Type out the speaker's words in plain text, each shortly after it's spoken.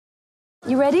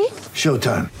You ready?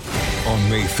 Showtime. On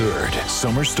May 3rd,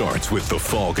 summer starts with The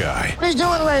Fall Guy. Let's do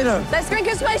it later. Let's drink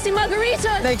a spicy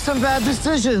margarita. Make some bad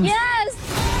decisions. Yes!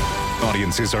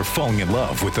 Audiences are falling in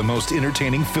love with the most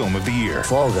entertaining film of the year.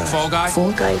 Fall Guy. Fall Guy?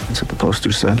 Fall guy. That's what the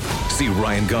poster said. See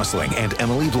Ryan Gosling and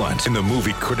Emily Blunt in the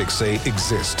movie critics say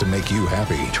exists to make you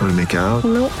happy. Trying to make it out?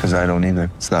 Nope. Because I don't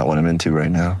either. It's not what I'm into right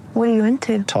now. What are you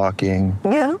into? Talking.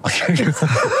 Yeah.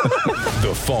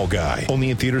 The Fall Guy.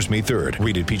 Only in theaters May 3rd.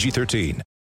 Rated PG-13.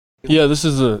 Yeah, this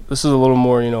is a little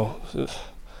more, you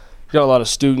got a lot of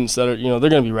students that are, they're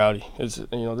going to be rowdy. It's,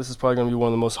 this is probably going to be one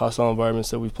of the most hostile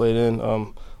environments that we've played in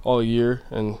all year.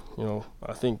 And,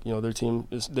 I think, their team,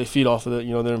 they feed off of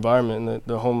their environment and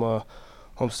their home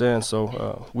stand.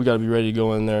 So we got to be ready to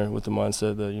go in there with the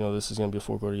mindset that, this is going to be a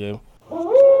four-quarter game.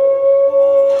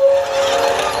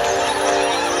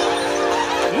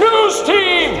 News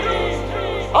team,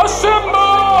 assemble!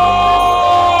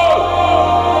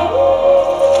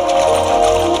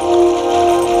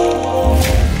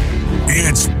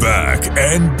 It's back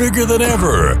and bigger than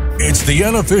ever. It's the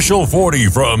unofficial 40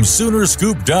 from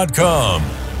Soonerscoop.com.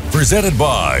 Presented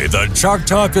by the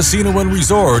Choctaw Casino and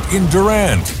Resort in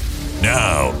Durant.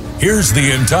 Now, here's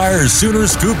the entire Sooner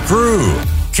Scoop crew.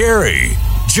 Carrie,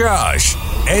 Josh,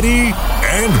 Eddie,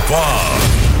 and Bob.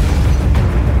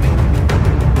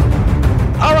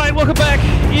 All right, welcome back.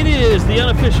 It is the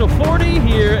unofficial 40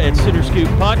 here at Sooner Scoop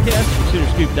Podcast from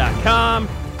Soonerscoop.com.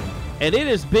 And it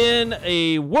has been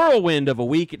a whirlwind of a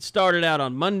week. It started out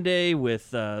on Monday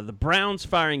with the Browns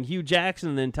firing Hugh Jackson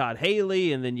and then Todd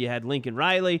Haley, and then you had Lincoln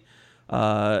Riley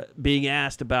being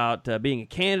asked about being a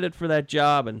candidate for that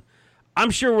job. And I'm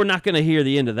sure we're not going to hear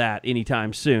the end of that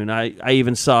anytime soon. I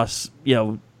even saw,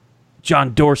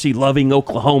 John Dorsey loving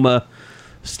Oklahoma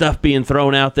stuff being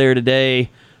thrown out there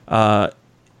today. And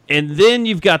then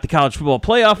you've got the college football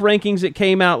playoff rankings that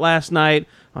came out last night.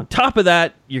 On top of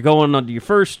that, you're going on to your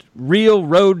first real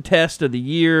road test of the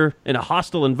year in a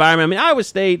hostile environment. I mean, Iowa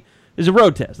State is a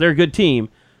road test. They're a good team,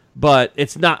 but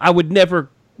it's not. I would never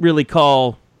really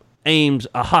call Ames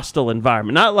a hostile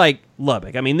environment. Not like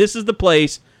Lubbock. I mean, this is the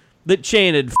place that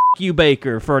chanted "F you,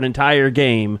 Baker" for an entire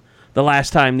game the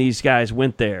last time these guys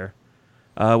went there,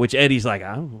 which Eddie's like,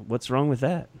 oh, what's wrong with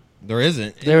that? There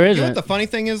isn't. There isn't. You know what the funny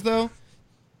thing is, though?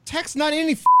 Tech's not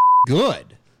any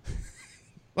good.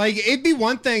 Like, it'd be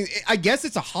one thing. I guess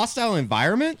it's a hostile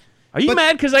environment. Are you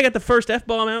mad because I got the first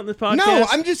F-bomb out in this podcast? No,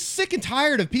 I'm just sick and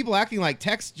tired of people acting like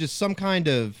Tech's just some kind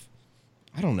of,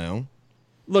 I don't know.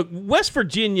 Look, West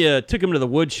Virginia took him to the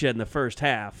woodshed in the first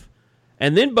half,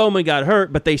 and then Bowman got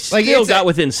hurt, but they still got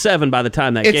within 7 by the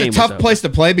time that game was over. It's a tough place to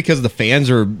play because the fans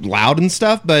are loud and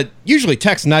stuff, but usually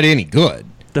Tech's not any good.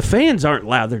 The fans aren't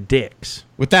loud; they're dicks.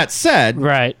 With that said,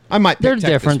 right, I might pick There's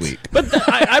Tech difference. this week. But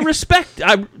I respect.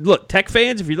 Look, Tech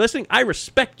fans, if you're listening, I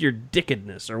respect your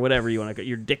dickedness or whatever you want to call it,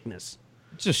 your dickness.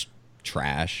 It's just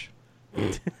trash.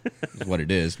 Is what it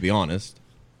is, to be honest.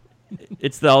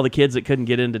 It's all the kids that couldn't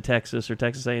get into Texas or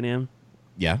Texas A&M.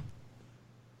 Yeah.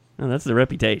 No, that's the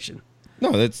reputation.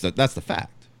 No, that's the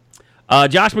fact.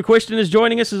 Josh McQuiston is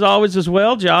joining us as always as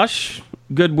well. Josh,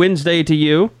 good Wednesday to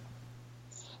you.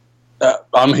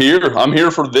 I'm here. I'm here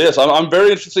for this. I'm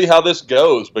very interested to see how this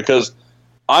goes because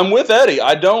I'm with Eddie.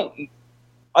 I don't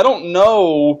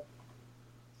know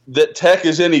that Tech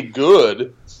is any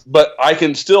good, but I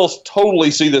can still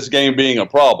totally see this game being a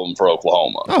problem for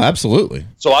Oklahoma. Oh, absolutely.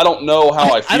 So I don't know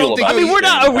how I feel about it. I mean,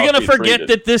 are we going to forget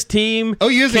that this team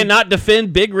cannot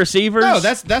defend big receivers? No,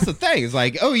 that's the thing. It's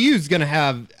like OU's going to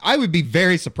have – I would be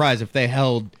very surprised if they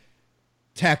held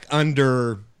Tech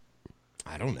under –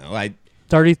 I don't know.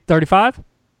 30, 35?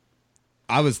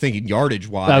 I was thinking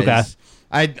yardage-wise. Okay.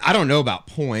 I don't know about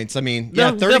points. I mean,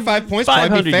 35 points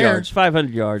probably be fair. Yards,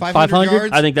 500 yards. 500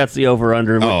 yards? I think that's the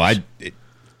over-under.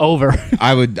 Over.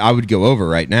 I would go over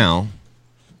right now.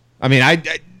 I mean,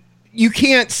 you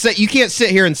can't sit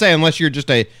here and say, unless you're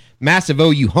just a massive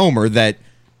OU homer, that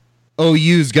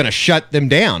OU's going to shut them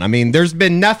down. I mean, there's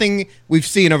been nothing we've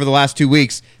seen over the last 2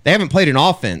 weeks. They haven't played an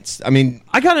offense. I mean,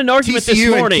 I got an argument TCU this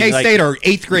morning. and K-State are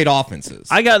 8th grade offenses.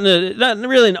 I got not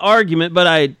really an argument, but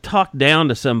I talked down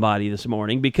to somebody this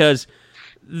morning because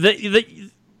there's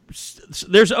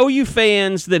OU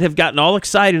fans that have gotten all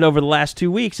excited over the last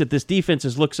 2 weeks that this defense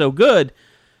has looked so good.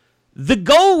 The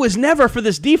goal was never for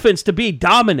this defense to be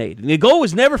dominating. The goal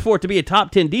was never for it to be a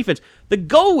top 10 defense. The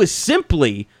goal was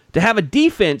simply to have a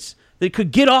defense that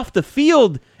could get off the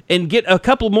field and get a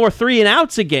couple more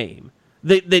 3-and-outs a game,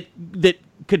 that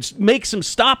could make some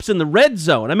stops in the red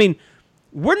zone. I mean,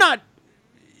 we're not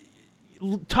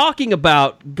talking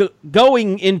about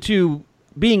going into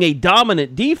being a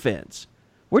dominant defense.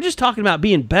 We're just talking about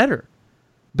being better.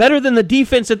 Better than the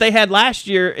defense that they had last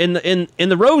year in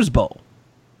the Rose Bowl.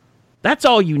 That's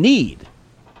all you need.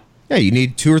 Yeah, you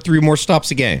need 2 or 3 more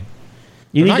stops a game.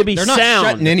 You need to be they're sound.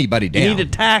 not shutting anybody down. You need to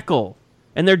tackle,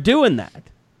 and they're doing that.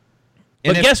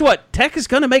 But guess what? Tech is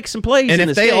going to make some plays. And in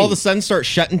if this they game. all of a sudden start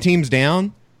shutting teams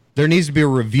down, there needs to be a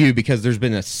review because there's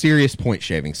been a serious point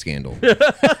shaving scandal.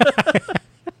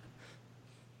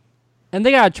 And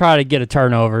they got to try to get a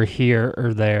turnover here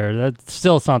or there. That's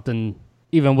still something,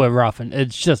 even with Ruffin.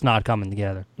 It's just not coming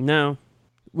together. No.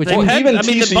 Which Well, even the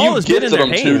ball TCU has been in gifted their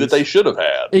them 2 hands. that they should have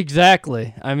had.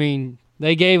 Exactly. I mean,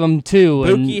 they gave them 2.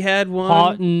 Buki and had one.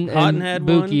 Houghton Houghton and had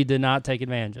Buki one. did not take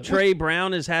advantage of it. Trey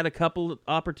Brown has had a couple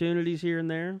opportunities here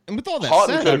and there. And with all that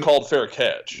Houghton said, could have called fair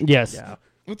catch. Yes. Yeah.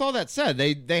 with all that said,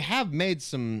 they have made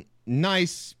some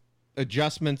nice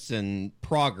adjustments and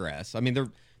progress. I mean,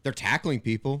 they're tackling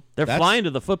people. They're flying to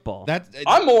the football.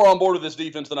 I'm more on board with this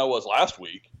defense than I was last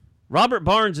week. Robert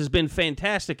Barnes has been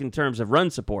fantastic in terms of run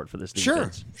support for this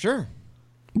defense. Sure.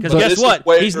 Because But guess this is what?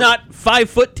 where- He's not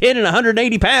 5'10" and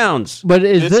 180 pounds. But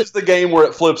This is the game where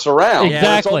it flips around.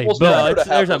 Exactly. It's almost better But to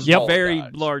have there's a those smaller very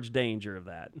guys. large danger of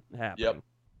that happening. Yep.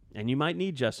 And you might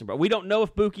need Justin Brown. We don't know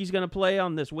if Buki's going to play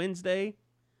on this Wednesday.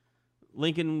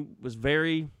 Lincoln was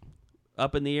very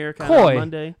up in the air kind of on coy.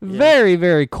 Monday. Yeah. Very,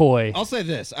 very coy. I'll say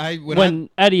this: when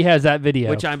Eddie has that video,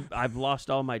 Which I've lost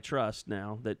all my trust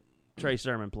now that Trey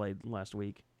Sermon played last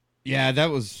week. Yeah, that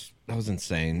was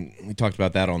insane. We talked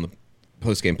about that on the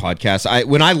post-game podcast.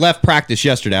 When I left practice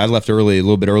yesterday, I left early, a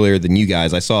little bit earlier than you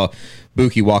guys. I saw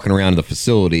Buki walking around the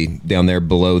facility down there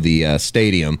below the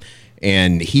stadium,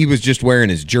 and he was just wearing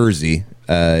his jersey.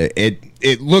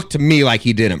 It looked to me like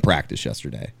he didn't practice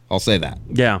yesterday. I'll say that.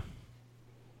 Yeah.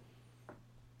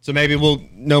 So maybe we'll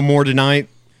know more tonight.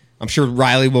 I'm sure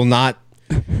Riley will not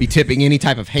be tipping any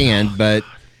type of hand, but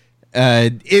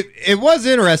it was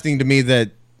interesting to me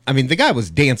that, I mean, the guy was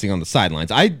dancing on the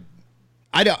sidelines. I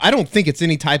don't think it's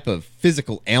any type of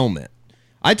physical ailment.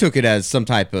 I took it as some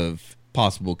type of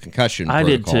possible concussion. I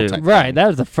did protocol too. type right, thing. that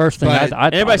was the first thing I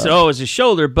thought Everybody of. said, "Oh, it was his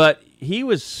shoulder," but he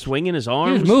was swinging his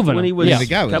arms moving when he them. was Yeah. The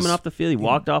guy was coming off the field. He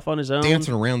walked off on his own.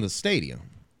 dancing around the stadium.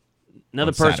 Another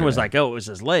on person was Saturday. like, "Oh, it was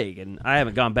his leg," and I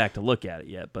haven't gone back to look at it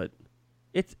yet, but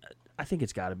I think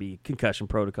it's got to be concussion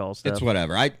protocol stuff. It's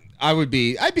whatever. I'd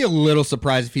be a little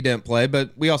surprised if he didn't play, but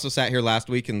we also sat here last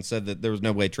week and said that there was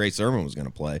no way Trey Sermon was going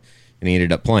to play, and he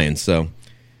ended up playing. So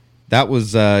that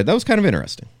was kind of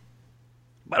interesting.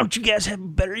 Why don't you guys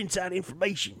have better inside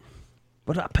information?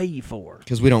 What do I pay you for?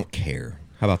 Because we don't care.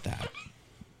 How about that?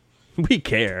 We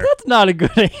care. That's not a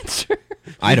good answer.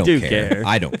 I don't do care. care.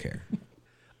 I don't care.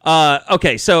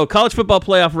 Okay, so college football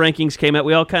playoff rankings came out.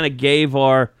 We all kind of gave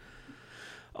our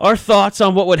thoughts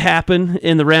on what would happen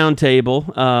in the round table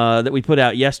that we put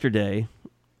out yesterday.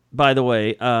 By the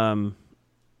way, I'm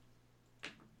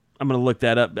going to look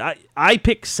that up. I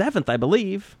picked 7th, I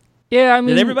believe. Yeah, I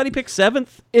mean, Did everybody pick 7th?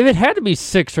 if it had to be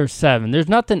 6 or 7, there's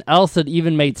nothing else that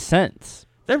even made sense.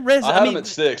 I had them at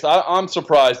 6. I'm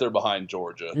surprised they're behind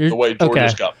Georgia. The way Georgia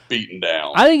just got beaten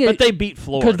down. I think But they beat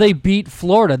Florida. because they beat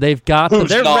Florida. They've got Who's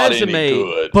their not resume- any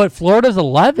good. but Florida's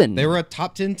 11. They were a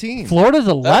top 10 team. Florida's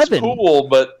 11. That's cool,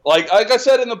 but like I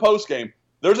said in the post game,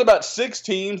 there's about 6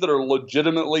 teams that are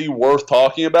legitimately worth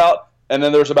talking about, and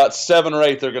then there's about 7 or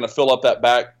 8 that are going to fill up that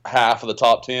back half of the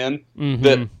top 10. Mhm.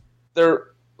 That they're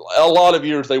a lot of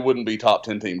years they wouldn't be top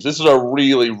 10 teams. This is a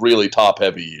really, really top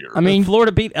heavy year. I mean,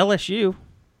 Florida beat LSU.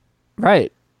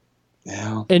 right.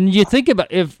 Yeah. And you think about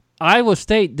if Iowa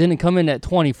State didn't come in at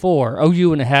 24, OU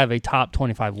wouldn't have a top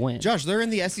 25 win. Josh, they're in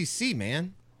the SEC,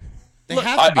 man. They Look,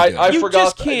 have to be good. I You forgot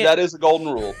just can't- that is a golden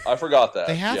rule. I forgot that.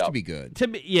 They have Yeah. to be good. To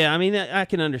me, yeah, I mean, I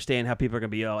can understand how people are going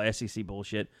to be all SEC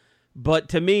bullshit, but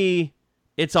to me,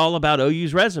 it's all about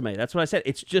OU's resume. That's what I said.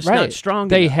 It's just right. not strong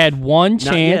They enough. had one Not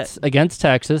chance yet. against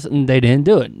Texas, and they didn't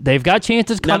do it. They've got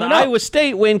chances Now, coming the up. Iowa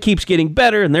State win keeps getting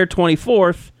better, and they're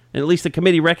 24th, and at least the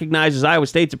committee recognizes Iowa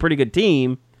State's a pretty good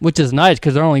team. Which is nice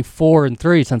because they're only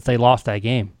 4-3 since they lost that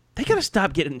game. They got to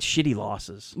stop getting shitty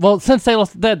losses. Well, since they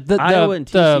lost the Iowa and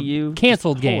TCU,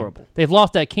 canceled just game, horrible. they've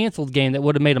lost that canceled game that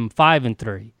would have made them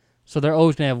 5-3. So they're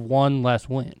always going to have one less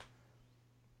win.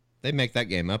 They make that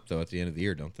game up, though, at the end of the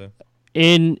year, don't they?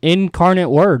 In incarnate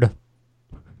word.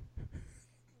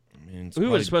 I mean, it's Who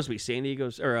probably- was supposed to be San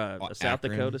Diego's or South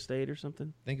Akron. Dakota State or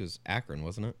something? I think it was Akron,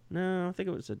 wasn't it? No, I think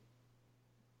it was a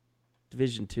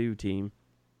Division II team,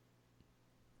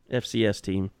 FCS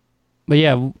team. But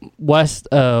yeah, West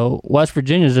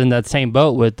Virginia's in that same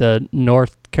boat with the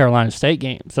North Carolina State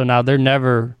game. So now they're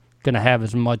never going to have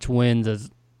as much wins as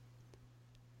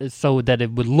so that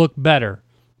it would look better.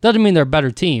 Doesn't mean they're a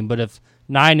better team, but if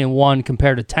 9-1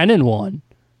 compared to 10-1,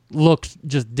 looks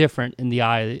just different in the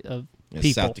eye of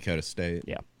people. South Dakota State.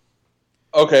 Yeah.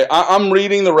 Okay, I'm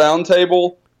reading the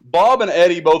roundtable. Bob and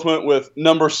Eddie both went with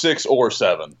number 6 or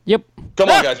 7. Yep. Come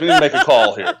on, guys. We need to make a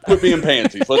call here. Quit being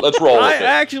pansies. Let's roll with I it.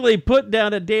 actually put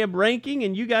down a damn ranking,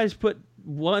 and you guys put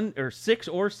 1 or 6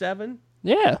 or 7.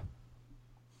 Yeah.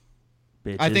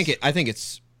 Bitches. I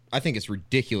think it's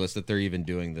ridiculous that they're even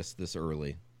doing this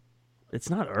early. It's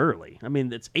not early. I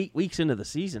mean, it's 8 weeks into the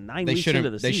season, 9 weeks into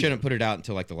the season. They shouldn't put it out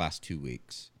until like the last 2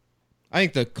 weeks. I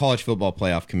think the College Football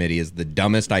Playoff Committee is the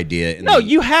dumbest idea in the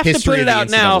you have to history put it of out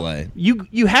the now. NCAA.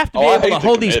 You have to be I able hate to the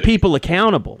hold these committee. people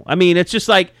accountable. I mean, it's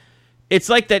like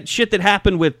that shit that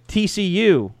happened with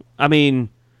TCU. I mean,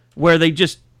 where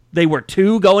they were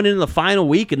 2 going into the final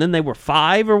week, and then they were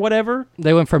 5 or whatever.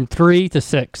 They went from 3 to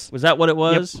 6. Was that what it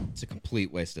was? It's a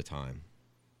complete waste of time.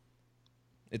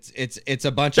 It's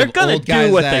a bunch They're of gonna old guys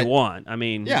do what that, they want. I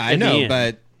mean, yeah, I in the know, end.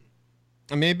 but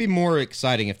I mean, it'd be more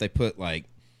exciting if they put like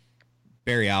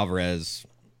Barry Alvarez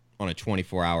on a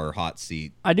 24-hour hot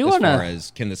seat. I do as wanna- far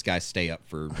as can this guy stay up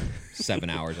for 7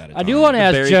 hours at a time? I do want to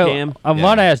ask Barry Joe. Cam? I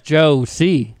want to ask Joe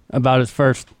C. about his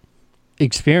first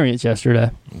experience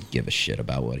yesterday. Give a shit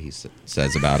about what he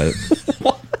says about it.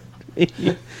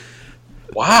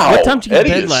 Wow. What time did you get Eddie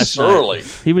to bed is last surly.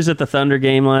 night? He was at the Thunder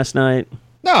game last night.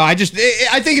 No, I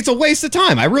think it's a waste of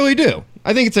time. I really do.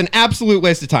 I think it's an absolute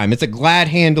waste of time. It's a glad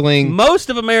handling.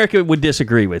 Most of America would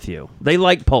disagree with you. They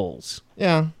like polls.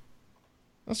 Yeah,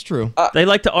 that's true. They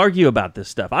like to argue about this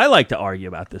stuff. I like to argue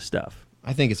about this stuff.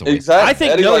 I think it's a waste. Exactly. I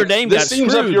think Eddie, Notre Dame this got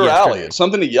seems up screwed your alley. yesterday. It's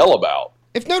something to yell about.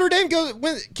 If Notre Dame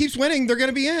keeps winning, they're going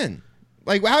to be in.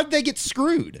 Like, how did they get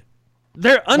screwed?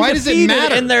 They're undefeated, Why does it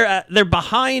matter? and they're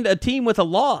behind a team with a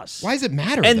loss. Why does it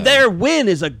matter? And though? their win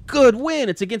is a good win.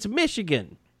 It's against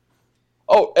Michigan.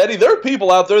 Oh, Eddie, there are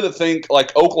people out there that think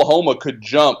like Oklahoma could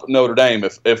jump Notre Dame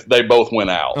if they both went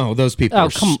out. Oh, those people are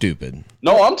stupid.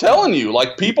 No, I'm telling you,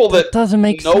 like people that doesn't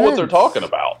make know what sense. they're talking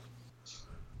about.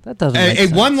 That doesn't make A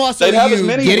sense. one loss They'd have as OU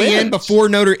many getting wins. in before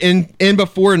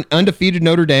before an undefeated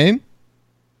Notre Dame.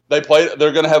 They're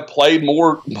going to have played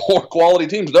more quality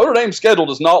teams. Notre Dame's schedule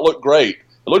does not look great.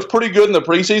 It looked pretty good in the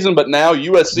preseason, but now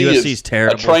USC USC's is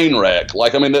terrible. a train wreck.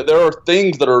 Like, I mean, there are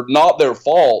things that are not their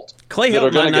fault. Clay that are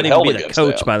Hill going might to not get even held be the against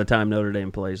coach them. by the time Notre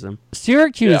Dame plays them.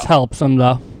 Syracuse Yeah. helps them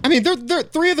though. I mean, they're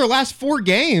 3 of their last 4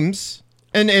 games,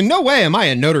 and in no way am I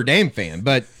a Notre Dame fan,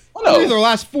 but Oh, no. 3 of their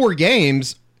last 4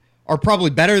 games are probably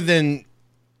better than.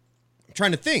 I'm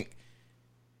trying to think.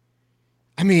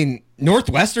 I mean,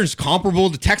 Northwestern's comparable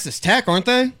to Texas Tech, aren't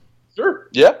they? Sure.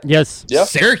 Yeah. Yes. Yeah.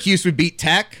 Syracuse would beat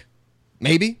Tech,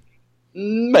 maybe.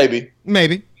 Maybe.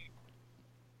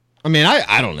 I mean,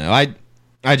 I don't know.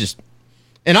 I just,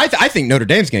 and I think Notre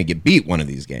Dame's going to get beat one of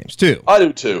these games too. I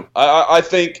do too. I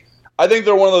think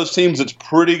they're one of those teams that's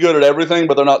pretty good at everything,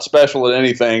 but they're not special at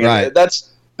anything. Right. And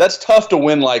that's tough to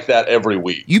win like that every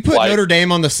week. You put Like, Notre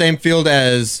Dame on the same field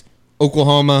as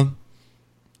Oklahoma.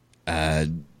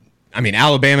 I mean,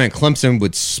 Alabama and Clemson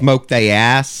would smoke they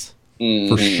ass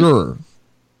for sure.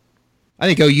 I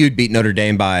think OU'd beat Notre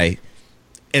Dame by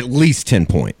at least 10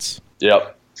 points.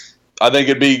 Yep. I think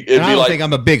it'd be And I don't like think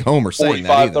I'm a big homer saying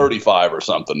that 45-35 or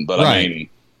something. But Right. I mean,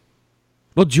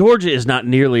 Well, Georgia is not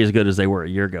nearly as good as they were a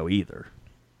year ago either.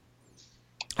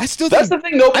 I still that's think the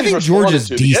thing. Nobody's I think responding Georgia's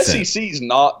to. decent. The SEC's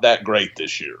not that great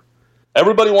this year.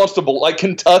 Everybody wants to like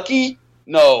Kentucky.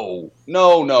 No.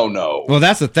 Well,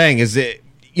 that's the thing is it.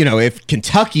 You know, if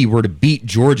Kentucky were to beat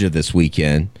Georgia this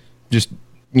weekend, just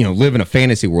live in a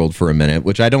fantasy world for a minute,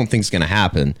 which I don't think is going to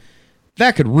happen,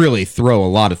 that could really throw a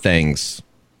lot of things.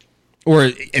 Or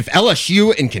if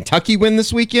LSU and Kentucky win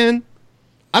this weekend,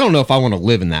 I don't know if I want to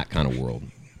live in that kind of world.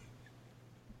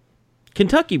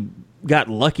 Kentucky got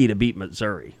lucky to beat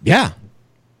Missouri. Yeah.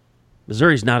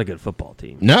 Missouri's not a good football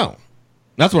team. No.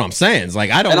 That's what I'm saying. It's like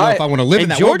I don't know if I want to live in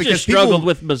And that world Georgia because struggled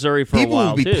with Missouri for a people while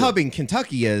will be too. pubbing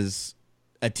Kentucky as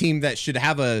a team that should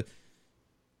have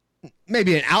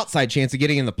maybe an outside chance of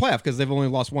getting in the playoff because they've only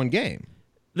lost 1 game.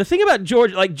 The thing about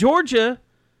Georgia,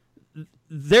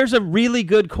 there's a really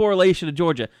good correlation to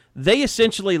Georgia. They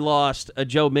essentially lost a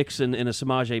Joe Mixon and a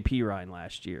Samaje Perine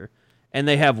last year, and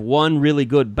they have one really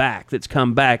good back that's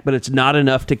come back, but it's not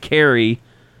enough to carry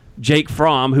Jake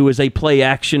Fromm, who is a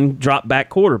play-action drop-back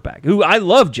quarterback, who I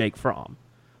love Jake Fromm.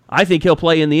 I think he'll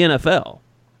play in the NFL.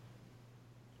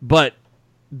 But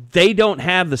they don't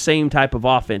have the same type of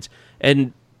offense.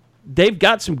 And they've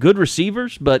got some good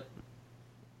receivers, but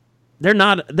they're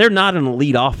not an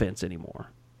elite offense anymore.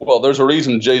 Well, there's a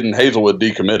reason Jaden Hazelwood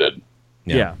decommitted.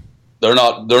 Yeah. They're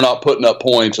not putting up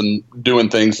points and doing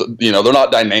things. They're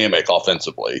not dynamic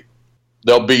offensively.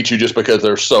 they'll beat you just because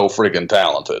they're so freaking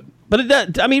talented. But it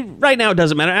does, I mean, right now it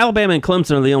doesn't matter. Alabama and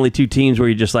Clemson are the only two teams where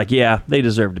you're just like, yeah, they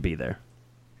deserve to be there.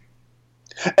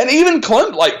 And even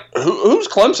Clemson, like, who's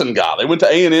Clemson got? They went to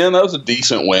A&M. That was a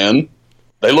decent win.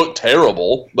 They looked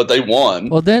terrible, but they won.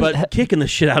 Well, then, but kicking the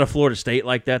shit out of Florida State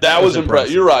like that was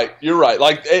impressive. You're right.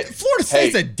 Like Florida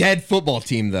State's a dead football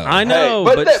team, though. I know,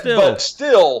 but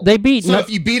still. They beat. So if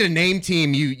you beat a name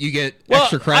team, you get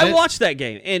extra credit? I watched that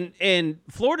game, and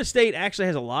Florida State actually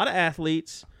has a lot of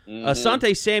athletes.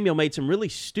 Asante Samuel made some really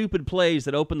stupid plays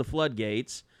that opened the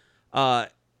floodgates.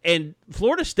 And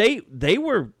Florida State, they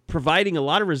were providing a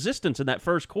lot of resistance in that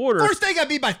first quarter. Florida State got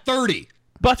beat by 30.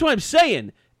 But that's what I'm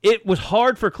saying. It was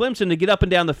hard for Clemson to get up and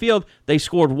down the field. They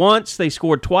scored once, they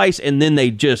scored twice, and then they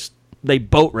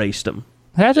boat raced them.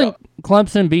 Hasn't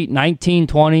Clemson beat 19,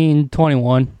 20, and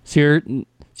 21?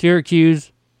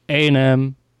 Syracuse,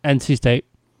 A&M, NC State.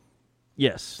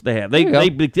 Yes, they have.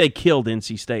 They killed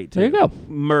NC State, too. There you go.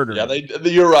 Murdered. Yeah,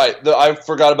 you're right. I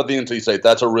forgot about the NC State.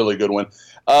 That's a really good win.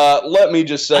 Let me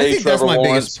just say, I think Trevor that's my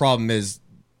Lawrence, biggest problem is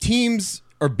teams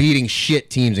are beating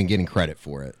shit teams and getting credit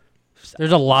for it.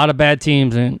 There's a lot of bad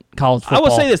teams in college football. I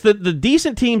will say this. The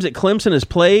decent teams that Clemson has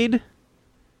played,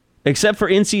 except for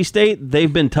NC State,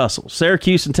 they've been tussles.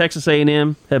 Syracuse and Texas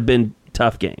A&M have been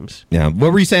tough games. Yeah.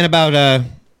 What were you saying about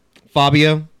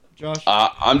Fabio, Josh?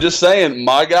 I'm just saying,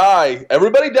 my guy,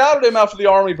 everybody doubted him after the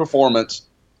Army performance.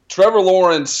 Trevor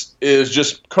Lawrence is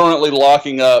just currently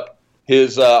locking up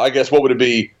his, I guess, what would it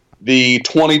be? The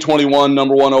 2021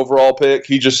 number 1 overall pick.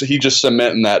 He just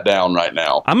cementing that down right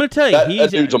now. I'm going to tell you,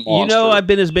 that dude's a monster. You know, I've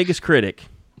been his biggest critic.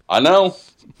 I know.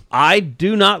 I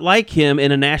do not like him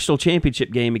in a national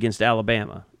championship game against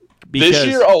Alabama. This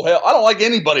year, oh hell, I don't like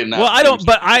anybody in that. Well, I don't,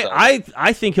 but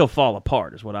I think he'll fall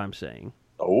apart. Is what I'm saying.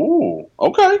 Oh,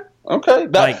 okay.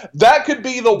 That could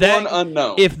be the one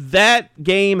unknown. If that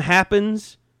game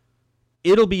happens,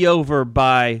 it'll be over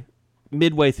by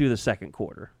midway through the second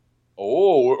quarter.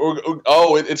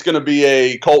 It's going to be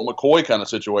a Colt McCoy kind of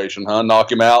situation, huh?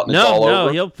 Knock him out and it's all over? No,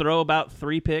 he'll throw about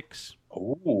 3 picks.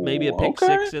 Maybe a pick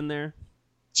 6 in there.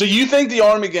 So you think the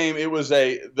Army game, it was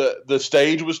the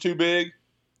stage was too big?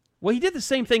 Well, he did the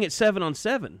same thing at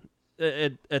 7-on-7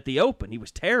 at the Open. He was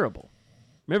terrible.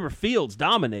 Remember, Fields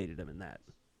dominated him in that.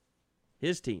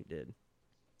 His team did.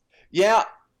 Yeah.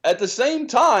 At the same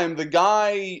time, the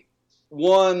guy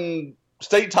won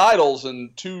state titles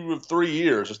in 2 of 3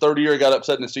 years. His third year, he got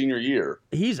upset in his senior year.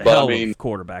 He's a hell of a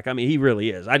quarterback. I mean, he really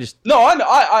is. I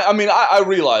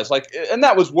realize, like, and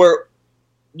that was where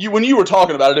when you were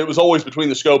talking about it, it was always between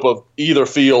the scope of either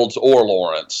Fields or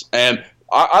Lawrence. And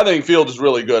I think Fields is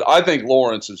really good. I think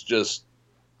Lawrence is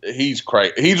he's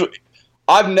crazy.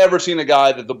 I've never seen a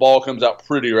guy that the ball comes out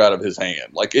prettier out of his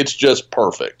hand. Like, it's just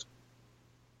perfect.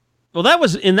 Well, that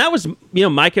was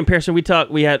my comparison.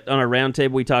 We had on our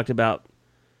roundtable, we talked about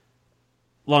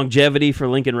longevity for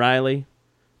Lincoln Riley,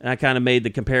 and I kind of made the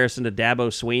comparison to Dabo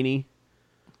Swinney.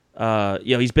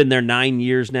 He's been there 9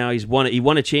 years now. He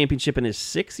won a championship in his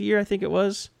 6th year, I think it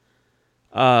was.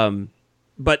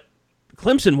 But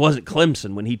Clemson wasn't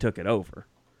Clemson when he took it over.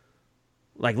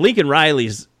 Like, Lincoln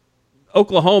Riley's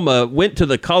Oklahoma went to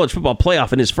the college football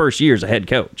playoff in his first year as a head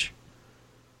coach.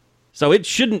 So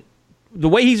the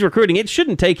way he's recruiting, it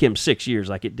shouldn't take him 6 years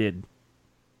like it did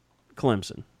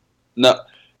Clemson. No.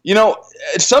 You know,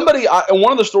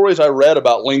 one of the stories I read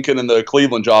about Lincoln and the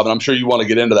Cleveland job, and I'm sure you want to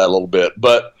get into that a little bit,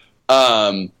 but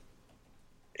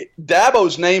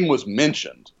Dabo's name was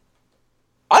mentioned.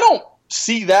 I don't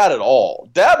see that at all.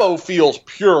 Dabo feels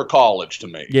pure college to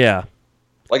me. Yeah.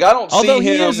 Like, I don't see him. Although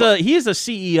he is a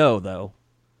CEO, though.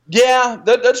 Yeah,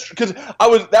 that's because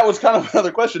that was kind of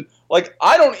another question. Like,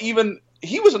 he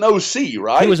was an OC,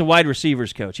 right? He was a wide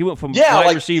receivers coach. He went from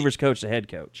wide receivers coach to head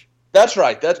coach. That's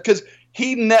right. That's because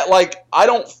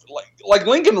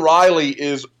Lincoln Riley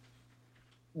is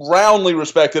roundly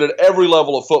respected at every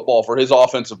level of football for his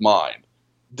offensive mind.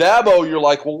 Dabo, you're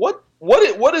like, well,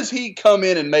 what does he come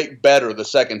in and make better the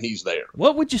second he's there?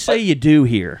 What would you say you do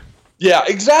here? Yeah,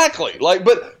 exactly.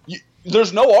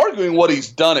 There's no arguing what he's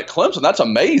done at Clemson. That's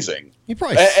amazing. He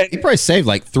probably saved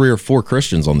like 3 or 4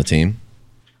 Christians on the team.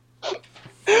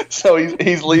 So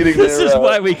he's leading This is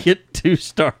why we get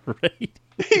 2-star rate.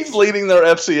 He's leading their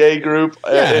FCA group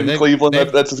in Cleveland.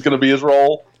 That's going to be his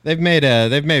role. They've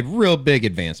made real big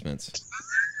advancements.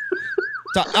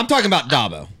 I'm talking about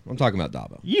Dabo.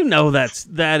 You know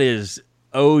that is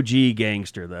OG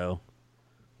gangster, though.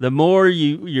 The more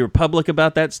you're public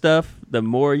about that stuff, the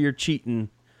more you're cheating,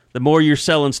 the more you're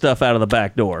selling stuff out of the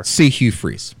back door. See Hugh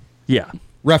Freeze. Yeah.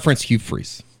 Reference Hugh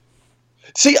Freeze.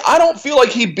 See, I don't feel like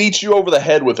he beats you over the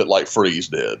head with it like Freeze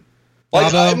did.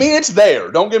 Like, I mean, it's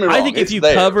there. Don't get me wrong. I think if it's you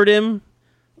there. covered him,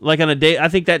 like on a day, I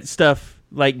think that stuff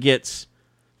like gets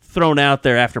thrown out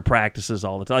there after practices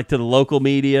all the time, like to the local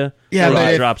media. Yeah,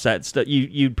 everybody but drops that stuff.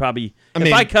 You'd probably, if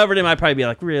mean- I covered him, I'd probably be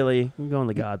like, really? I'm going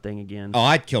the God thing again. Oh,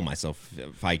 I'd kill myself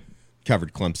if I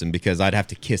covered Clemson because I'd have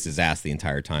to kiss his ass the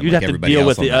entire time. You'd like have to everybody deal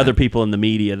else with the on other that. people in the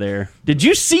media there. Did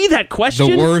you see that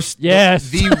question? The worst. Yes.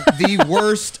 The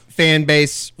worst fan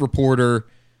base reporters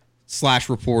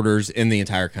in the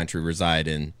entire country reside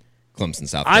in Clemson,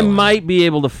 South I Carolina. might be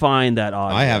able to find that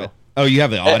audio. I have it. Oh, you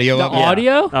have the audio? The up?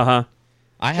 audio? Uh-huh.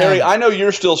 Harry, I know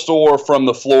you're still sore from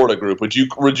the Florida group. Would you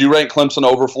rank Clemson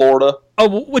over Florida?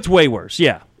 Oh, it's way worse.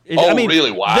 Yeah. Oh,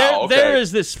 really? Wow. There Okay.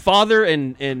 is this father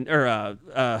and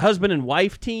husband and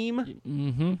wife team.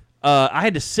 Mm-hmm. I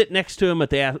had to sit next to him at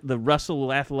the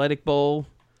Russell Athletic Bowl,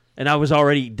 and I was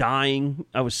already dying.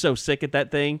 I was so sick at that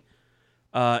thing,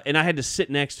 and I had to sit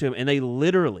next to him, and they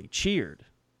literally cheered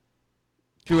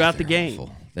throughout the game.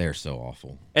 Awful. They're so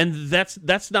awful. And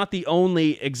that's not the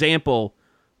only example.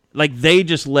 Like, they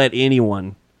just let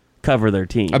anyone cover their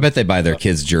team. I bet they buy their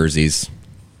kids jerseys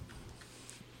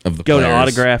of the Go players. to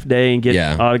autograph day and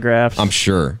get autographs. I'm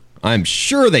sure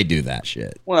they do that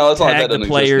shit. Well, it's like Tag that the doesn't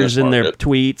players exist in in this their market.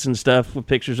 tweets and stuff with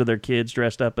pictures of their kids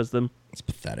dressed up as them. It's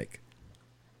pathetic.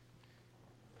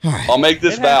 I'll make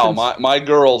this It vow. happens. My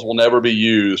girls will never be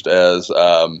used as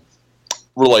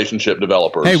relationship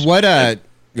developers. Hey, what?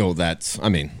 That's. I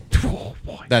mean,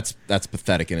 that's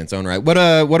pathetic in its own right. What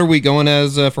are we going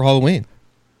as for Halloween?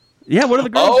 Yeah, what are the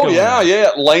girls Oh going yeah, as?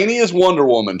 yeah. Lainey is Wonder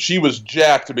Woman. She was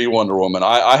jacked to be Wonder Woman.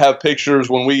 I have pictures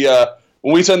when we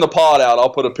send the pod out.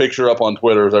 I'll put a picture up on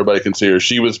Twitter so everybody can see her.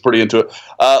 She was pretty into it.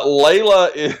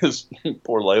 Layla is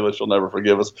poor Layla. She'll never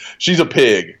forgive us. She's a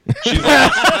pig. She's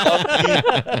like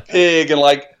a pig, and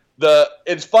like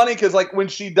it's funny because like when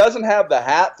she doesn't have the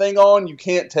hat thing on, you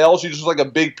can't tell. She's just like a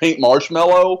big pink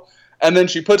marshmallow. And then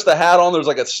she puts the hat on. There's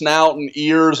like a snout and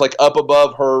ears like up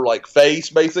above her like face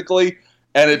basically.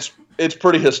 And it's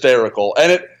pretty hysterical,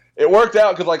 and it worked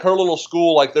out because like her little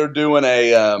school, like they're doing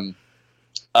a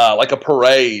like a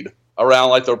parade around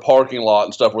like their parking lot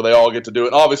and stuff where they all get to do it.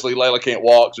 And obviously Layla can't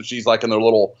walk, so she's like in their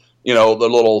little the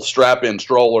little strap-in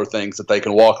stroller things that they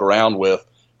can walk around with.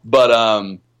 But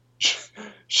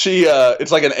she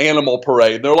it's like an animal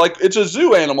parade. And they're like, it's a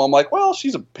zoo animal. I'm like, well,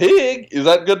 she's a pig. Is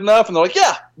that good enough? And they're like,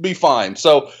 yeah, be fine.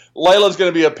 So Layla's going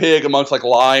to be a pig amongst like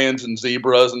lions and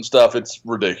zebras and stuff. It's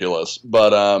ridiculous.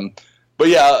 But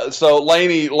yeah, so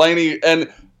Lainey,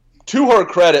 and to her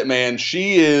credit, man,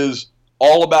 she is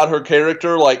all about her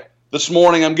character. Like this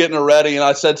morning I'm getting her ready and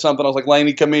I said something. I was like,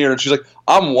 Lainey, come here. And she's like,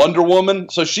 I'm Wonder Woman.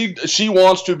 So she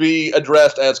wants to be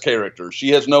addressed as character. She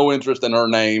has no interest in her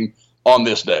name on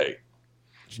this day.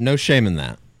 There's no shame in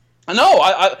that. I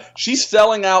know. She's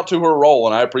selling out to her role,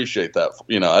 and I appreciate that.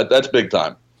 That's big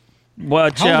time.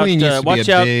 Watch Halloween out! used to be Watch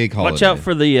a out! big Watch out holiday.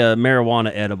 for the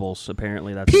marijuana edibles.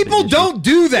 Apparently, that's a big People issue. don't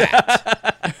do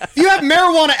that. If you have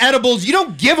marijuana edibles, you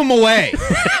don't give them away.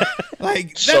 Like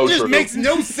that So just true. makes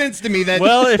no sense to me. That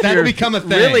Well, if that you're become a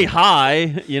thing. really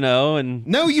high, and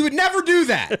No, you would never do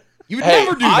that. You would Hey,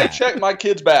 never do I that. check my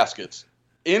kids' baskets.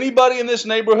 Anybody in this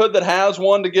neighborhood that has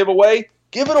one to give away,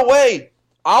 give it away.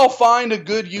 I'll find a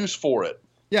good use for it.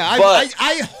 Yeah, But-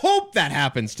 I hope that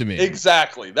happens to me.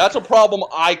 Exactly. That's a problem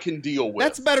I can deal with.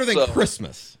 That's better than So-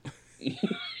 Christmas.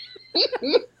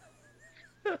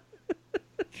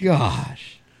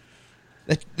 Gosh.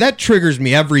 That triggers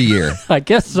me every year. I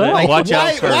guess so. Like, watch out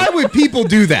why, for why would people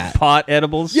do that? pot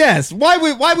edibles. Yes, why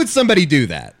would somebody do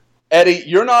that? Eddie,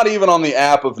 you're not even on the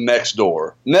app of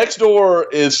Nextdoor. Nextdoor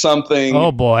is something.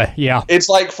 Oh boy, yeah. It's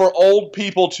like for old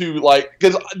people to like,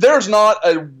 because there's not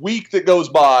a week that goes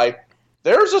by.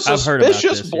 There's a I've heard about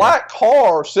suspicious this, black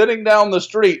car sitting down the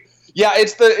street. Yeah,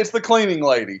 it's the cleaning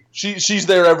lady. She's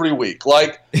there every week.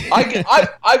 Like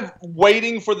I'm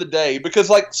waiting for the day because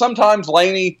like sometimes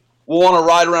Lainey will want to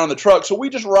ride around the truck, so we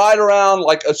just ride around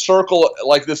like a circle,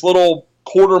 like this little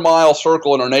quarter-mile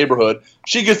circle in our neighborhood.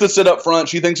 She gets to sit up front.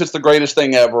 She thinks it's the greatest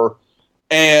thing ever.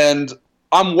 And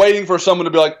I'm waiting for someone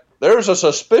to be like, there's a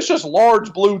suspicious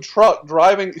large blue truck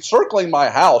circling my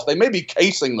house. They may be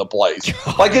casing the place.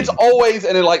 Like it's always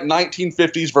in like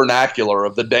 1950s vernacular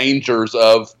of the dangers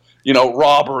of,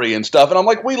 robbery and stuff. And I'm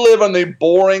like, we live in the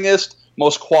boringest,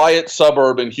 most quiet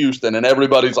suburb in Houston, and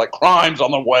everybody's like, crime's on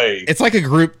the way. It's like a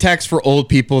group text for old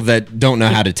people that don't know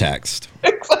how to text.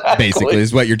 Exactly. Basically,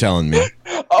 is what you're telling me.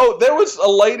 Oh, there was a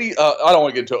lady. I don't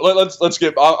want to get into it. Let's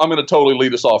skip. I'm going to totally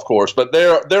lead us off course. But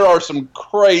there are some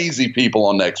crazy people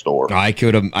on Nextdoor.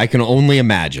 I can only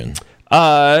imagine.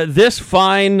 This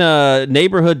fine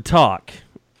neighborhood talk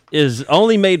is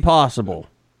only made possible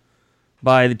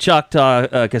by the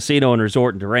Choctaw Casino and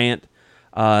Resort in Durant.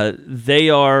 They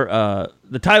are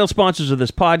the title sponsors of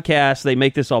this podcast. They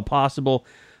make this all possible.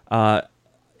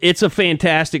 It's a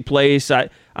fantastic place.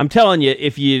 I'm telling you,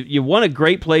 if you want a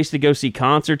great place to go see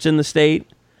concerts in the state,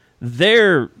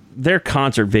 their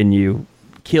concert venue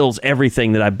kills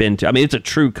everything that I've been to. I mean, it's a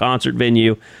true concert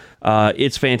venue.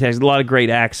 It's fantastic. A lot of great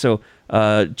acts. So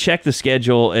check the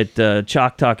schedule at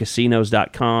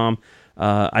ChoctawCasinos.com.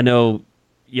 I know,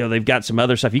 they've got some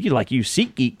other stuff. You could use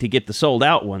SeatGeek to get the sold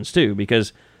out ones too,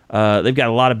 because they've got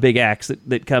a lot of big acts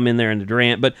that come in there in the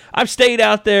Durant. But I've stayed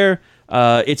out there.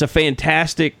 It's a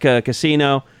fantastic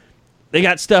casino. They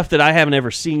got stuff that I haven't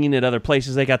ever seen at other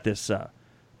places. They got this.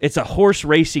 It's a horse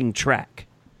racing track.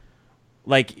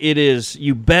 Like it is,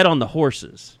 you bet on the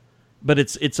horses, but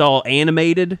it's all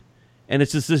animated, and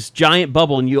it's just this giant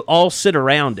bubble, and you all sit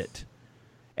around it,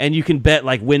 and you can bet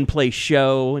like win, play,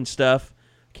 show and stuff.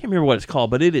 I can't remember what it's called,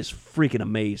 but it is freaking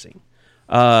amazing.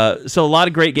 So a lot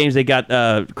of great games. They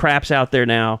got craps out there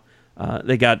now.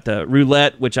 They got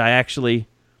roulette, which I actually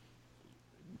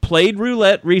played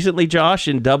roulette recently, Josh,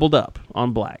 and doubled up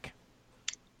on black.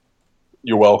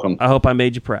 You're welcome. I hope I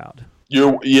made you proud. Is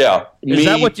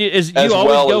that what you always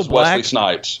well go as black? Wesley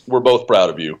Snipes. We're both proud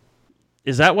of you.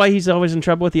 Is that why he's always in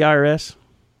trouble with the IRS?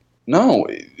 No,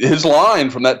 his line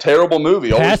from that terrible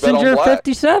movie. Passenger always bet on black.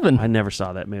 57. I never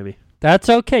saw that movie. That's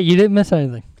okay. You didn't miss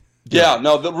anything. Yeah,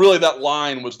 no, really that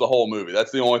line was the whole movie.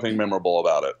 That's the only thing memorable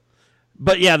about it.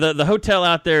 But yeah, the hotel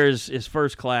out there is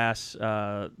first class.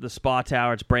 The Spa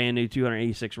Tower, it's brand new,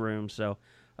 286 rooms. So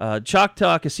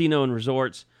Choctaw Casino and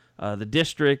Resorts, the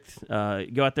district,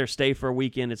 go out there, stay for a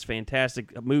weekend. It's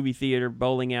fantastic. A movie theater,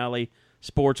 bowling alley,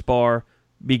 sports bar.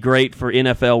 Be great for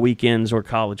NFL weekends or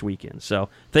college weekends. So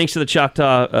thanks to the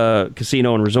Choctaw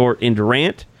Casino and Resort in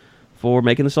Durant for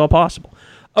making this all possible.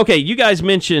 Okay, you guys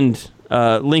mentioned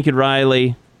Lincoln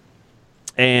Riley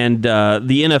and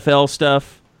the NFL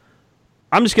stuff.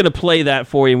 I'm just going to play that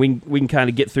for you. We can kind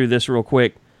of get through this real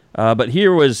quick. But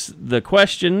here was the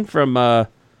question from Mr.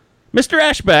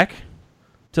 Ashbeck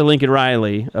to Lincoln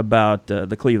Riley about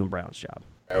the Cleveland Browns job.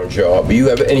 Job. Do you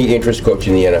have any interest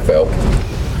coaching the NFL?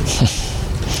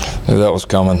 Knew that was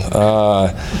coming.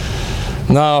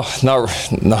 No,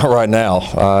 not right now.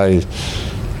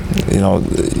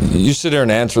 You sit there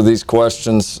and answer these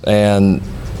questions, and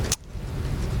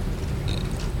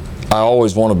I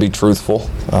always want to be truthful.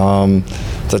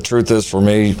 The truth is, for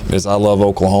me, is I love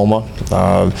Oklahoma.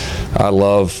 I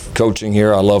love coaching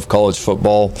here. I love college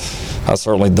football. I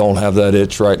certainly don't have that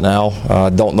itch right now.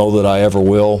 I don't know that I ever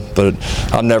will, but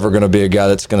I'm never going to be a guy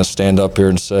that's going to stand up here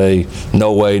and say,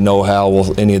 no way, no how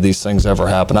will any of these things ever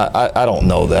happen. I don't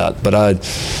know that, but I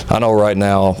know right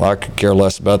now I could care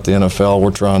less about the NFL.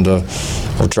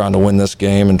 We're trying to win this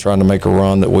game and trying to make a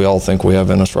run that we all think we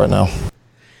have in us right now.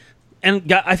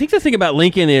 And I think the thing about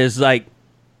Lincoln is, like,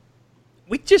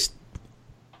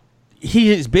 he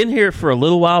has been here for a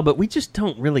little while, but we just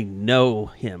don't really know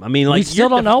him. I mean, like, we still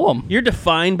don't know him. You're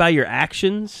defined by your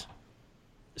actions,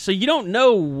 so you don't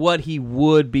know what he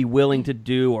would be willing to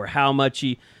do or how much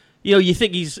he, you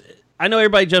think he's. I know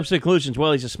everybody jumps to conclusions.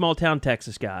 Well, he's a small town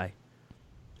Texas guy.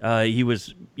 He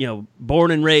was,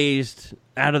 born and raised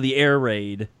out of the air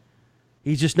raid.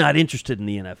 He's just not interested in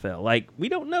the NFL. Like, we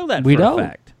don't know that for a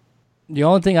fact. The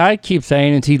only thing I keep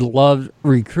saying is he loves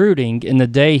recruiting, and the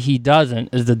day he doesn't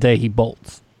is the day he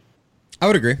bolts. I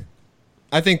would agree.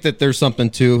 I think that there's something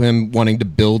to him wanting to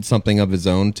build something of his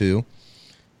own, too.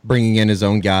 Bringing in his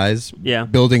own guys. Yeah.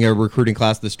 Building a recruiting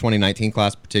class, this 2019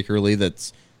 class particularly,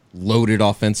 that's loaded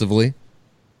offensively.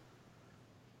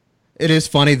 It is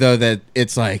funny, though, that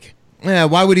it's like,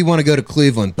 why would he want to go to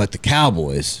Cleveland? But the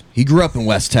Cowboys. He grew up in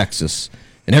West Texas,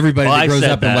 and everybody that grows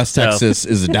up in West Texas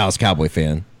is a Dallas Cowboy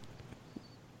fan.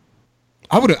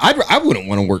 I wouldn't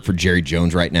want to work for Jerry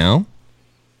Jones right now.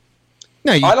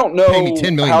 No, I don't know. Pay me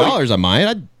 $10 million, I might.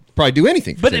 I'd probably do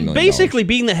anything for $10 million. But basically,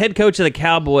 being the head coach of the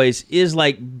Cowboys is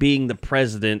like being the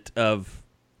president of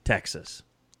Texas.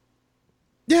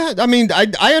 Yeah, I mean,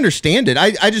 I understand it.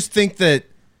 I just think that,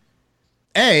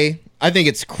 I think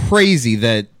it's crazy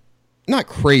that, not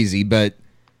crazy, but,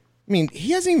 I mean,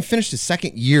 he hasn't even finished his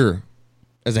second year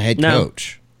as a head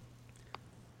coach.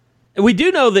 We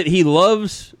do know that he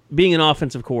loves being an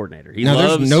offensive coordinator. He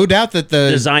loves there's no doubt that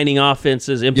designing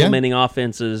offenses, implementing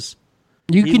offenses.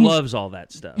 He loves all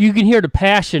that stuff. You can hear the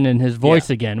passion in his voice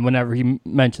again whenever he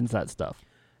mentions that stuff.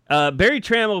 Barry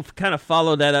Trammell kind of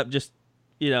followed that up, just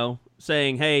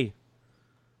saying, "Hey,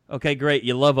 okay, great,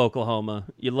 you love Oklahoma,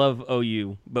 you love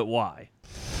OU, but why?"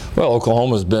 Well,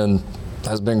 Oklahoma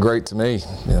has been great to me.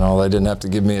 They didn't have to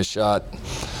give me a shot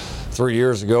 3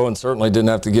 years ago, and certainly didn't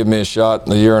have to give me a shot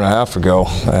a year and a half ago.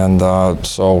 And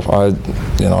so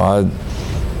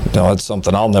it's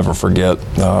something I'll never forget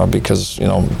because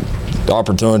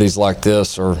opportunities like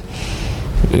this are.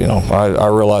 I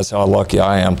realize how lucky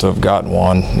I am to have gotten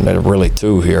one, really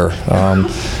two here.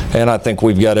 And I think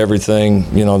we've got everything,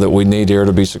 that we need here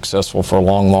to be successful for a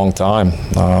long, long time.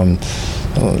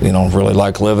 Really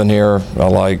like living here.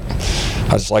 I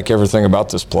just like everything about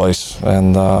this place.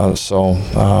 And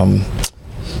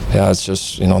it's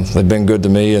just, they've been good to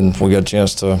me, and we got a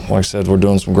chance to, like I said, we're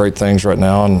doing some great things right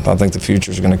now, and I think the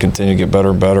future is going to continue to get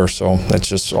better and better. So it's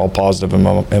just all positive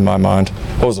in my mind.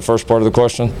 What was the first part of the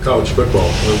question? College football.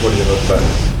 What do you look back?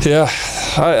 Yeah,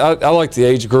 I like the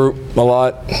age group a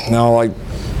lot. Now, like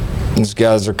these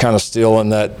guys are kind of still in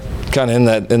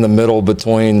the middle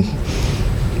between,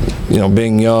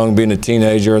 being young, being a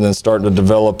teenager, and then starting to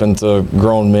develop into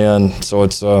grown men. So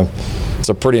it's a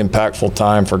pretty impactful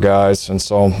time for guys, and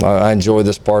so I enjoy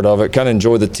this part of it. Kind of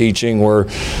enjoy the teaching where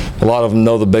a lot of them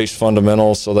know the base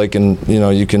fundamentals, so they can,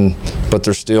 but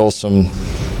there's still some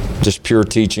just pure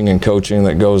teaching and coaching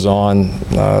that goes on.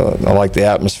 I like the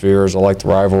atmospheres. I like the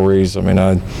rivalries. I mean,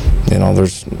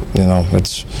 it's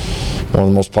one of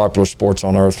the most popular sports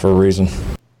on earth for a reason.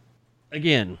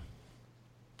 Again,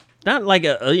 not like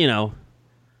I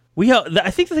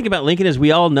think the thing about Lincoln is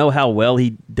we all know how well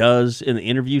he does in the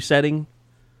interview setting.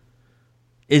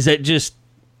 Is it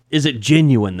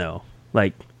genuine though?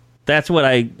 Like, that's what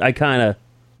I kind of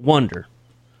wonder.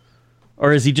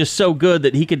 Or is he just so good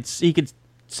that he could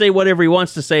say whatever he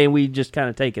wants to say and we just kind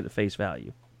of take it at face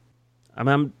value?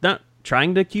 I'm not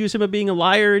trying to accuse him of being a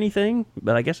liar or anything,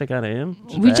 but I guess I kind of am.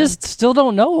 We just still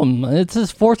don't know him. It's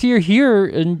his fourth year here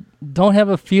and don't have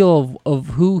a feel of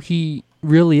who he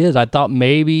really is. I thought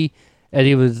maybe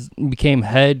Eddie became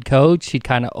head coach, he'd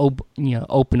kind of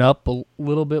open up a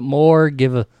little bit more,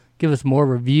 give us more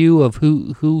review of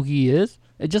who he is.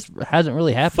 It just hasn't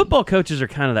really happened. Football coaches are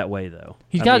kind of that way, though.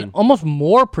 He's almost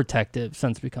more protective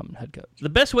since becoming head coach. The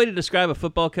best way to describe a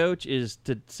football coach is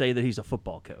to say that he's a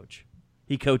football coach.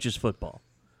 He coaches football.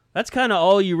 That's kind of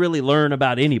all you really learn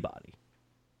about anybody.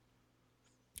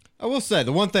 I will say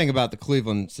the one thing about the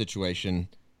Cleveland situation,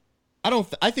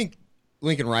 I think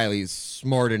Lincoln Riley is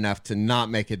smart enough to not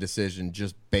make a decision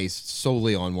just based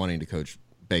solely on wanting to coach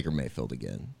Baker Mayfield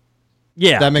again.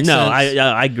 Yeah, that makes sense.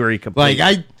 I agree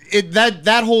completely.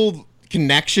 That whole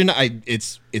connection,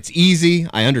 it's easy.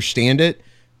 I understand it,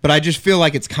 but I just feel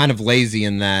like it's kind of lazy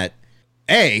in that.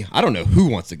 I don't know who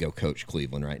wants to go coach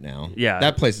Cleveland right now. Yeah,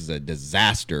 that place is a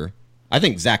disaster. I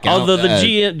think Zach. Although the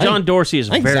GM John Dorsey is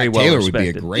very Zach well Taylor respected.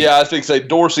 Would be a great. Yeah, I think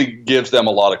Dorsey gives them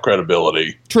a lot of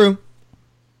credibility. True.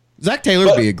 Zach Taylor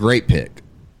would be a great pick.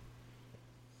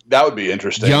 That would be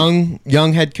interesting.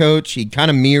 Young head coach. He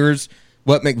kind of mirrors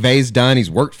what McVay's done.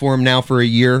 He's worked for him now for a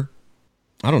year.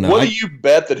 I don't know. What do you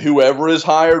bet that whoever is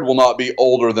hired will not be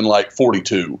older than like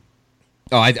 42?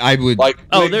 Oh, I would. Like,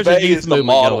 there's a youth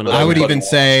movement going on. I would even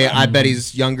say I bet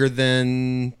he's younger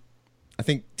than. I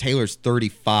think Taylor's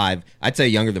 35. I'd say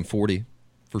younger than 40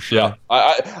 for sure. Yeah,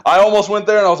 I almost went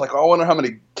there and I was like, I wonder how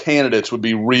many candidates would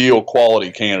be real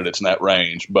quality candidates in that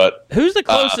range. But who's the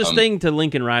closest thing to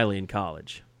Lincoln Riley in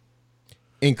college?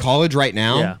 In college right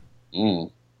now? Yeah.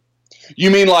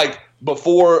 You mean like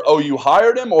before OU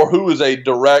hired him, or who is a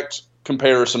direct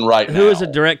comparison right now? Who is a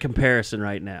direct comparison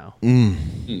right now?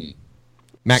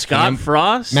 Scott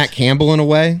Frost? Matt Campbell in a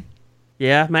way.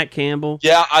 Yeah, Matt Campbell.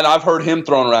 Yeah, and I've heard him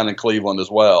thrown around in Cleveland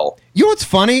as well. You know what's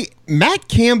funny? Matt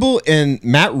Campbell and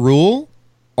Matt Rule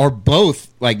are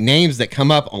both like names that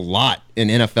come up a lot in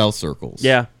NFL circles.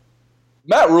 Yeah.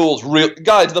 Matt Rule's real.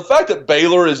 Guys, the fact that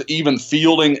Baylor is even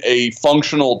fielding a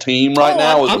functional team right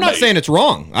now is I'm not saying it's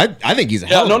wrong. I think he's a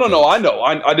hell of a coach. No, I know.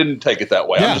 I didn't take it that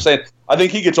way. Yeah. I'm just saying I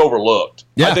think he gets overlooked.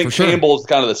 Yeah, I think for sure. Campbell is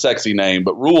kind of the sexy name,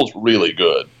 but Rule's really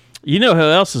good. You know who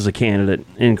else is a candidate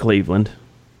in Cleveland?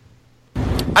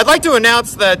 I'd like to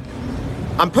announce that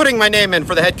I'm putting my name in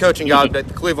for the head coaching job at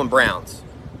the Cleveland Browns.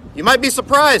 You might be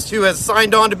surprised who has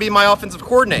signed on to be my offensive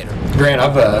coordinator. Grant,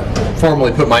 I've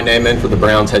formally put my name in for the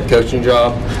Browns head coaching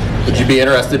job. Would you be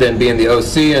interested in being the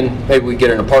OC and maybe we get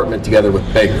an apartment together with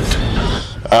Baker?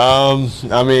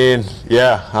 I mean,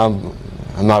 yeah, I'm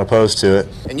not opposed to it.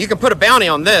 And you can put a bounty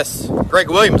on this. Greg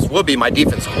Williams will be my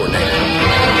defense coordinator.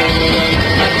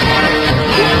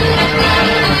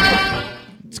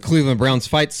 It's Cleveland Browns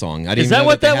fight song. I didn't Is that know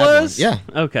what that that was? Yeah.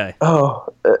 Okay. Oh,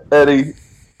 Eddie,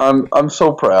 I'm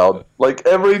so proud. Like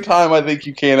every time I think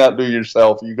you can't outdo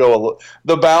yourself, you go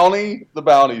the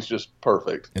bounty's just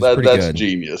perfect. That's good.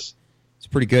 Genius. It's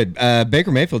pretty good.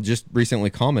 Baker Mayfield just recently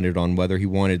commented on whether he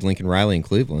wanted Lincoln Riley in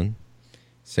Cleveland.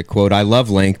 Say, quote, I love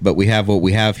Link, but we have what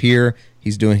we have here.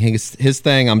 He's doing his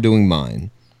thing. I'm doing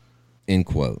mine. End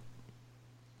quote.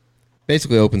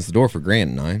 Basically opens the door for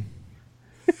Grant and I.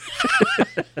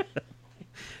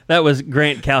 That was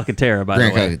Grant Calcaterra, by the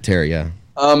way. Grant Calcaterra,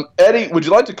 yeah. Eddie, would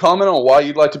you like to comment on why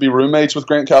you'd like to be roommates with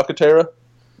Grant Calcaterra?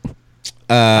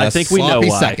 I think we know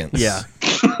why. Seconds. Yeah.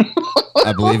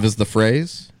 I believe is the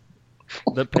phrase.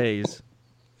 That pays.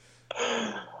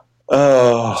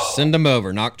 Send them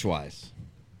over. Knock twice.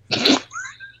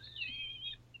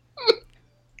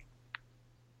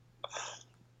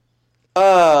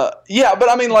 Yeah, but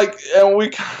I mean, like, and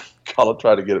we gotta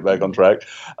try to get it back on track.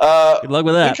 Good luck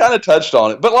with that. We kind of touched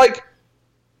on it, but like,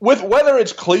 with whether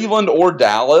it's Cleveland or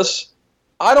Dallas,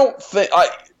 I don't think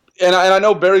and I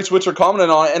know Barry Switzer commented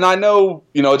on it, and I know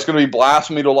it's going to be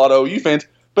blasphemy to a lot of OU fans,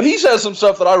 but he says some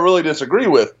stuff that I really disagree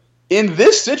with. In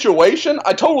this situation,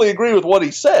 I totally agree with what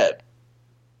he said.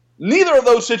 Neither of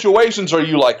those situations are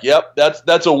you like, yep,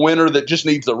 that's a winner that just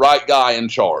needs the right guy in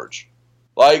charge.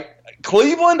 Like,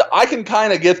 Cleveland, I can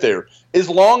kind of get there. As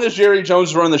long as Jerry Jones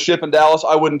is running the ship in Dallas,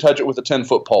 I wouldn't touch it with a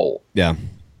 10-foot pole. Yeah.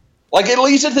 Like, at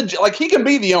least he can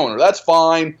be the owner. That's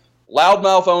fine.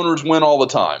 Loudmouth owners win all the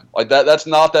time. Like, that's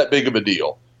not that big of a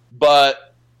deal.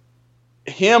 But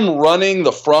him running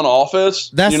the front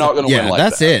office, you're not going to win like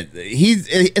that. Yeah, that's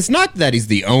it. It's not that he's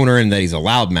the owner and that he's a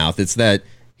loudmouth. It's that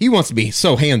he wants to be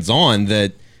so hands-on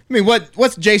that, I mean,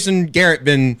 what's Jason Garrett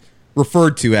been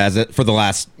referred to as it for the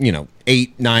last,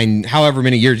 8, 9, however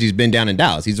many years he's been down in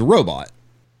Dallas? He's a robot.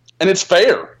 And it's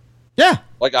fair. Yeah.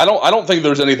 Like, I don't think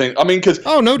there's anything. I mean, because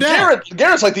no doubt.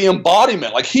 Garrett's like the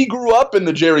embodiment. Like, he grew up in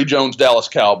the Jerry Jones Dallas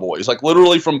Cowboys, like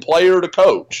literally from player to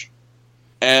coach.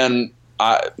 And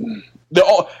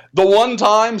the one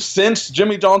time since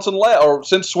Jimmy Johnson left, or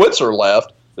since Switzer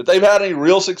left, that they've had any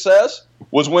real success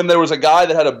was when there was a guy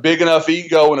that had a big enough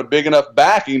ego and a big enough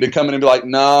backing to come in and be like,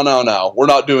 no, we're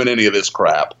not doing any of this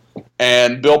crap.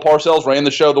 And Bill Parcells ran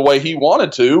the show the way he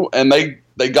wanted to, and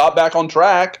they got back on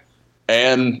track.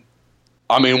 And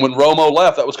I mean, when Romo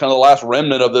left, that was kind of the last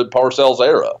remnant of the Parcells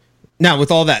era. Now,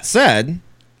 with all that said,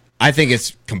 I think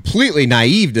it's completely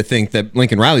naive to think that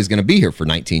Lincoln Riley's going to be here for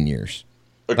 19 years.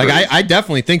 Agreed. Like, I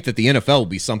definitely think that the NFL will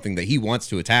be something that he wants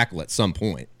to tackle at some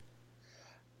point.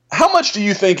 How much do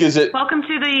you think is it? Welcome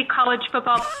to the college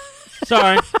football.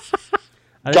 Sorry.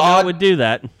 I didn't know I would do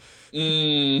that.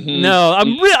 Mm-hmm. No,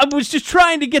 I was just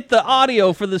trying to get the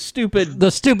audio for the stupid. The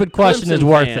stupid question Clemson is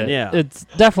worth fan, it. Yeah. It's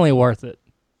definitely worth it.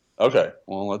 Okay,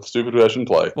 well, let the stupid question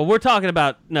play. Well, we're talking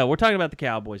about the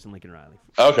Cowboys and Lincoln Riley.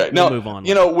 Okay, We'll now move on.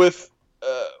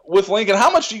 With Lincoln,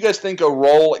 how much do you guys think a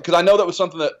role? Because I know that was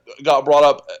something that got brought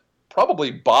up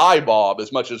probably by Bob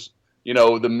as much as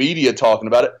the media talking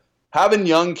about it. Having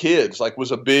young kids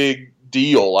was a big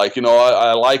deal. Like,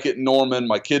 I like it in Norman.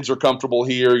 My kids are comfortable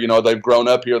here. They've grown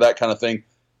up here, that kind of thing.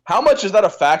 How much is that a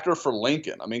factor for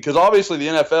Lincoln? I mean, because obviously the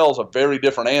NFL is a very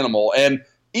different animal. And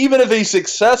even if he's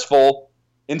successful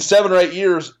in 7 or 8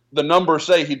 years, the numbers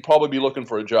say he'd probably be looking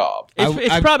for a job.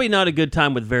 It's probably not a good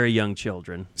time with very young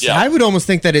children. Yeah. I would almost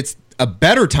think that it's a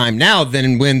better time now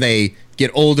than when they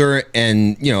get older.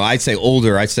 And, I'd say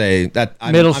older. I say that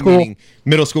middle school. meaning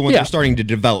middle school when they're starting to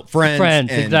develop friends and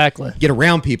exactly. get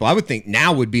around people. I would think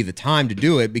now would be the time to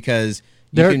do it because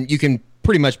you can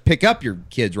pretty much pick up your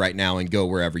kids right now and go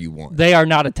wherever you want. They are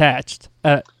not attached.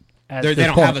 They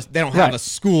don't have a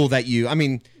school that you. I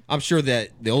mean, I'm sure that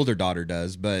the older daughter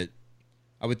does, but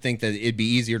I would think that it'd be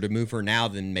easier to move her now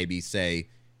than maybe say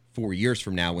 4 years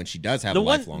from now when she does have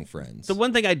lifelong friends. The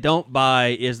one thing I don't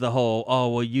buy is the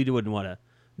whole, you wouldn't want to.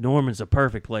 Norman's a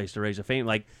perfect place to raise a family.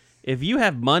 Like, if you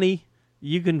have money,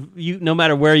 you no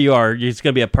matter where you are, it's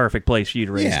going to be a perfect place for you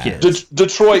to raise kids.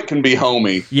 Detroit can be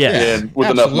homey, with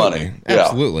enough money.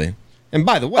 Absolutely. Yeah. And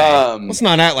by the way, let's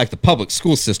not act like the public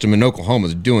school system in Oklahoma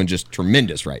is doing just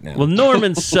tremendous right now. Well,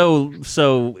 Norman's so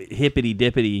hippity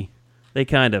dippity. They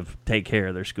kind of take care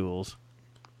of their schools.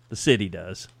 The city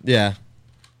does. Yeah,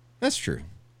 that's true.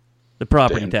 The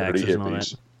property taxes and all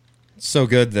that. So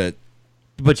good that.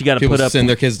 But you got to put up. Send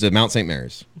their kids to Mount St.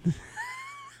 Mary's.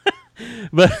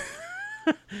 But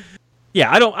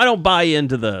yeah, I don't buy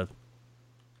into the.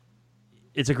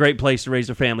 It's a great place to raise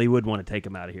a family. You would want to take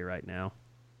them out of here right now.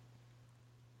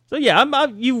 So yeah,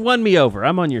 you've won me over.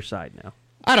 I'm on your side now.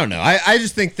 I don't know. I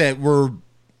just think that we're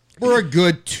a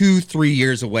good 2-3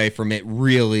 years away from it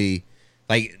really.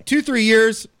 Like 2-3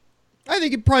 years, I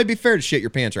think it'd probably be fair to shit your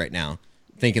pants right now,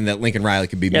 thinking that Lincoln Riley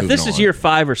could be moving on. If this is year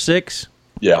 5 or 6.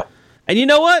 Yeah. And you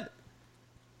know what?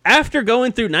 After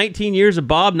going through 19 years of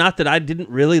Bob, not that I didn't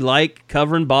really like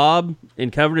covering Bob and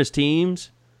covering his teams,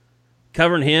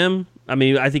 covering him, I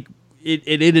mean, I think it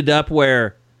ended up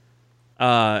where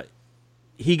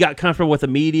he got comfortable with the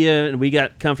media and we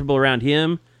got comfortable around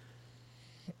him.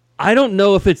 I don't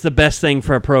know if it's the best thing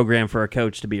for a program for a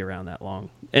coach to be around that long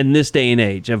in this day and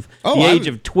age of age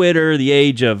of Twitter, the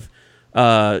age of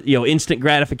instant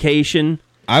gratification.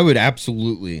 I would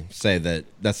absolutely say that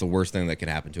that's the worst thing that could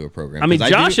happen to a program. I mean,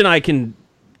 Josh and I can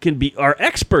are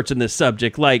experts in this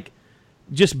subject, like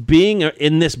just being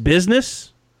in this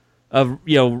business of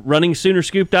running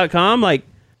Soonerscoop.com. Like,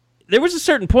 there was a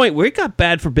certain point where it got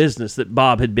bad for business that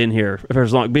Bob had been here for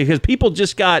as long, because people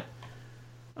just got,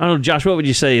 I don't know, Josh, what would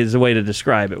you say is the way to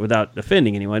describe it without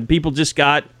offending anyone? People just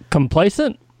got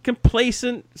complacent,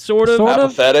 sort of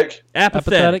apathetic.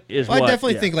 Apathetic is well, what. I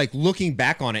definitely think, like, looking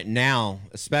back on it now,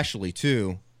 especially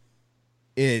too,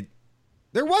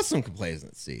 there was some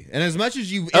complacency, and as much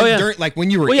as like when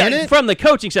you were in it, from the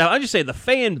coaching side, I just say the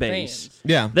fan base,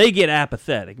 they get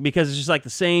apathetic because it's just like the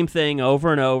same thing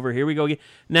over and over. Here we go again.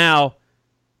 Now,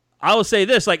 I will say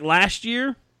this: like last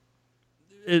year,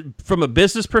 from a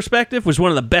business perspective, was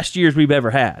one of the best years we've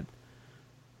ever had.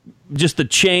 Just the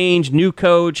change, new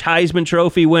coach, Heisman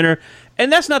Trophy winner.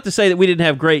 And that's not to say that we didn't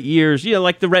have great years.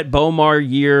 Like the Rhett Bomar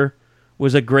year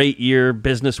was a great year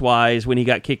business-wise when he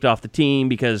got kicked off the team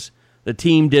because the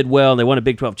team did well and they won a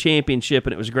Big 12 championship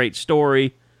and it was a great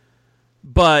story.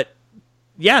 But,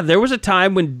 yeah, there was a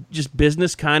time when just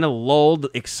business kind of lulled,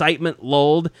 excitement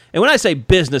lulled. And when I say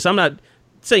business, I'm not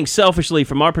saying selfishly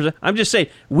from our perspective. I'm just saying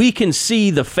we can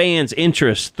see the fans'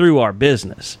 interest through our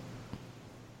business,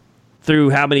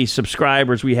 through how many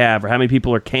subscribers we have or how many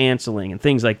people are canceling and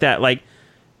things like that. Like,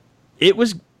 it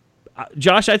was,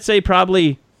 Josh, I'd say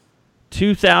probably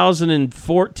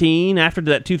 2014, after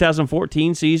that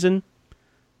 2014 season,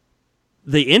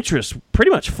 the interest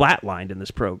pretty much flatlined in this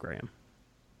program.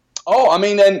 Oh, I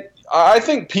mean, and I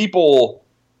think people,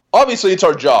 obviously it's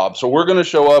our job, so we're going to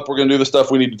show up, we're going to do the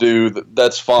stuff we need to do,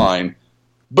 that's fine.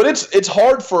 But it's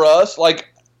hard for us,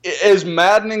 like, as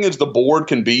maddening as the board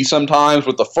can be sometimes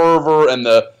with the fervor and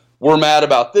the we're mad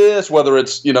about this, whether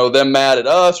it's them mad at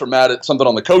us or mad at something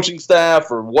on the coaching staff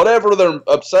or whatever they're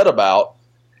upset about,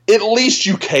 at least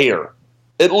you care.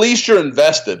 At least you're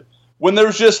invested. When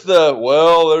there's just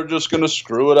they're just going to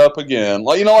screw it up again.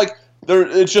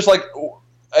 It's just like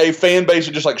a fan base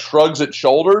that just like shrugs its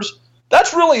shoulders.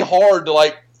 That's really hard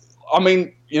to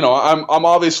I'm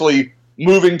obviously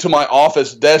moving to my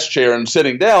office desk chair and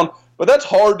sitting down. But that's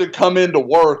hard to come into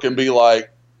work and be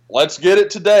like, let's get it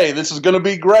today. This is going to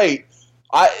be great.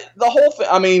 The whole thing,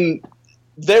 I mean,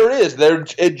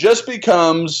 it just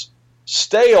becomes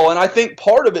stale. And I think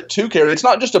part of it too, Kerry, it's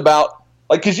not just about,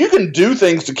 because you can do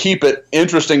things to keep it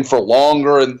interesting for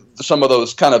longer and some of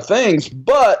those kind of things.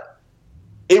 But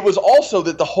it was also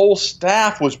that the whole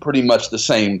staff was pretty much the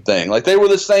same thing. Like they were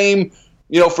the same,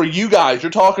 for you guys,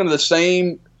 you're talking to the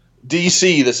same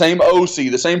DC, the same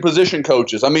OC, the same position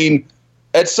coaches. I mean,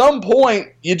 at some point,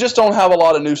 you just don't have a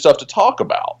lot of new stuff to talk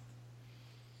about.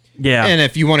 Yeah. And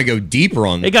if you want to go deeper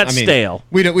on it got stale.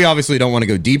 We obviously don't want to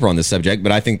go deeper on this subject,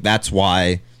 but I think that's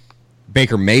why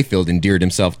Baker Mayfield endeared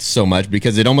himself so much,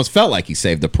 because it almost felt like he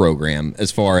saved the program as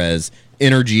far as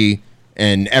energy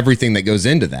and everything that goes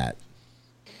into that.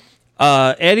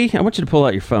 Eddie, I want you to pull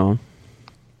out your phone.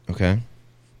 Okay.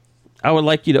 I would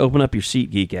like you to open up your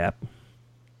SeatGeek app.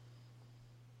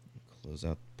 Close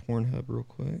out Pornhub real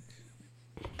quick.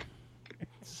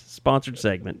 Sponsored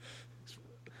segment.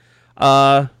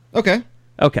 Okay.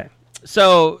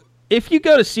 So if you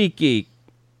go to SeatGeek,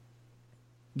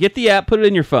 get the app, put it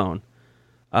in your phone.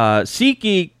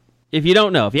 SeatGeek, if you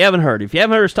don't know, if you haven't heard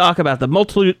us talk about the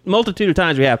multitude of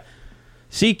times we have,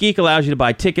 SeatGeek allows you to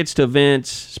buy tickets to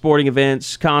events, sporting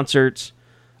events, concerts.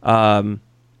 I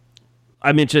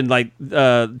mentioned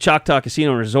Choctaw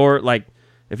Casino and Resort. Like,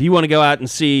 if you want to go out and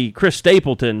see Chris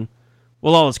Stapleton,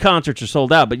 well, all his concerts are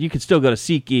sold out, but you can still go to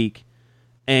SeatGeek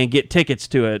and get tickets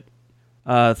to it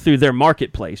through their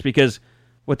marketplace, because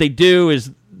what they do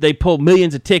is they pull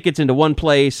millions of tickets into one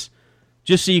place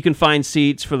just so you can find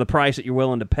seats for the price that you're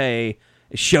willing to pay.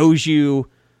 It shows you,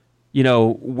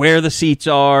 where the seats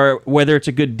are, whether it's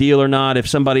a good deal or not, if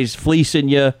somebody's fleecing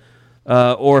you,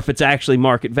 or if it's actually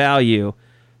market value.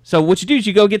 So what you do is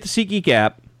you go get the SeatGeek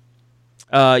app,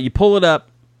 you pull it up,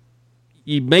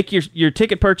 you make your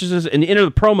ticket purchases, and you enter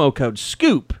the promo code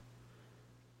SCOOP,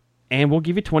 and we'll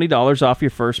give you $20 off your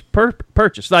first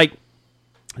purchase. Like,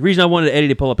 the reason I wanted Eddie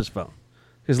to pull up his phone,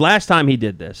 because last time he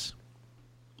did this,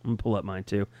 I'm going to pull up mine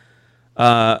too,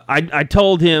 I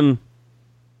told him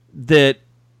that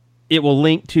it will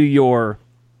link to your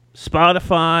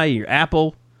Spotify, your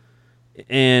Apple,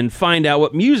 and find out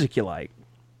what music you like.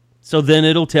 So then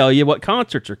it'll tell you what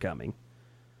concerts are coming.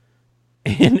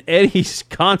 And Eddie's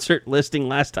concert listing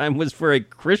last time was for a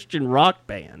Christian rock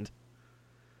band.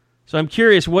 So I'm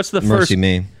curious, what's the Mercy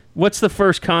me. What's the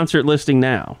first concert listing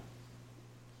now?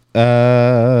 You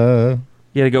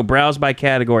got to go browse by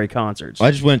category concerts.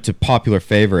 I just went to popular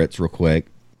favorites real quick.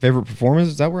 Favorite performance?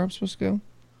 Is that where I'm supposed to go?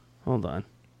 Hold on.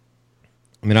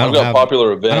 I mean, I I've don't got have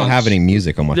popular events. I don't have any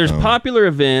music on my There's phone. popular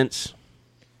events.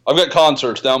 I've got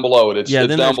concerts down below it. It's then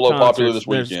down there's below popular concerts. this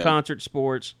weekend. There's concert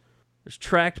sports. There's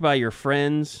tracked by your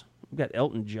friends. We've got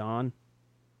Elton John.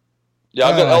 Yeah,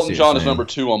 I've got I see Elton what John you're as number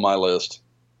 2 on my list.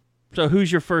 So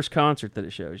who's your first concert that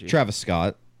it shows you? Travis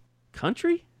Scott.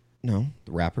 Country? No,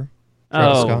 the rapper.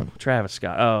 Travis Scott. Travis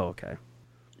Scott. Oh, okay.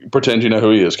 Pretend you know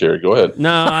who he is, Kerry. Go ahead.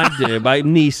 No, I do. My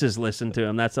nieces listen to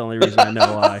him. That's the only reason I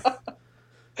know why.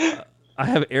 I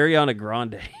have Ariana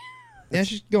Grande. Yeah,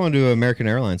 she's going to American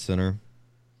Airlines Center.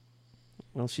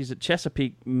 Well, she's at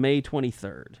Chesapeake May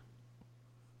 23rd.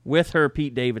 With her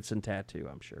Pete Davidson tattoo,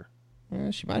 I'm sure.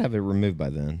 She might have it removed by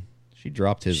then. She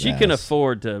dropped his She ass. can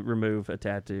afford to remove a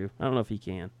tattoo. I don't know if he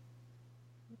can.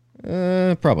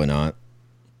 Probably not.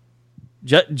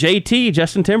 JT,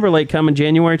 Justin Timberlake, coming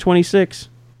January 26th.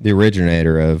 The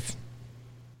originator of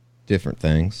different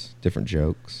things, different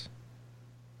jokes.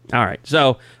 All right,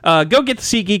 so go get the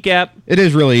SeatGeek app. It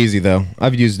is really easy, though.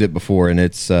 I've used it before, and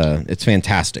it's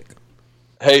fantastic.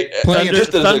 Hey,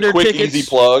 just as a quick, easy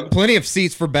plug. Plenty of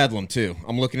seats for Bedlam, too.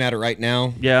 I'm looking at it right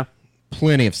now. Yeah.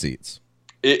 Plenty of seats.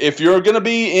 If you're going to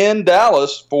be in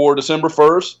Dallas for December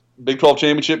 1st, Big 12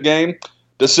 championship game,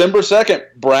 December 2nd,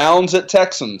 Browns at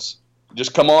Texans.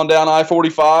 Just come on down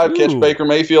I-45, catch Baker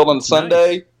Mayfield on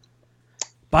Sunday.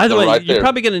 By the They're way, right you're there.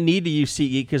 probably going to need to use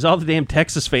SeatGeek because all the damn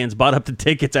Texas fans bought up the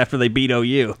tickets after they beat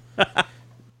OU.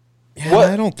 Yeah,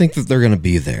 I don't think that they're going to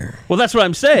be there. Well, that's what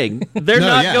I'm saying. They're No,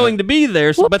 not yeah. going to be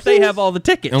there, but they have all the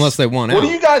tickets. Unless they want What out.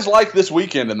 do you guys like this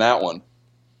weekend in that one?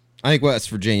 I think West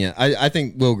Virginia. I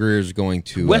think Will Greer's going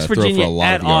to West throw Virginia for a lot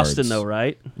at of yards. Austin, though,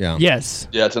 right? Yeah. Yes.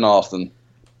 Yeah, it's in Austin.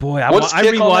 Boy, I What's kick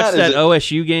on rewatched that? that Is it-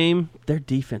 OSU game. Their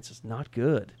defense is not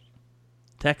good.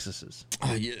 Texas's.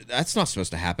 Oh, yeah, that's not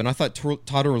supposed to happen. I thought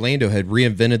Todd Orlando had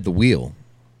reinvented the wheel.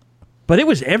 But it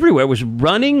was everywhere. It was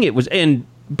running. And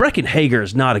Brecken Hager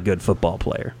is not a good football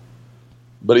player.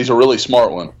 But he's a really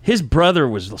smart one. His brother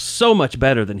was so much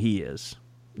better than he is.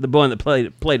 The boy that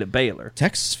played at Baylor.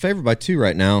 Texas is favored by 2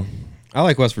 right now. I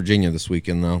like West Virginia this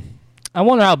weekend, though. I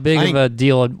wonder how big of a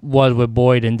deal it was with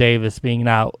Boyd and Davis being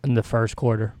out in the first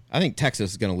quarter. I think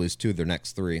Texas is going to lose 2 of their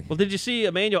next 3. Well, did you see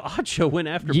Emmanuel Ocho went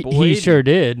after Boyd? He sure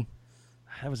did.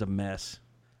 That was a mess.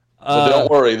 So don't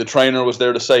worry, the trainer was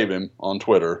there to save him on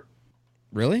Twitter.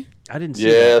 Really? I didn't see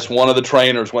Yes, one of the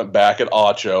trainers went back at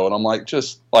Ocho, and I'm like,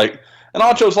 and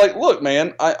Ocho's like, look,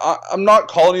 man, I'm not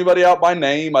calling anybody out by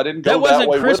name. I didn't go that. Wasn't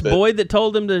way Chris with it. Boyd that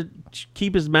told him to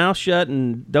keep his mouth shut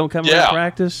and don't come around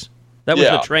practice? That was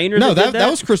Yeah. the trainer No, that did that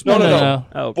was Chris No, Boyd. no.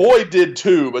 Oh, okay. Boyd did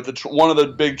too, but one of the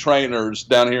big trainers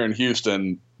down here in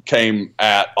Houston came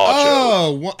at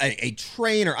Ocho. Oh, a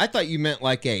trainer. I thought you meant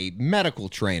like a medical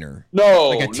trainer. No,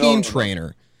 Like a no, team no.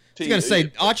 trainer. I was going to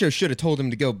say, Ocho should have told him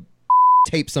to go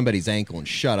tape somebody's ankle and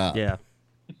shut up. Yeah.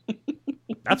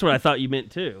 That's what I thought you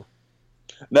meant too.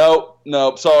 No,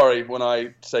 sorry when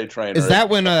I say trainer. Is that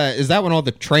when all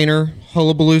the trainer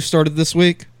hullabaloo started this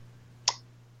week?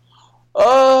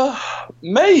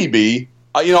 Maybe.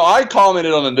 I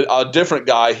commented on a different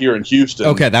guy here in Houston.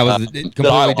 Okay, that was a that completely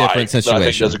I like, different that I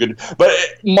think situation. does a good. But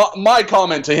my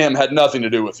comment to him had nothing to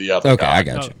do with the other Okay, guy.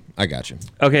 I got you.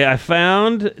 Okay, I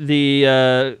found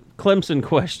the Clemson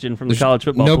question from the college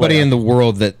football Nobody playoff. in the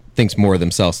world that thinks more of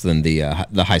themselves than the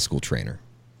high school trainer.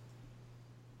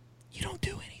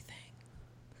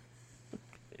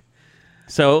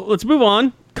 So let's move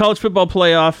on. College football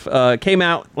playoff came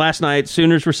out last night.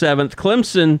 Sooners were 7th.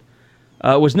 Clemson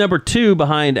was number 2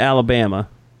 behind Alabama.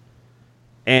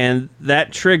 And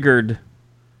that triggered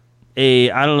I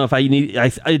don't know if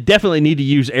I definitely need to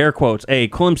use air quotes, a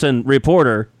Clemson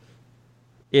reporter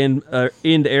in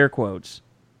air quotes.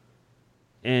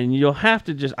 And you'll have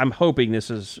to I'm hoping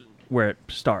this is where it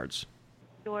starts.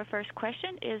 Your first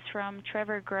question is from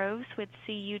Trevor Groves with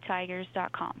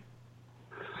CUTigers.com.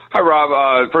 Hi,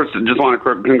 Rob. First, just want to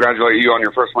congratulate you on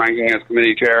your first ranking as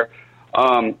committee chair.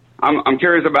 I'm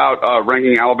curious about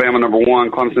ranking Alabama number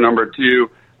 1, Clemson number 2,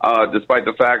 despite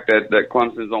the fact that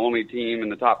Clemson is the only team in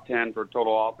the top 10 for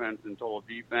total offense and total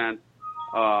defense.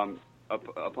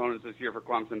 Opponents this year for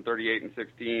Clemson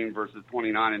 38-16 versus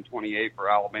 29-28 for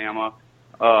Alabama.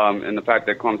 And the fact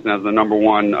that Clemson has the number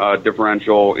 1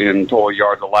 differential in total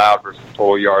yards allowed versus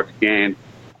total yards gained.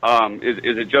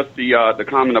 Is it just the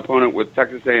common opponent with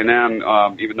Texas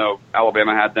A&M? Even though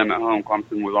Alabama had them at home,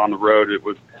 Clemson was on the road.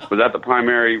 Was that the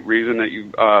primary reason that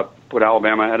you put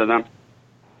Alabama ahead of them?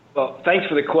 Well, thanks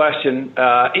for the question.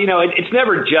 It's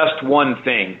never just one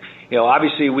thing.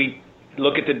 Obviously we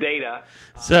look at the data.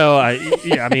 So, I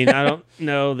don't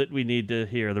know that we need to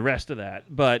hear the rest of that,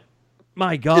 but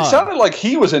my God. It sounded like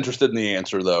he was interested in the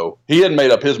answer, though. He hadn't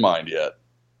made up his mind yet.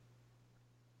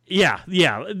 Yeah,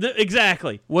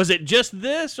 exactly. Was it just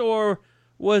this, or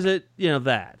was it,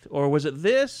 that? Or was it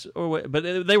this? But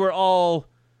they were all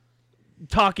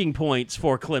talking points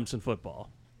for Clemson football.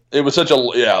 It was that's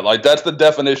the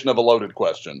definition of a loaded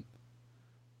question.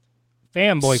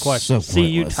 Fanboy question.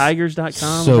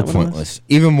 CUTigers.com. So pointless.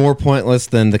 Even more pointless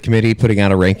than the committee putting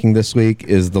out a ranking this week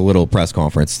is the little press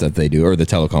conference that they do, or the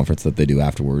teleconference that they do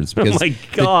afterwards. Because my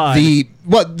God.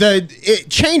 It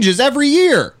changes every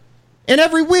year and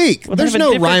every week. Well, there's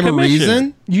no rhyme or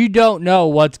reason. You don't know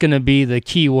what's going to be the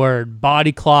key word.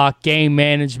 Body clock, game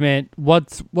management.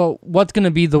 What's going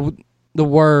to be the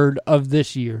word of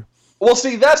this year? Well,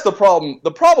 see, that's the problem.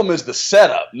 The problem is the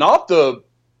setup, not the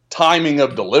timing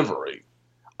of delivery.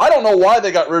 I don't know why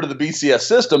they got rid of the BCS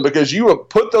system, because you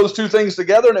put those two things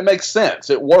together and it makes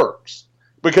sense. It works.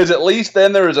 Because at least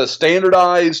then there is a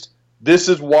standardized, this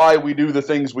is why we do the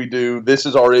things we do, this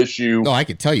is our issue. Oh, I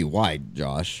could tell you why,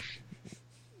 Josh.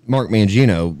 Mark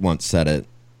Mangino once said it,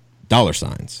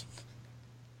 $signs.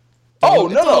 Oh,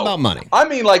 it's all about money. I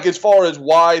mean, like, as far as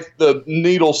why the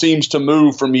needle seems to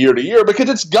move from year to year,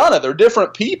 because they're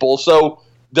different people, so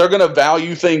they're going to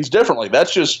value things differently.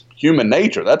 That's just human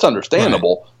nature. That's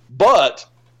understandable. Right. But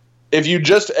if you'd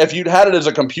had it as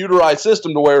a computerized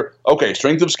system to where, okay,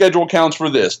 strength of schedule counts for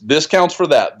this counts for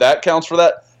that counts for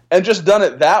that, and just done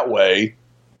it that way,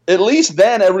 at least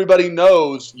then everybody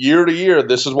knows year to year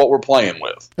this is what we're playing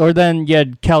with. Or then you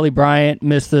had Kelly Bryant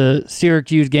miss the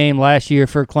Syracuse game last year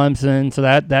for Clemson, so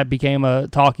that became a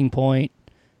talking point.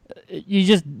 You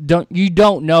just don't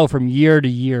know from year to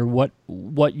year what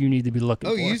you need to be looking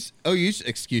for. OU's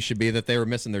excuse should be that they were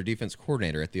missing their defense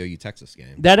coordinator at the OU Texas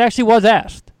game. That actually was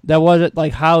asked. That wasn't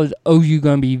like, how is OU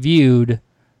going to be viewed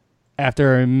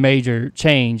after a major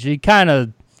change? He kind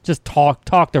of just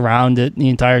talked around it the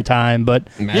entire time, but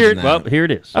here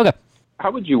it is. Okay.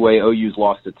 How would you weigh OU's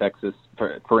loss to Texas?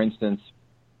 For instance,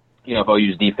 if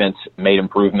OU's defense made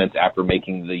improvements after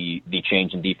making the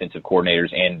change in defensive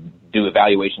coordinators, and do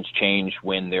evaluations change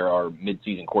when there are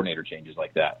midseason coordinator changes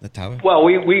like that? Well,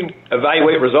 we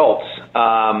evaluate results,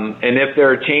 and if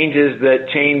there are changes that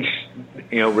change,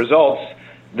 results,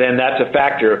 then that's a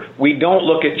factor. We don't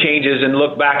look at changes and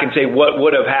look back and say what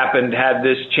would have happened had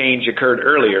this change occurred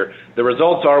earlier. The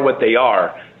results are what they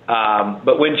are.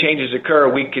 But when changes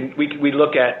occur, we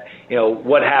look at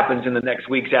what happens in the next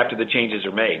weeks after the changes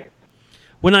are made.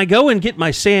 When I go and get my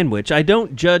sandwich, I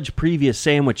don't judge previous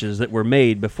sandwiches that were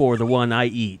made before the one I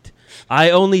eat.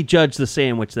 I only judge the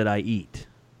sandwich that I eat.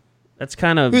 That's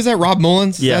kind of... Who's that, Rob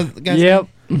Mullins? Yeah. Yep.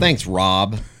 Thanks,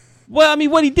 Rob. Well, I mean,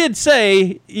 what he did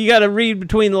say, you got to read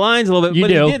between the lines a little bit,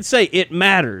 He did say it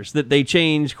matters that they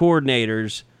change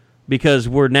coordinators because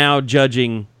we're now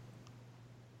judging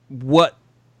what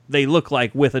they look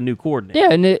like with a new coordinator. Yeah,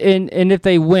 and if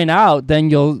they win out, then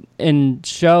you'll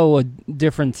show a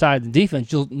different side of the defense.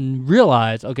 You'll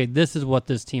realize, okay, this is what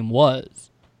this team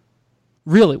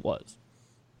really was.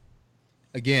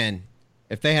 Again,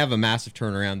 if they have a massive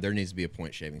turnaround, there needs to be a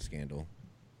point-shaving scandal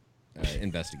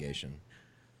investigation.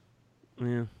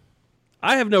 Yeah.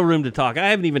 I have no room to talk. I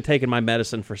haven't even taken my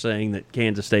medicine for saying that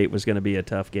Kansas State was going to be a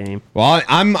tough game. Well,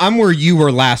 I'm where you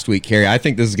were last week, Kerry. I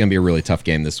think this is going to be a really tough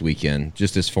game this weekend,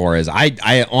 just as far as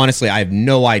I honestly, I have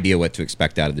no idea what to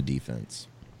expect out of the defense.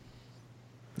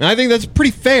 And I think that's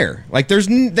pretty fair. Like,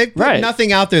 they put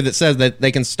nothing out there that says that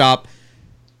they can stop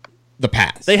the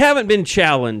pass. They haven't been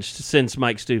challenged since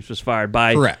Mike Stoops was fired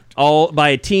by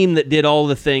a team that did all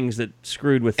the things that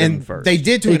screwed with them first. They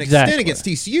did to an extent against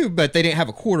TCU, but they didn't have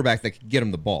a quarterback that could get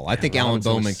them the ball. I think Alan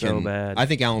Bowman can. I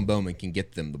think Alan Bowman can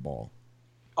get them the ball.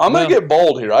 I'm going to get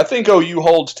bold here. I think OU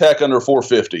holds Tech under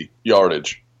 450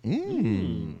 yardage.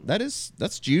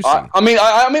 That's juicy.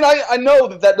 I know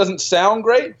that doesn't sound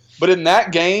great, but in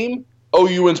that game,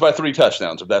 OU wins by 3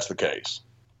 touchdowns if that's the case.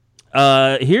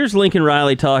 Here's Lincoln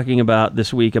Riley talking about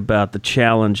this week about the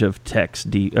challenge of Tech's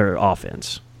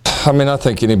offense. I mean, I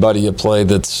think anybody you play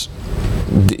that's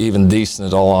even decent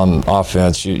at all on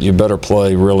offense, you better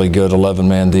play really good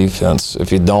 11-man defense.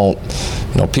 If you don't,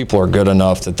 people are good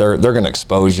enough that they're going to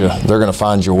expose you. They're going to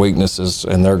find your weaknesses,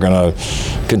 and they're going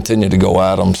to continue to go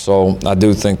at them. So I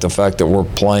do think the fact that we're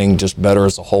playing just better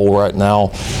as a whole right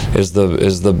now is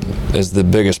the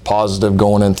biggest positive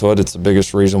going into it. It's the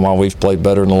biggest reason why we've played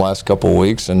better in the last couple of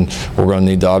weeks, and we're going to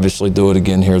need to obviously do it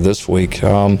again here this week.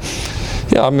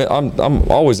 Yeah, I mean, I'm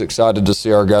always excited to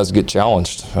see our guys get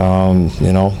challenged.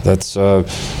 That's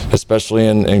especially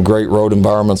in great road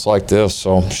environments like this.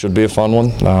 So should be a fun one.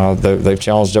 They've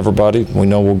challenged everybody. We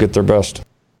know we'll get their best.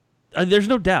 There's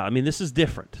no doubt. I mean, this is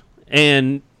different.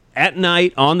 And at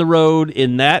night on the road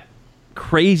in that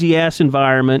crazy ass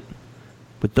environment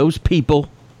with those people,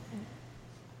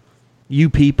 you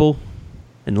people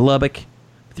in Lubbock,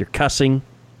 with your cussing,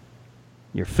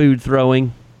 your food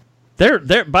throwing.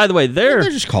 They're by the way, they're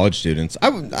just college students.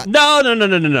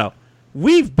 No.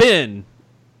 We've been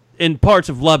in parts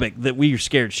of Lubbock that we are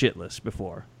scared shitless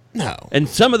before. No. And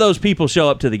some of those people show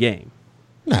up to the game.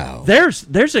 No.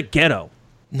 There's a ghetto.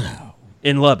 No.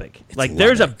 In Lubbock.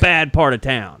 There's a bad part of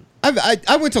town.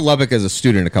 I went to Lubbock as a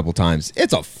student a couple times.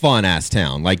 It's a fun-ass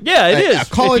town. Yeah, it is. A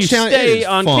college if you town. Stay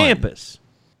on fun. campus.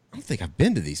 I don't think I've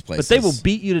been to these places. But they will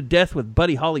beat you to death with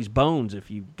Buddy Holly's bones if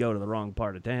you go to the wrong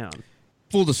part of town.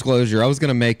 Full disclosure, I was going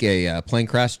to make a plane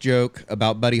crash joke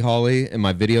about Buddy Holly in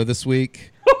my video this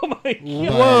week. Oh, my God.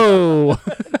 Whoa.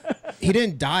 He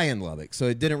didn't die in Lubbock, so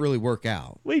it didn't really work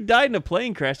out. Well, he died in a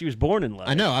plane crash. He was born in Lubbock.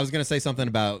 I know. I was going to say something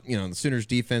about, the Sooners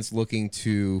defense looking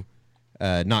to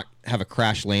not have a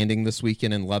crash landing this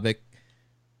weekend in Lubbock.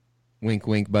 Wink,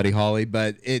 wink, Buddy Holly.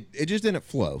 But it just didn't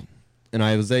flow. And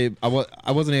I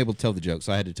wasn't able to tell the joke,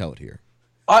 so I had to tell it here.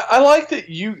 I like that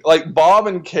you, like Bob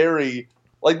and Carrie,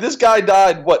 like this guy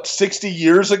died, 60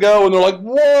 years ago? And they're like,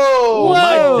 whoa!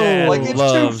 My dad it's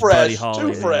loves too fresh. Buddy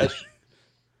Holly, Too fresh.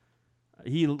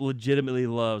 He legitimately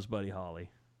loves Buddy Holly.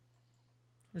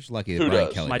 We're just lucky Who that Brian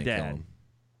does? Kelly My didn't kill dad. him.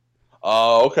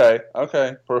 Oh, okay.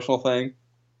 Okay. Personal thing.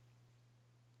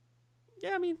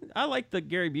 Yeah, I mean, I like the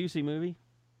Gary Busey movie.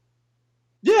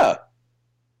 Yeah.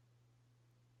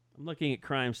 I'm looking at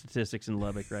crime statistics in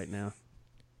Lubbock right now.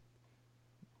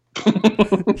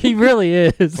 He really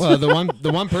is. Well,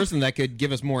 the one person that could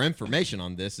give us more information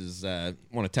on this is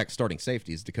one of Tech's starting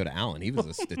safeties, Dakota Allen. He was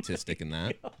a statistic in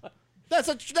that.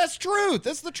 That's truth.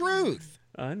 That's the truth.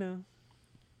 I know.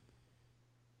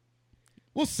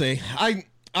 We'll see. I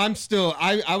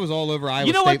was all over Iowa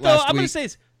You know State what, though? last I'm going week. to say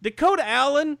this. Dakota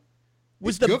Allen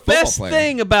was He's a the good football best player.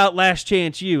 thing about Last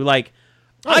Chance U. Like,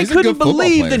 I he's a couldn't good football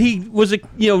believe player. that he was he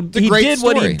great did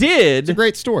what he story. did. It's a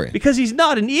great story. Because he's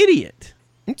not an idiot.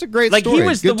 It's a great Like, story. he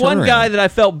was the Good one turnaround. guy that I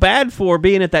felt bad for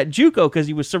being at that JUCO because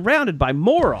he was surrounded by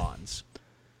morons.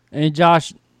 And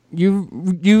Josh, you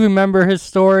remember his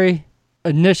story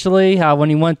initially, how when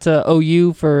he went to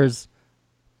OU for his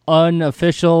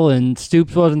unofficial and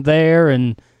Stoops wasn't there,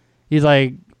 and he's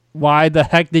like, why the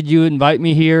heck did you invite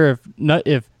me here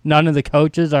if none of the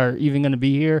coaches are even going to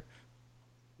be here?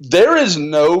 There is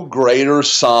no greater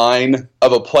sign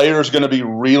of a player's going to be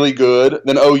really good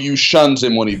than OU shuns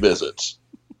him when he visits.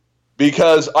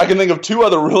 Because I can think of two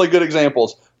other really good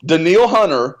examples. Daniil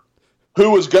Hunter,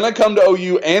 who was going to come to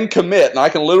OU and commit, and I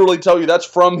can literally tell you that's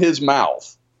from his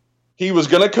mouth. He was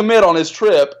going to commit on his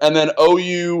trip, and then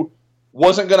OU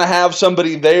wasn't going to have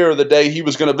somebody there the day he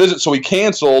was going to visit, so he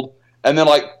canceled. And then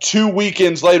 2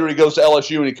 weekends later, he goes to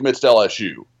LSU and he commits to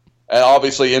LSU. And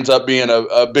obviously ends up being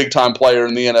a big-time player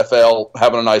in the NFL,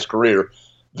 having a nice career.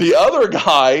 The other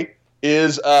guy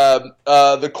is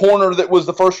the corner that was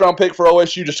the first-round pick for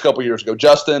OSU just a couple years ago,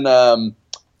 Justin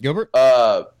Gilbert?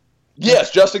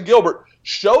 Yes, Justin Gilbert.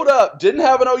 Showed up, didn't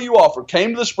have an OU offer,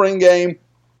 came to the spring game,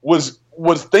 was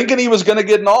thinking he was going to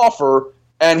get an offer,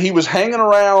 and he was hanging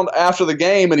around after the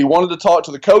game, and he wanted to talk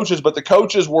to the coaches, but the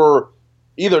coaches were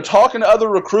either talking to other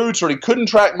recruits or he couldn't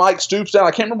track Mike Stoops down.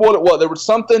 I can't remember what it was. There was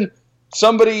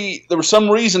there was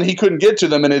some reason he couldn't get to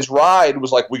them, and his ride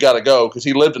was like, we got to go, because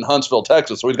he lived in Huntsville,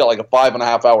 Texas, so he's got a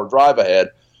 5.5-hour drive ahead.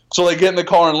 So they get in the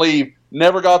car and leave,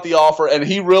 never got the offer, and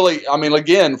he really,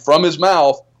 again, from his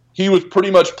mouth, he was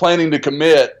pretty much planning to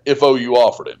commit if OU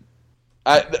offered him.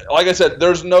 Like I said,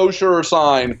 there's no surer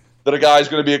sign that a guy's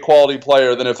going to be a quality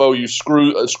player than if OU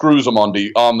screws him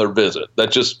on their visit.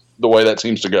 That's just the way that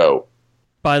seems to go.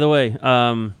 By the way,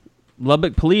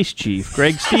 Lubbock Police Chief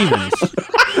Greg Stevens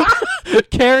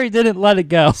Carrie didn't let it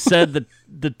go. said that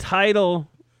the title,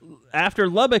 after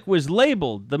Lubbock was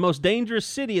labeled the most dangerous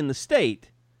city in the state,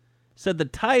 said the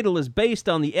title is based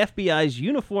on the FBI's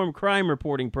Uniform Crime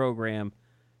Reporting Program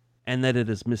and that it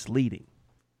is misleading.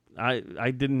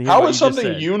 I didn't hear. How what is you just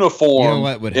something said. uniform? You know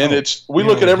what would and help? we You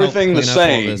look know at what would help everything the clean up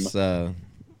all same.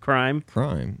 this,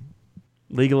 Crime.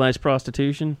 Legalized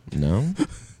prostitution. No.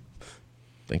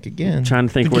 Think again. Trying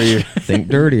to think where you're. Think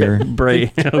dirtier.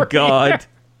 Oh God.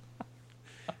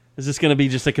 Is this going to be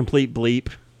just a complete bleep?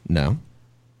 No.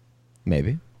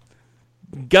 Maybe.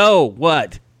 Go.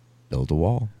 What? Build a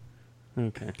wall.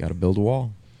 Okay. Got to build a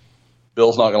wall.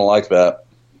 Bill's not going to like that.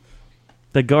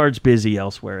 The guard's busy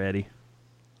elsewhere, Eddie.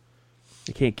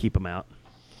 You can't keep him out.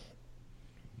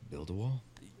 Build a wall.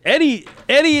 Eddie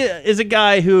is a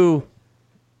guy who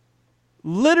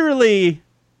literally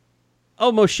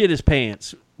almost shit his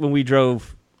pants when we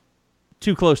drove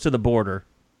too close to the border.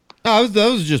 Oh,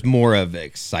 that was just more of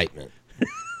excitement.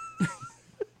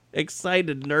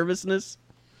 Excited nervousness.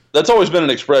 That's always been an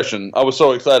expression. I was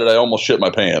so excited I almost shit my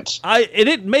pants.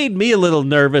 It made me a little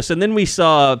nervous, and then we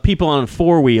saw people on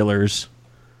four-wheelers.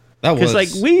 That was...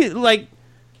 Because,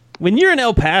 when you're in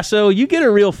El Paso, you get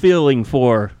a real feeling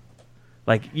for,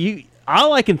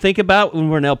 all I can think about when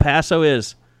we're in El Paso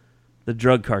is the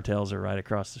drug cartels are right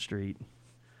across the street.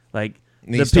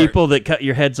 People that cut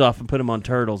your heads off and put them on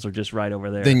turtles are just right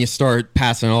over there. Then you start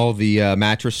passing all the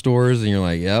mattress stores, and you're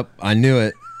like, yep, I knew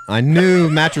it. I knew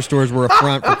mattress stores were a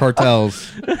front for cartels.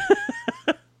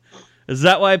 Is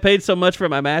that why I paid so much for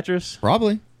my mattress?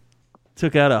 Probably.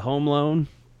 Took out a home loan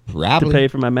to pay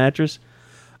for my mattress.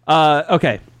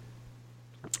 Okay.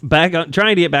 Trying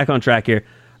to get back on track here.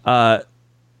 The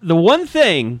one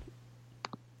thing,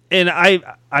 and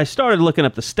I started looking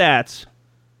up the stats.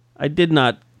 I did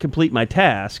not complete my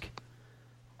task.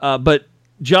 But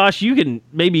Josh, you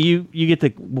get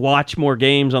to watch more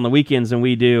games on the weekends than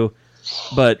we do.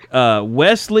 But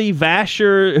Wesley,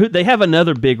 Vasher, they have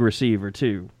another big receiver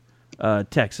too,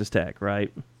 Texas Tech,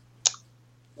 right?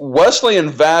 Wesley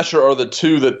and Vasher are the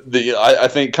two that I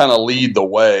think kind of lead the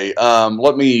way. I'm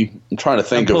trying to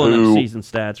think I'm of pulling who. up season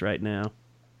stats right now.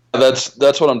 That's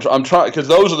what I'm trying, because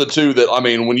those are the two that,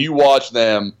 when you watch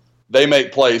them, they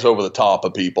make plays over the top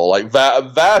of people. Like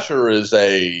Vasher is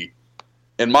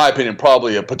in my opinion,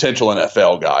 probably a potential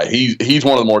NFL guy. He's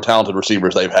one of the more talented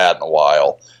receivers they've had in a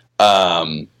while.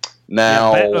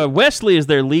 Wesley is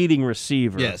their leading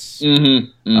receiver. Yes.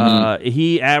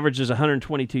 He averages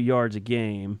 122 yards a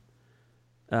game.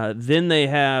 Then they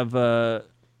have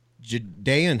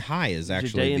Judean High is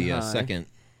actually the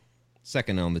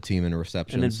second on the team in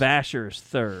receptions. And then Vasher is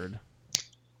third.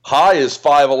 High is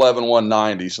 5'11",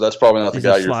 190, so that's probably not the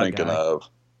guy you're thinking of.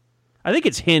 I think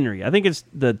it's Henry. I think it's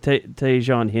the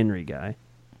Tajon Henry guy.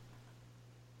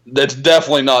 That's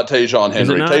definitely not Tajon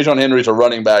Henry. Tajon Henry's a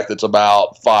running back that's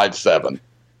about 5'7".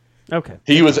 Okay.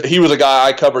 He was a guy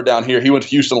I covered down here. He went to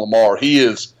Houston Lamar.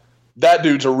 That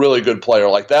dude's a really good player.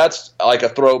 That's like a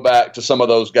throwback to some of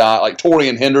those guys, like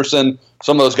Torian Henderson,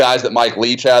 some of those guys that Mike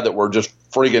Leach had that were just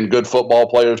freaking good football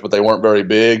players, but they weren't very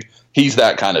big. He's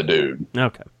that kind of dude.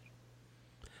 Okay.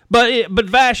 But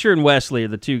Vasher and Wesley are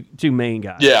the two main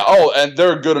guys. Yeah. Oh, and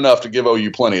they're good enough to give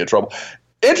OU plenty of trouble.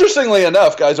 Interestingly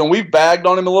enough, guys, and we've bagged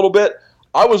on him a little bit,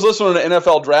 I was listening to an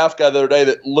NFL draft guy the other day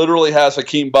that literally has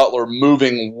Hakeem Butler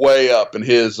moving way up in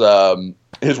his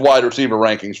wide receiver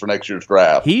rankings for next year's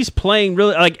draft. He's playing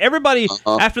really everybody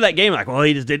after that game.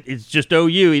 It's just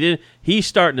OU. He's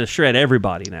starting to shred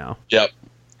everybody now. Yep.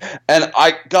 And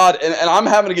I'm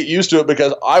having to get used to it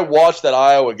because I watched that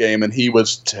Iowa game and he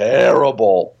was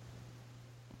terrible.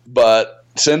 But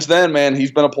since then, man,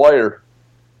 he's been a player.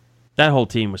 That whole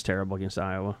team was terrible against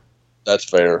Iowa. That's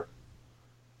fair.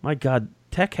 My God,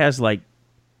 Tech has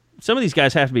some of these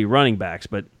guys have to be running backs,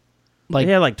 but they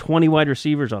had 20 wide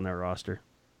receivers on their roster.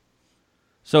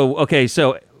 So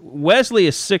Wesley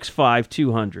is 6'5",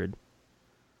 200.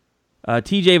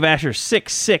 TJ Vasher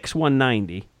 6'6",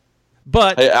 190.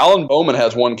 But hey, Alan Bowman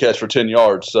has one catch for 10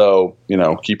 yards, so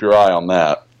keep your eye on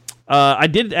that. I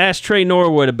did ask Trey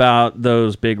Norwood about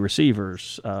those big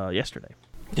receivers yesterday.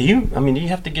 Do you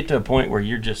have to get to a point where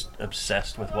you're just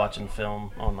obsessed with watching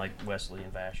film on Wesley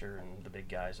and Vasher and the big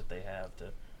guys that they have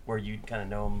where you kind of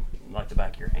know them like the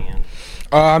back of your hand?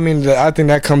 I think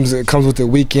that comes with the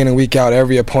week in and week out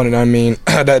every opponent. I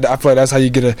feel like that's how you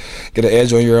get an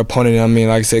edge on your opponent. Like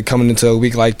I said, coming into a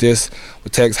week like this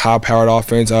with Tech's high-powered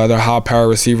offense, their high-powered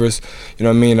receivers,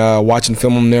 watching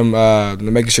film on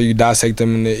them, making sure you dissect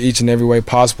them in each and every way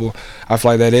possible. I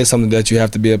feel like that is something that you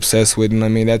have to be obsessed with, and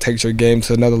that takes your game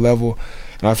to another level.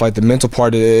 And I feel like the mental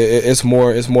part, it's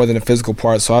more than the physical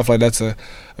part. So I feel like that's a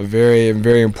very,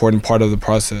 very important part of the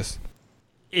process.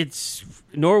 It's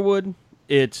Norwood.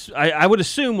 I would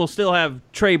assume we'll still have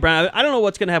Trey Brown. I don't know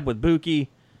what's going to happen with Buki.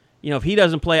 If he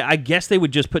doesn't play, I guess they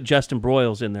would just put Justin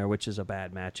Broyles in there, which is a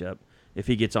bad matchup if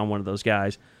he gets on one of those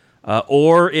guys.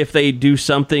 or if they do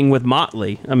something with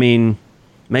Motley. I mean,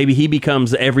 maybe he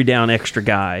becomes the every down extra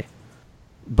guy.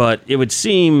 But it would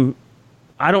seem,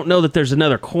 I don't know that there's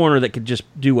another corner that could just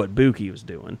do what Buki was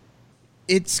doing.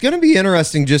 It's going to be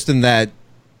interesting just in that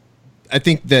I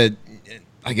think that,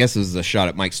 I guess this is a shot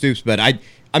at Mike Stoops, but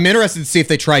I'm interested to see if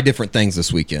they try different things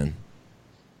this weekend.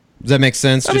 Does that make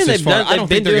sense? I mean, I don't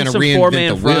think they're going to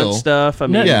reinvent the wheel. Stuff. I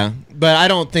mean, yeah, but I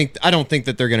don't think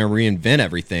that they're going to reinvent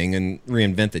everything and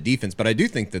reinvent the defense. But I do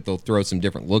think that they'll throw some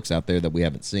different looks out there that we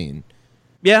haven't seen.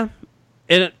 Yeah,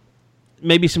 and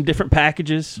maybe some different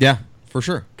packages. Yeah, for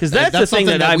sure. Because that's the thing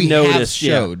that I've noticed.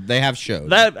 They have showed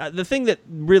that the thing that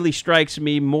really strikes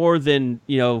me more than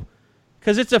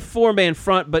because it's a 4-man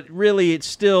front, but really you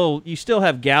still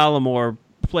have Gallimore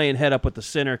playing head up with the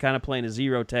center, kind of playing a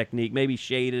 0 technique, maybe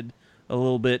shaded a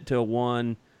little bit to a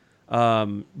 1.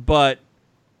 But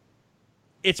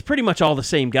it's pretty much all the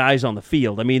same guys on the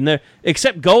field. I mean,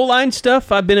 except goal line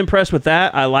stuff, I've been impressed with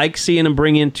that. I like seeing them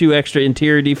bring in 2 extra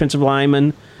interior defensive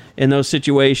linemen in those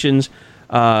situations.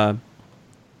 But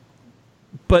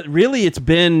really it's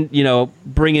been,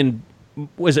 bringing,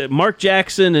 was it Mark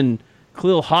Jackson and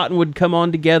Khalil Houghton would come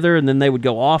on together, and then they would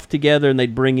go off together, and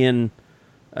they'd bring in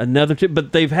another 2.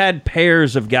 But they've had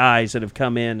pairs of guys that have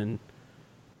come in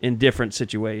different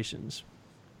situations.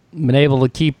 Been able to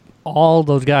keep all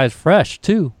those guys fresh,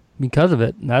 too, because of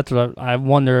it. And that's what I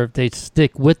wonder if they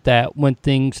stick with that when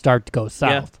things start to go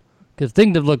south. Because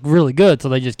things have looked really good, so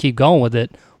they just keep going with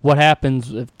it. What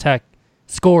happens if Tech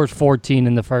scores 14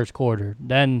 in the first quarter?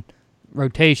 Then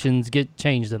rotations get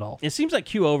changed at all. It seems like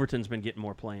Q Overton's been getting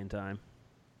more playing time.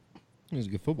 He's a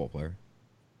good football player.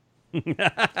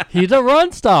 He's a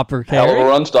run stopper, Kerry. Hell of a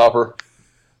run stopper.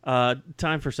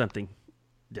 Time for something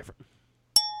different.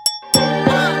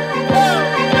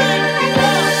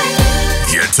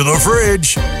 Get to the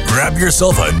fridge. Grab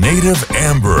yourself a Native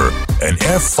Amber, an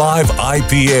F5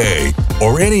 IPA,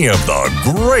 or any of the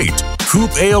great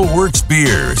Coop Ale Works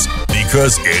beers,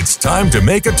 because it's time to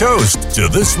make a toast to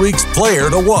this week's player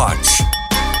to watch.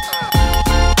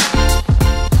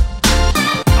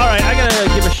 All right, I got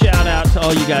to give a shout out to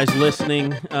all you guys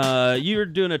listening. You're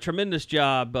doing a tremendous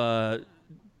job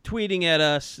tweeting at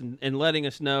us and letting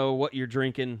us know what you're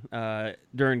drinking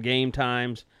during game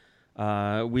times.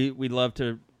 We love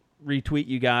to retweet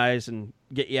you guys and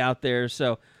get you out there.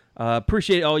 So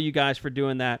appreciate all you guys for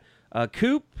doing that.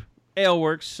 Coop Ale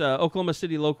Works, Oklahoma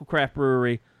City local craft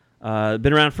brewery.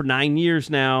 Been around for 9 years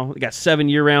now. We got 7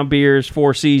 year-round beers,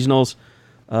 4 seasonals.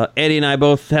 Eddie and I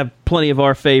both have plenty of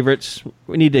our favorites.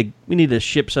 We need to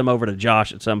ship some over to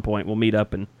Josh at some point. We'll meet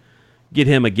up and get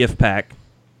him a gift pack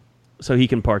so he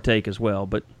can partake as well.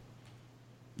 But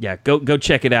yeah, go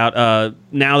check it out.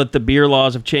 Now that the beer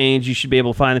laws have changed, you should be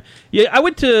able to find them. Yeah, I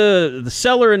went to the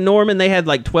Cellar in Norman. They had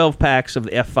like 12 packs of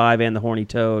the F5 and the Horny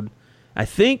Toad. I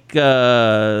think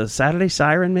Saturday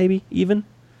Siren maybe even.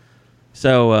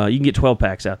 So you can get 12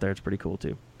 packs out there. It's pretty cool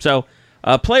too. So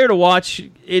player to watch.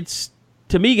 It's,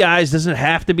 to me, guys, doesn't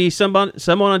have to be someone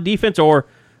on defense, or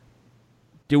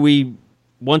do we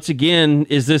once again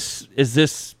is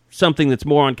this something that's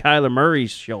more on Kyler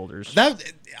Murray's shoulders?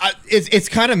 It's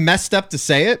kind of messed up to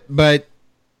say it, but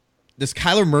does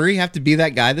Kyler Murray have to be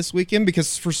that guy this weekend?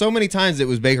 Because for so many times it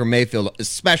was Baker Mayfield,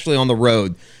 especially on the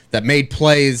road, that made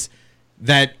plays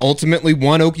that ultimately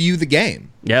won OU the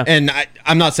game. Yeah. And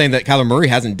I'm not saying that Kyler Murray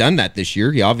hasn't done that this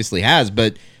year. He obviously has,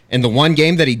 but in the one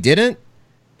game that he didn't,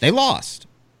 they lost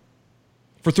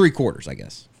for 3 quarters, I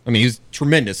guess. I mean, he was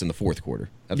tremendous in the 4th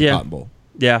quarter of the Cotton Bowl.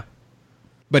 Yeah.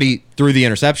 But he threw the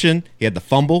interception. He had the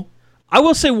fumble. I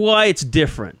will say why it's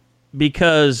different,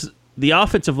 because the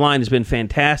offensive line has been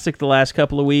fantastic the last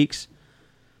couple of weeks,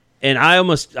 and I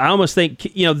almost think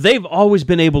they've always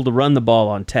been able to run the ball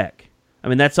on Tech. I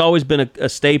mean, that's always been a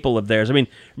staple of theirs. I mean,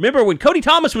 remember when Cody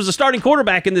Thomas was the starting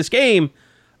quarterback in this game,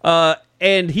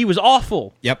 and he was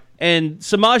awful. Yep. And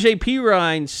Samaje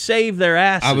Perine saved their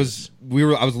asses. I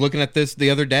was looking at this the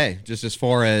other day, just as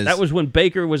far as that was when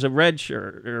Baker was a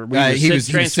redshirt, or he was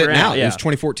sitting out. Yeah. It was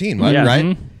 2014, right?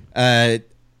 Mm-hmm.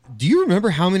 Do you remember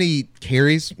how many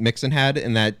carries Mixon had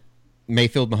in that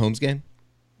Mayfield-Mahomes game?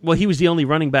 Well, he was the only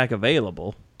running back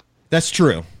available. That's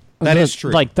true. That is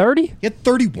true. Like 30? He had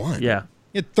 31. Yeah.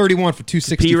 He had 31 for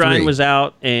 263. Perine was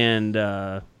out, and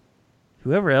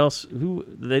whoever else who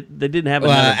they didn't have.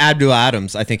 Abdul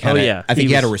Adams, I think.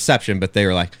 He had a reception, but they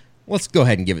were like, let's go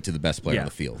ahead and give it to the best player on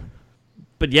the field.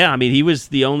 But yeah, I mean, he was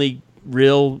the only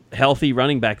real healthy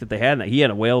running back that they had. He had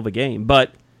a whale of a game,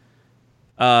 but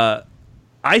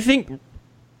I think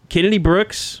Kennedy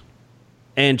Brooks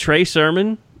and Trey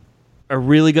Sermon are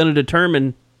really going to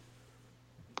determine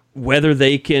whether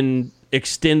they can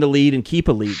extend a lead and keep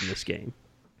a lead in this game.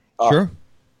 Sure.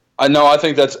 I know. I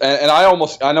think that's, and I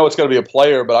know it's going to be a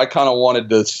player, but I kind of wanted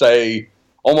to say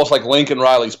almost like Lincoln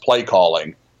Riley's play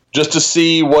calling, just to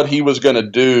see what he was going to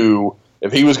do,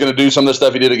 if he was going to do some of the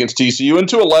stuff he did against TCU, and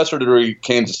to a lesser degree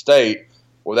Kansas State,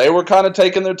 where they were kind of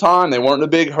taking their time. They weren't in a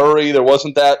big hurry. There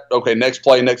wasn't that, okay, next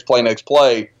play,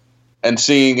 and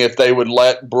seeing if they would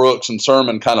let Brooks and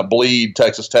Sermon kind of bleed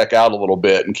Texas Tech out a little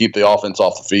bit and keep the offense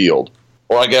off the field.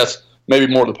 Or I guess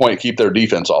maybe more to the point, keep their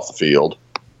defense off the field.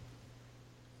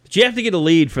 But you have to get a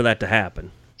lead for that to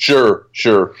happen. Sure.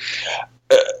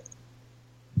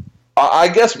 I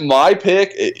guess my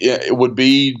pick it would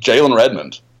be Jalen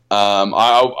Redmond.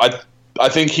 I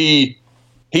think he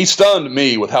stunned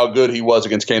me with how good he was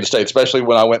against Kansas State, especially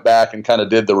when I went back and kind of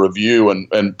did the review and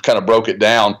kind of broke it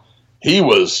down. He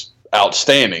was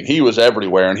outstanding. He was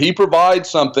everywhere, and he provides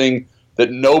something that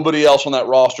nobody else on that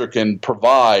roster can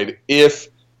provide if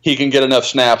he can get enough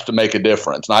snaps to make a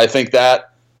difference. And I think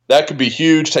that could be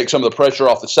huge, take some of the pressure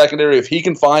off the secondary. If he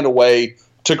can find a way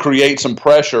to create some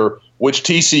pressure, which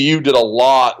TCU did a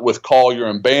lot with Collier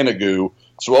and Banagoo.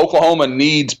 So Oklahoma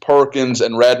needs Perkins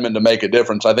and Redmond to make a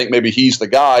difference. I think maybe he's the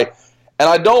guy. And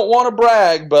I don't want to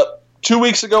brag, but 2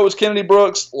 weeks ago it was Kennedy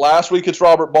Brooks. Last week it's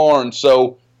Robert Barnes.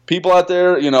 So people out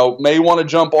there, may want to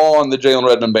jump on the Jalen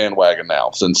Redmond bandwagon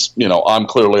now, since, I'm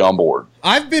clearly on board.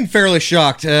 I've been fairly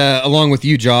shocked, along with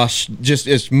you, Josh, just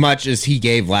as much as he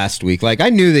gave last week. Like, I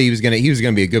knew that he was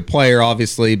gonna be a good player,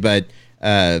 obviously, but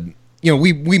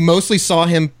we mostly saw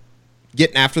him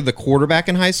getting after the quarterback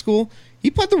in high school. He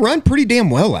played the run pretty damn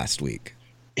well last week.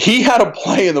 He had a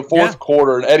play in the fourth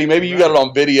quarter, and Eddie, maybe you got it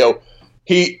on video.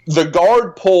 The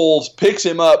guard pulls, picks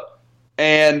him up,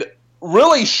 and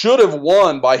really should have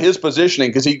won by his positioning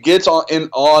because he gets on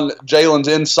Jalen's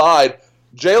inside.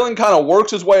 Jalen kind of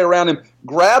works his way around him,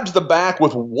 grabs the back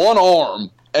with one arm,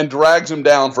 and drags him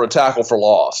down for a tackle for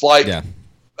loss.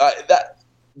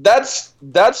 That's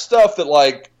stuff that,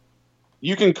 like,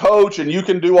 you can coach and you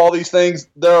can do all these things.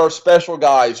 There are special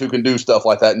guys who can do stuff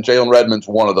like that, and Jalen Redmond's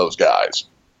one of those guys.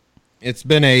 It's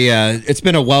been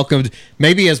a welcomed,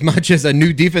 maybe as much as a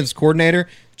new defense coordinator.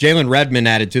 Jalen Redmond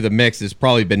added to the mix has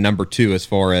probably been number 2 as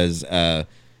far as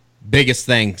biggest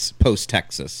things post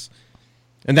Texas,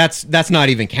 and that's not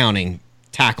even counting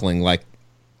tackling, like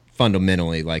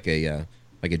fundamentally like a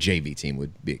JV team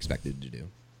would be expected to do.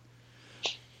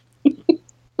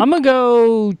 I'm gonna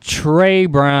go Trey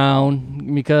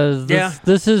Brown because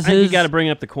this is his. You got to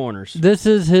bring up the corners. This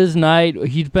is his night.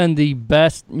 He's been the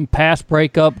best pass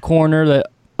breakup corner that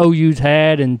OU's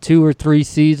had in 2 or 3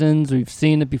 seasons. We've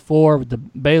seen it before with the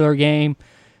Baylor game.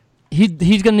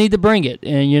 He's gonna need to bring it,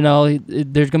 and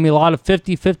there's gonna be a lot of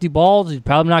 50-50 balls. He's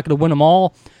probably not gonna win them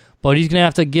all, but he's gonna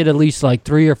have to get at least like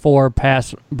 3 or 4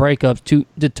 pass breakups to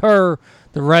deter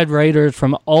the Red Raiders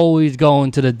from always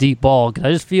going to the deep ball. Because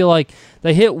I just feel like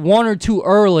they hit 1 or 2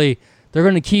 early, they're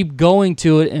going to keep going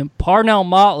to it. And Parnell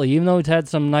Motley, even though he's had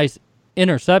some nice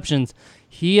interceptions,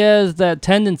 he has that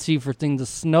tendency for things to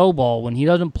snowball. When he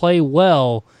doesn't play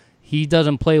well, he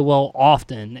doesn't play well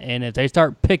often. And if they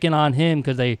start picking on him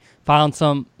because they found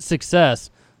some success,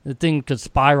 the thing could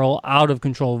spiral out of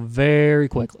control very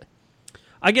quickly.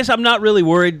 I guess I'm not really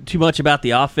worried too much about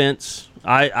the offense.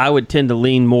 I would tend to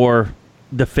lean more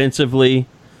defensively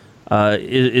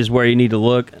is where you need to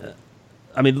look.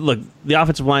 I mean, look, the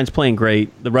offensive line's playing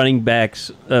great. The running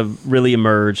backs have really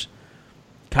emerged.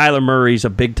 Kyler Murray's a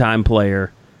big-time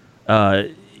player.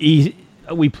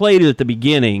 We played it at the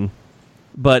beginning,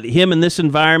 but him in this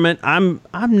environment, I'm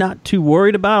not too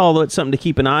worried about, although it's something to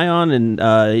keep an eye on, and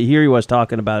here he was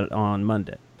talking about it on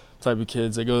Monday. Type of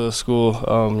kids, they go to school,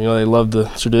 they love the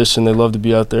tradition, they love to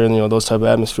be out there, and those type of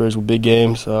atmospheres with big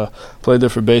games. Played there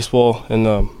for baseball, and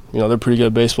they're pretty good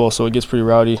at baseball, so it gets pretty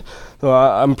rowdy. So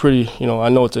I'm pretty, I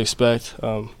know what to expect.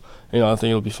 I think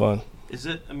it'll be fun. Is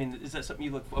that something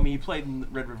you look for? I mean, you played in the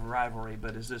Red River rivalry,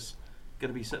 but is this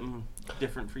going to be something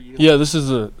different for you? Yeah, this is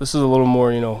a little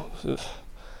more, you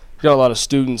got a lot of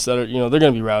students that are, they're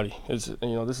going to be rowdy. This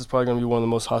is probably going to be one of the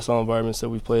most hostile environments that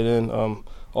we've played in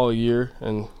all year,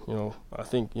 and I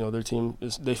think their team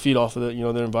they feed off of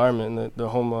their environment and their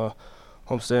home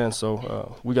stand.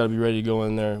 So we got to be ready to go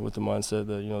in there with the mindset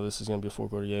that this is going to be a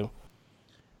 4-quarter game.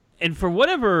 And for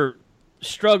whatever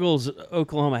struggles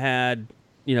Oklahoma had,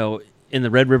 in the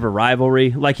Red River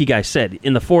rivalry, like you guys said,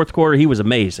 in the fourth quarter he was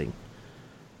amazing.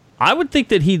 I would think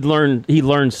that he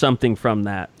learned something from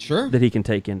that. Sure, that he can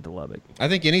take into Lubbock. I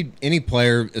think any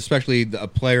player, especially a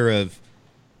player of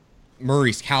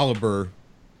Murray's caliber,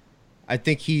 I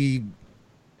think I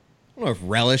don't know if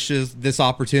relishes this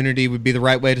opportunity would be the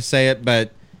right way to say it,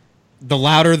 but the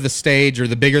louder the stage or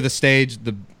the bigger the stage,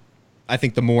 I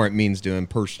think the more it means to him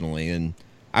personally. And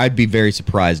I'd be very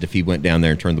surprised if he went down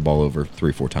there and turned the ball over 3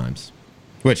 or 4 times,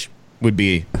 which would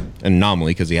be an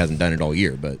anomaly because he hasn't done it all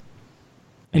year. But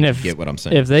and you get what I'm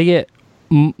saying. If they get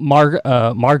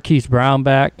Marquise Brown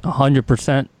back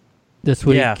 100% this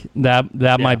week,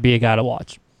 that might be a guy to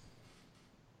watch.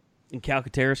 And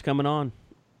Calcaterra's coming on.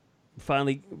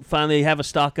 Finally have a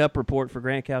stock up report for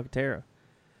Grant Calcaterra.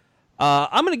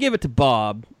 I'm going to give it to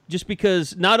Bob just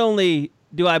because not only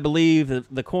do I believe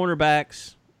that the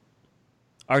cornerbacks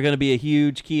are going to be a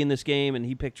huge key in this game, and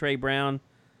he picked Trey Brown,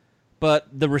 but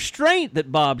the restraint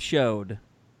that Bob showed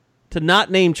to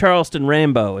not name Charleston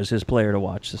Rambo as his player to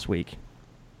watch this week.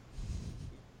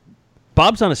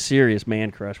 Bob's on a serious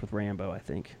man crush with Rambo, I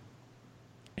think.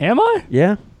 Am I?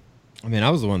 Yeah. I mean, I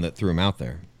was the one that threw him out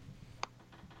there.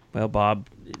 Well, Bob,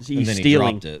 he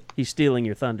stealing. dropped it. He's stealing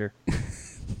your thunder.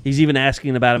 He's even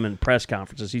asking about him in press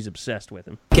conferences. He's obsessed with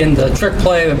him. Again, the trick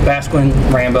play with Basquin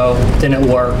Rambo didn't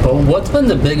work, but what's been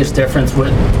the biggest difference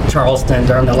with Charleston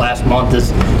during the last month is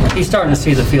he's starting to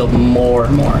see the field more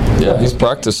and more. Yeah, he's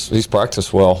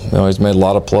practiced well. He's made a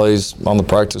lot of plays on the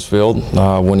practice field.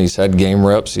 When he's had game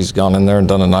reps, he's gone in there and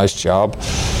done a nice job.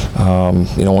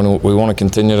 When we want to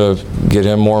continue to get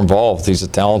him more involved. He's a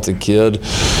talented kid.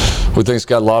 We think he's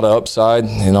got a lot of upside.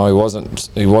 He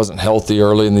wasn't healthy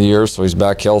early in the year, so he's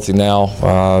back healthy now.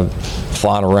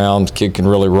 Flying around, kid can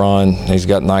really run. He's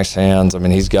got nice hands. I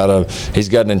mean, he's got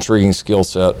an intriguing skill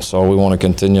set. So we want to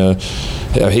continue.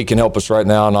 He can help us right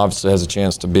now, and obviously has a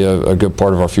chance to be a good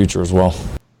part of our future as well.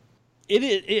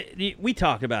 We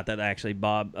talked about that actually,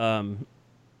 Bob.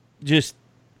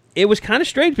 It was kind of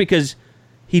strange because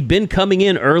he'd been coming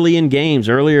in early in games,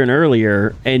 earlier and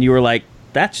earlier, and you were like,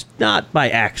 that's not by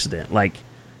accident. Like,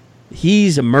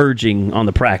 he's emerging on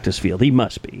the practice field. He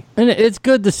must be. And it's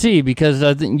good to see because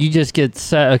you just get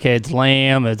set, okay, it's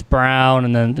Lamb, it's Brown,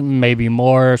 and then maybe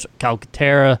Morris,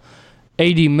 Calcaterra.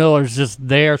 A.D. Miller's just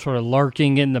there sort of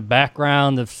lurking in the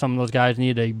background if some of those guys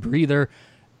need a breather.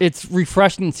 It's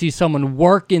refreshing to see someone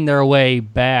working their way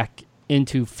back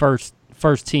into first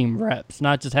team reps,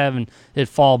 not just having it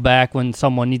fall back when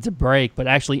someone needs a break, but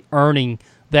actually earning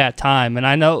that time. And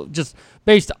I know just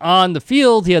based on the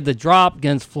field, he had the drop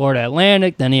against Florida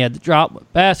Atlantic, then he had the drop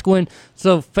with Basquin.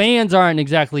 So fans aren't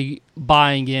exactly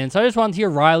buying in. So I just wanted to hear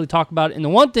Riley talk about it. And the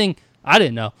one thing I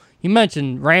didn't know, he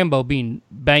mentioned Rambo being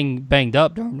banged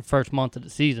up during the first month of the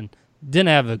season. Didn't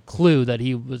have a clue that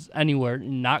he was anywhere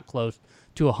not close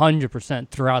to 100%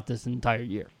 throughout this entire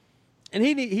year. And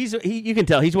you can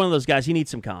tell he's one of those guys, he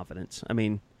needs some confidence. I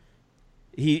mean,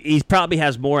 he probably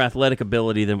has more athletic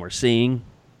ability than we're seeing.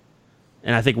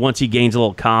 And I think once he gains a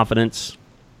little confidence,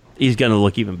 he's going to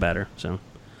look even better. So,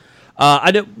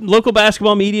 local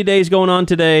basketball media day is going on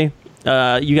today.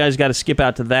 You guys got to skip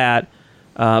out to that.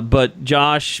 But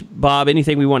Josh, Bob,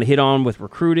 anything we want to hit on with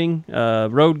recruiting,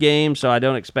 road games? So I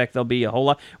don't expect there'll be a whole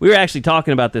lot. We were actually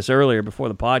talking about this earlier before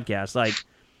the podcast. Like,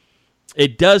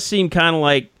 it does seem kind of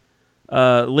like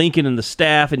Lincoln and the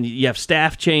staff, and you have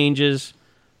staff changes.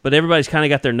 But everybody's kind of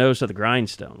got their nose to the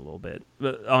grindstone a little bit,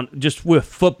 just with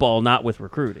football, not with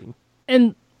recruiting.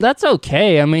 And that's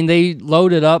okay. I mean, they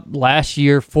loaded up last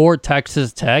year for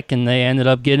Texas Tech, and they ended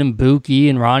up getting Buki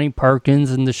and Ronnie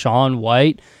Perkins and Deshaun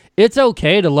White. It's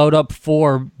okay to load up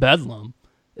for Bedlam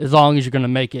as long as you're going to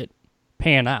make it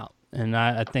pan out. And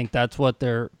I think that's what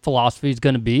their philosophy is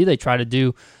going to be. They try to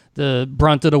do the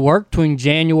brunt of the work between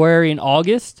January and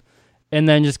August, and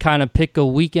then just kind of pick a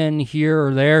weekend here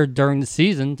or there during the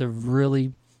season to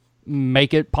really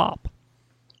make it pop.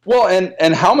 Well,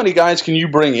 and how many guys can you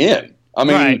bring in? I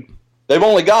mean, They've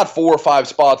only got 4 or 5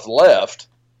 spots left.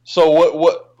 So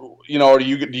what do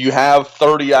you have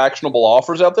 30 actionable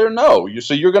offers out there? No.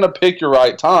 So you're going to pick your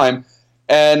right time.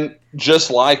 And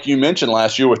just like you mentioned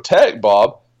last year with Tech,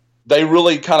 Bob, they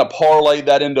really kind of parlayed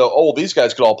that into, these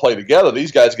guys could all play together.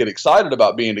 These guys get excited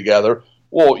about being together.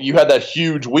 Well, you had that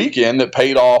huge weekend that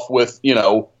paid off with,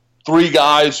 3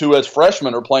 guys who as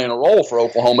freshmen are playing a role for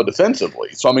Oklahoma defensively.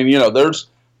 So, I mean, there's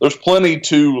plenty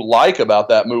to like about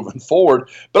that moving forward.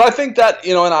 But I think that,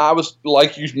 and I was,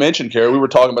 like you mentioned, Kerry, we were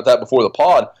talking about that before the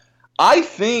pod. I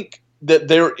think that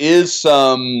there is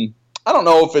some, I don't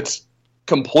know if it's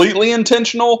completely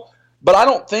intentional, but I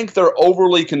don't think they're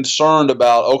overly concerned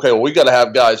about, we got to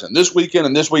have guys in this weekend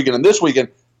and this weekend and this weekend.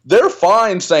 They're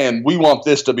fine saying we want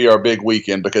this to be our big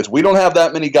weekend because we don't have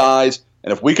that many guys,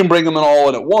 and if we can bring them in all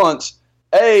in at once,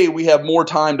 we have more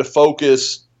time to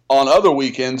focus on other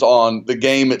weekends on the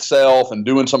game itself and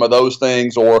doing some of those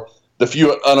things, or the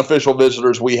few unofficial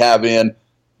visitors we have in.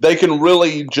 They can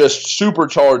really just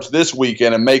supercharge this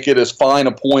weekend and make it as fine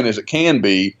a point as it can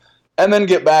be. and then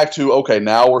get back to, okay,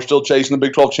 now we're still chasing the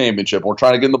Big 12 championship. We're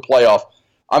trying to get in the playoff.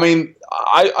 I mean,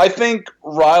 I think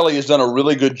Riley has done a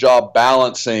really good job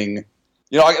balancing.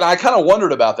 I kind of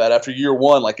wondered about that after year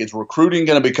one. Like, is recruiting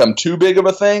going to become too big of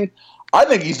a thing? I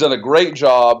think he's done a great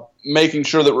job making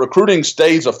sure that recruiting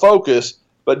stays a focus.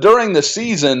 But during the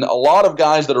season, a lot of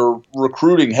guys that are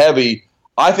recruiting heavy,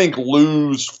 I think,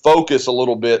 lose focus a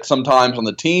little bit sometimes on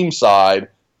the team side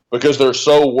because they're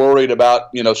so worried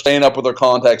about, staying up with their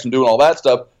contacts and doing all that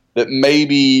stuff that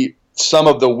maybe some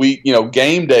of the week,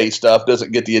 game day stuff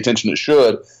doesn't get the attention it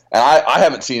should. And I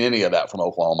haven't seen any of that from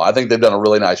Oklahoma. I think they've done a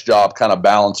really nice job kind of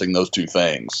balancing those two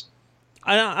things.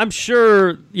 I'm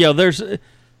sure,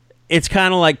 it's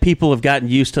kind of like people have gotten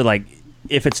used to, like,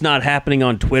 if it's not happening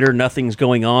on Twitter, nothing's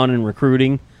going on in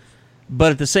recruiting.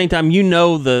 But at the same time,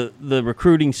 the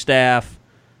recruiting staff,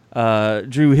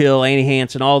 Drew Hill, Annie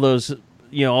Hansen, all those,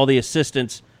 all the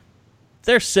assistants,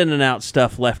 they're sending out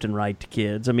stuff left and right to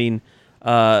kids. I mean,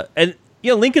 and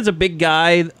Lincoln's a big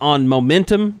guy on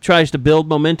momentum, tries to build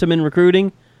momentum in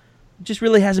recruiting. Just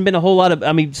really hasn't been a whole lot of,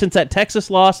 since that Texas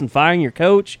loss and firing your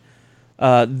coach,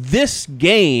 this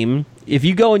game, if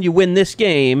you go and you win this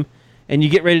game and you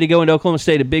get ready to go into Oklahoma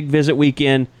State, a big visit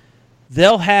weekend,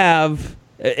 they'll have,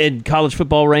 in college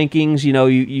football rankings,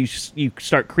 you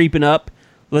start creeping up.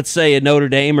 Let's say a Notre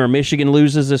Dame or Michigan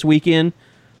loses this weekend.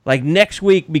 Like, next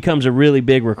week becomes a really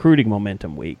big recruiting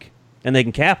momentum week, and they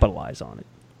can capitalize on it.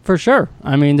 For sure.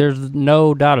 There's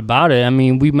no doubt about it.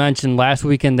 We mentioned last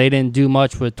weekend they didn't do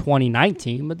much with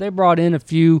 2019, but they brought in a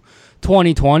few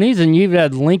 2020s, and you've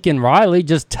had Lincoln Riley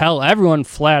just tell everyone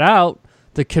flat out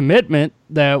the commitment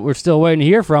that we're still waiting to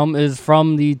hear from is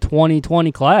from the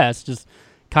 2020 class. Just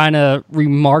kind of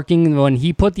remarking when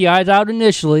he put the eyes out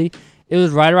initially, it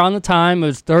was right around the time. It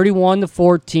was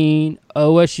 31-14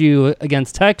 OSU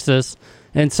against Texas,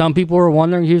 and some people were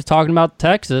wondering he was talking about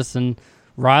Texas, and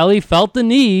Riley felt the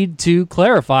need to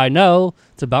clarify, no,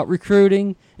 it's about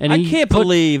recruiting. And I can't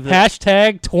believe that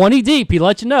hashtag 20 deep. He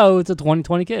let you know it's a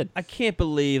 2020 kid. I can't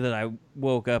believe that I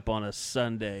woke up on a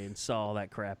Sunday and saw that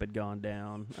crap had gone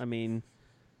down.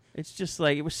 It's just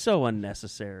like, it was so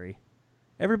unnecessary.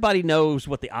 Everybody knows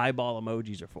what the eyeball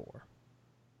emojis are for.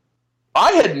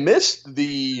 I had missed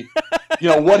the,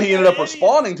 what he ended up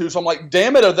responding to. So I'm like,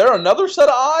 damn it, are there another set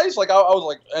of eyes? Like, I was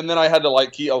like, and then I had to I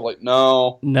was like,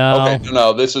 no. Okay,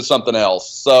 no, this is something else.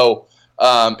 So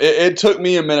it took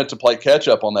me a minute to play catch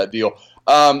up on that deal.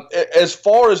 As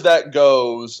far as that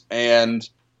goes, and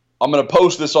I'm going to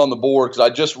post this on the board because I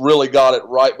just really got it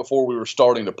right before we were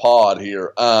starting to pod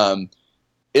here.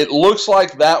 It looks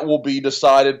like that will be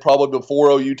decided probably before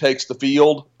OU takes the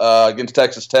field against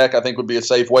Texas Tech, I think would be a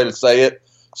safe way to say it.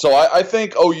 So I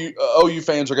think OU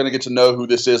fans are going to get to know who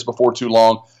this is before too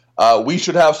long. We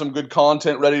should have some good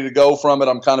content ready to go from it.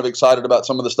 I'm kind of excited about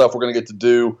some of the stuff we're going to get to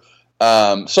do.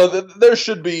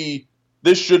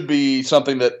 This should be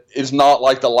something that is not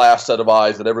like the last set of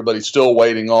eyes that everybody's still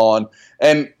waiting on.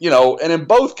 And, and in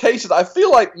both cases, I feel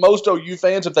like most OU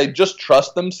fans, if they just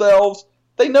trust themselves,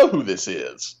 they know who this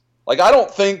is. Like, I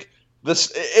don't think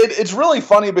this. It's really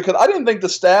funny because I didn't think the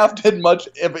staff did much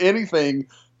of anything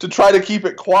to try to keep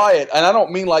it quiet, and I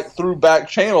don't mean like through back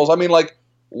channels. I mean like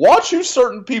watch who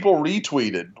certain people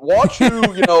retweeted. Watch who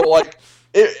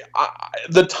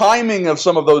the timing of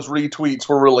some of those retweets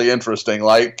were really interesting.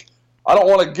 Like, I don't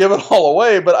want to give it all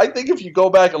away, but I think if you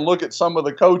go back and look at some of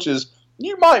the coaches,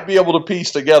 you might be able to piece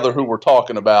together who we're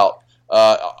talking about.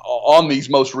 On these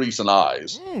most recent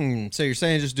eyes. So you're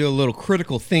saying just do a little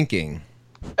critical thinking.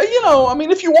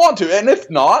 If you want to. And if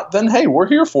not, then, hey, we're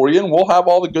here for you, and we'll have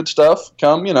all the good stuff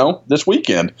come, this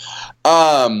weekend.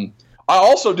 I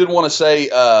also did want to say,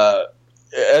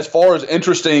 as far as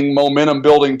interesting momentum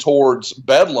building towards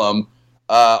Bedlam,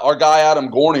 our guy Adam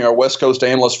Gorney, our West Coast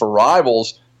analyst for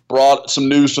Rivals, brought some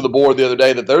news to the board the other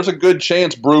day that there's a good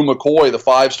chance Brew McCoy, the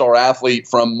 5-star athlete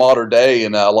from Mater Dei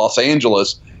in Los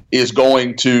Angeles, is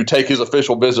going to take his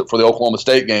official visit for the Oklahoma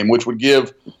State game, which would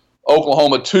give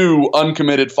Oklahoma 2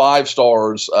 uncommitted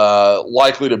 5-stars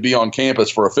likely to be on campus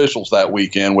for officials that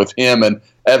weekend with him and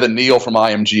Evan Neal from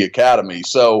IMG Academy.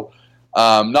 So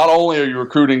not only are you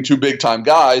recruiting 2 big-time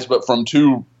guys, but from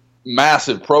 2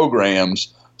 massive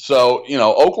programs. So,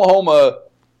 Oklahoma,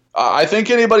 I think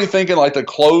anybody thinking like the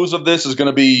close of this is going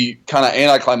to be kind of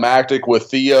anticlimactic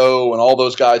with Theo and all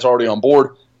those guys already on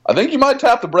board, I think you might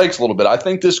tap the brakes a little bit. I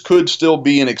think this could still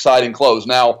be an exciting close.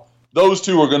 Now, those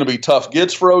 2 are going to be tough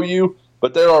gets for OU,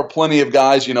 but there are plenty of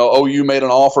guys. OU made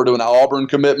an offer to an Auburn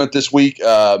commitment this week.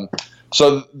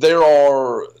 So there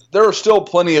are still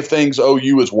plenty of things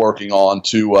OU is working on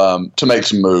to make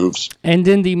some moves. And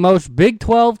in the most Big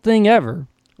 12 thing ever,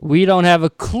 We don't have a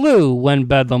clue when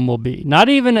Bedlam will be. Not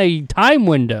even a time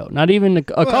window. Not even a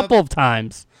couple of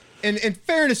times. In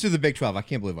fairness to the Big 12, I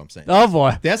can't believe I'm saying Oh,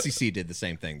 boy. The SEC did the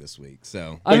same thing this week.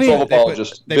 So Big 12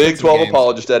 apologist. Big 12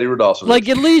 apologist, Eddie Radosevich. Like,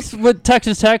 at least with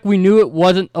Texas Tech, we knew it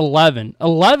wasn't 11.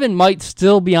 11 might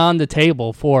still be on the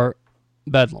table for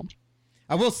Bedlam.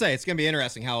 I will say it's going to be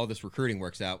interesting how all this recruiting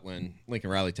works out when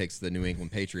Lincoln Riley takes the New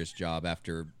England Patriots job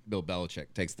after Bill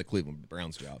Belichick takes the Cleveland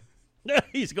Browns job.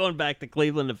 He's going back to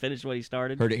Cleveland to finish what he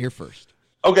started. Heard it here first.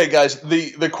 Okay, guys,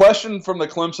 the question from the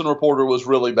Clemson reporter was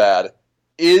really bad.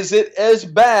 Is it as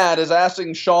bad as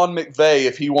asking Sean McVay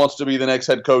if he wants to be the next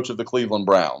head coach of the Cleveland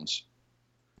Browns?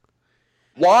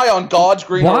 Why on God's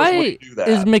green earth would he do that?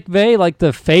 Is McVay like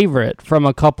the favorite from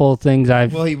a couple of things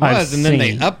I've Well, he was, and then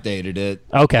they seen? updated it.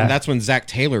 Okay. And that's when Zach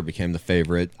Taylor became the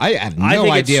favorite. I have no I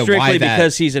think idea it's strictly why that.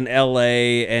 because he's in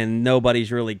L.A. and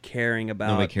nobody's really caring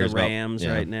about Nobody cares the about- Rams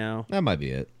yeah. right now. That might be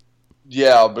it.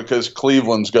 Yeah, because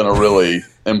Cleveland's going to really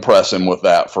impress him with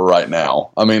that for right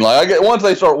now. I mean, like once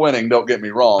they start winning, don't get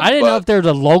me wrong. I didn't but, know if there's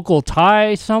a local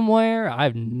tie somewhere. I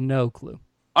have no clue.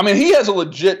 I mean, he has a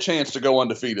legit chance to go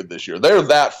undefeated this year. They're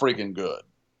that freaking good.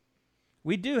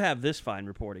 We do have this fine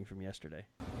reporting from yesterday.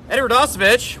 Eddie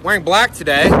Radosevich, wearing black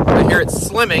today. I hear it's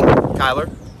slimming,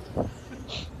 Kyler.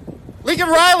 Lincoln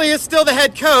Riley is still the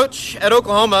head coach at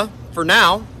Oklahoma for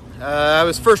now. I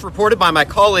was first reported by my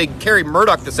colleague Kerry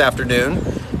Murdoch this afternoon.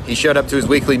 He showed up to his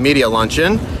weekly media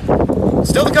luncheon.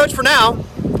 Still the coach for now.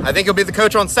 I think he'll be the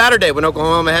coach on Saturday when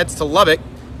Oklahoma heads to Lubbock,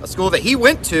 a school that he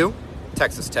went to,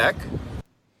 Texas Tech.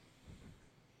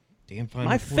 Damn fine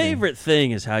My reporting. favorite thing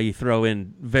is how you throw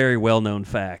in very well-known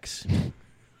facts.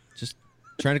 Just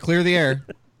trying to clear the air.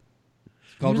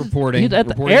 It's called reporting. He's at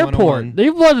the Reporting airport. 101.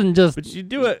 It wasn't just But you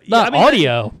do it. not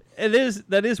audio.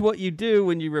 That is what you do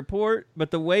when you report, but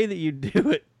the way that you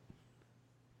do it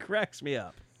cracks me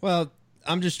up. Well,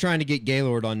 I'm just trying to get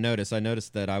Gaylord on notice. I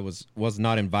noticed that I was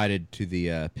not invited to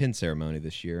the pin ceremony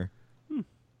this year.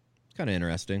 It's kind of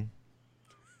interesting.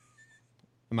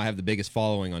 I might have the biggest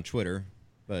following on Twitter,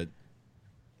 but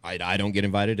I don't get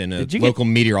invited, and a Did you local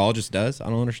meteorologist does. I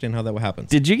don't understand how that happens.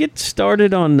 Did you get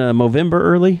started on Movember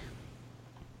early?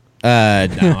 No, I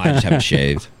just haven't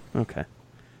shaved. Okay.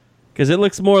 Because it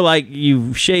looks more like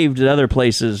you've shaved at other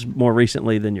places more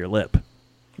recently than your lip.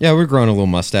 Yeah, we're growing a little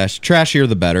mustache. Trashier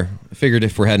the better. I figured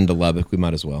if we're heading to Lubbock, we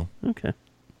might as well. Okay.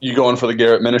 You going for the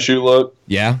Garrett Minshew look?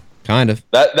 Yeah, kind of.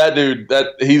 That dude,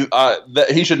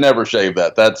 he should never shave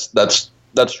that.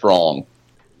 That's strong.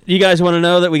 You guys want to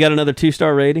know that we got another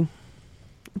 2-star rating?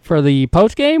 For the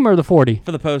post game or the 40?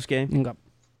 For the post game. Okay.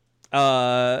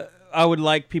 I would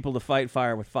like people to fight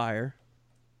fire with fire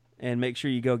and make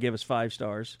sure you go give us 5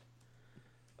 stars.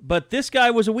 But this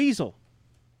guy was a weasel.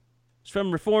 It's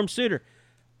from Reform Suitor.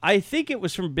 I think it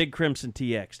was from Big Crimson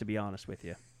TX, to be honest with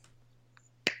you.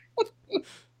 You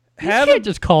can't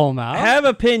just call him out. Have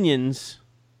opinions,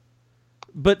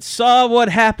 but saw what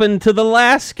happened to the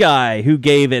last guy who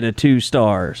gave it a 2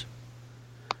 stars.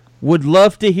 Would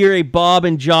love to hear a Bob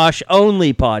and Josh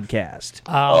only podcast.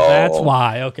 Oh, that's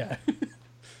why. Okay.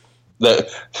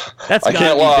 That's I gotta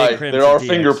can't be lie. Big Crimson There are TX.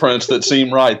 fingerprints that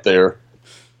seem right there.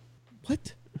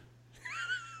 What?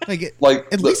 Like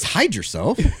at least hide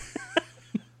yourself.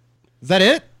 Is that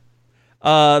it?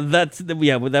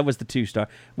 That was the 2-star.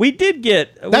 We did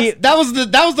get that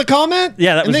was the comment.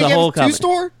 Yeah, that And was then the he gave whole it comment.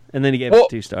 2-star. And then he gave it a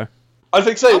 2-star. I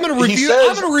think so. I'm gonna review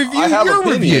your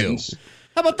review.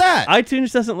 How about that?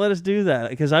 iTunes doesn't let us do that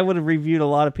because I would have reviewed a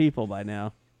lot of people by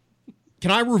now.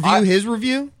 Can I review his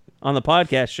review on the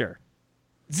podcast? Sure.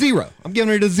 0. I'm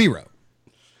giving it a 0.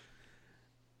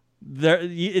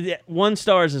 1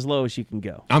 star is as low as you can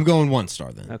go. I'm going 1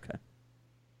 star then. Okay.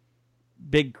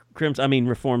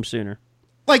 Reform Sooner.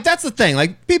 Like, that's the thing.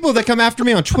 Like, people that come after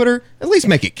me on Twitter, at least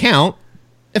make it count.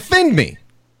 Offend me.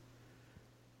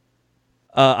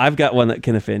 I've got one that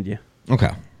can offend you.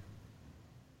 Okay.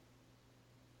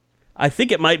 I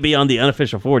think it might be on the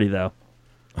unofficial 40, though.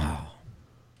 Well,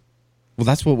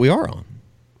 that's what we are on.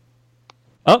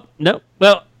 Oh, no.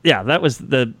 Well, yeah, that was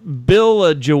the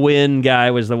Bill Jawin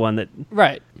guy was the one that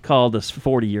called us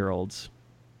 40-year-olds.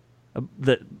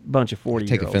 The bunch of 40-year-olds.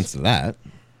 Take offense to that.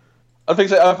 I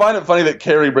find it funny that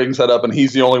Kerry brings that up, and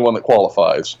he's the only one that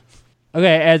qualifies.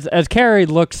 Okay, as Kerry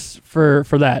looks for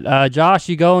that, Josh,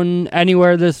 you going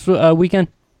anywhere this weekend?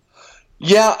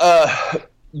 Yeah,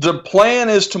 the plan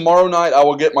is tomorrow night I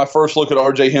will get my first look at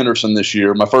R.J. Henderson this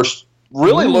year. My first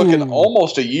look in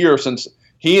almost a year, since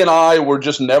he and I were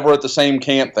just never at the same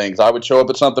camp things. I would show up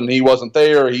at something and he wasn't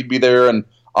there, he'd be there and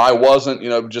I wasn't,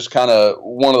 just kind of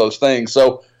one of those things.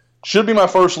 So should be my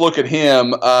first look at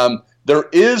him. There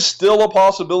is still a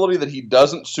possibility that he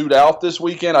doesn't suit out this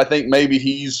weekend. I think maybe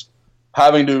he's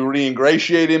having to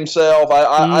re-ingratiate himself.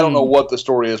 I don't know what the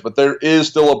story is, but there is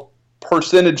still a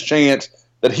percentage chance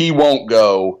that he won't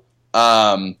go.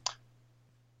 I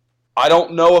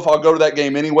don't know if I'll go to that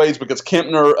game anyways because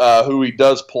Kempner, who he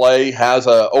does play, has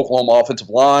a Oklahoma offensive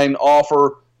line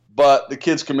offer, but the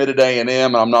kid's committed to A&M,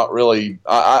 and I'm not really –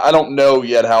 I don't know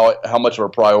yet how much of a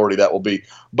priority that will be.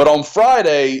 But on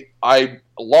Friday, I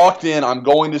locked in. I'm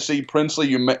going to see Princely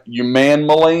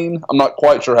Umanmielen. I'm not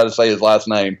quite sure how to say his last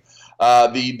name.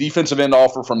 The defensive end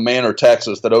offer from Manor,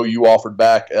 Texas, that OU offered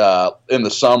back in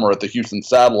the summer at the Houston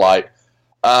Satellite,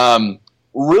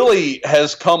 really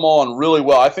has come on really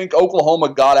well. I think Oklahoma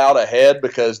got out ahead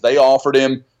because they offered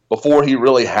him before he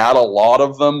really had a lot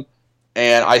of them,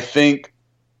 and I think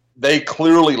they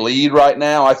clearly lead right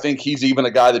now. I think he's even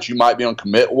a guy that you might be on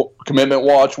commitment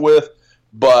watch with.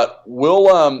 But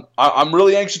I'm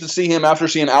really anxious to see him after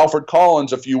seeing Alfred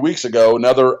Collins a few weeks ago,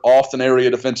 another Austin area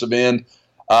defensive end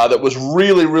that was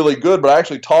really, really good. But I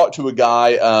actually talked to a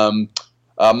guy,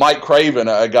 Mike Craven,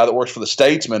 a guy that works for the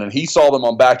Statesman, and he saw them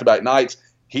on back-to-back nights.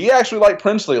 He actually liked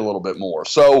Princely a little bit more.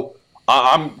 So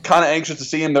I'm kind of anxious to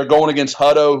see him. They're going against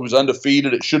Hutto, who's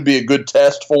undefeated. It should be a good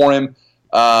test for him.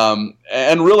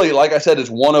 And really, like I said, is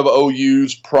one of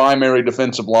OU's primary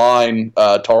defensive line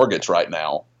targets right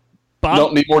now. Bob, you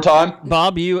don't need more time?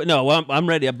 Bob, I'm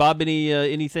ready. Bob,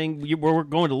 anything? We're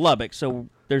going to Lubbock, so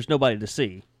there's nobody to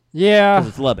see. Yeah, because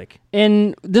it's Lubbock,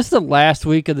 and this is the last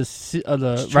week of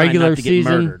the regular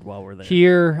season while we're there.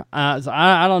 Here. So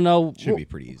I don't know. Should be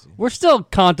pretty easy. We're still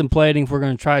contemplating if we're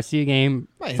going to try to see a game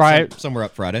Friday. Somewhere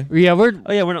up Friday. Yeah, we're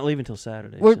not leaving until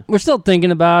Saturday. We're still thinking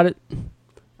about it.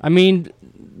 I mean,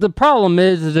 the problem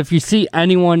is if you see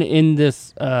anyone in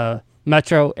this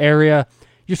metro area,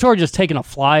 you're sort of just taking a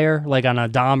flyer, like on a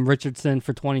Dom Richardson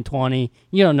for 2020.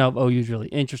 You don't know if OU's really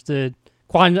interested.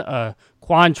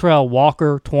 Quantrell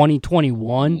Walker,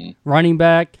 2021 running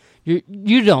back.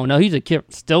 You don't know. He's a kid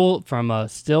still from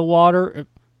Stillwater.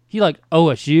 He like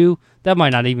OSU. That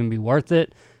might not even be worth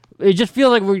it. It just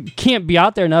feels like we can't be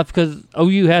out there enough because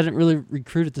OU hasn't really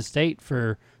recruited the state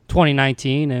for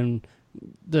 2019, and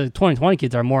the 2020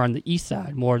 kids are more on the east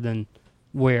side more than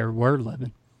where we're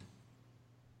living.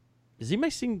 Have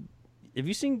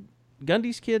you seen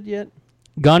Gundy's kid yet?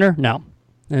 Gunner? No.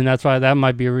 And that's why that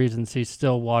might be a reason to see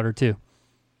Stillwater too.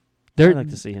 I'd like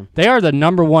to see him. They are the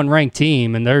number 1 ranked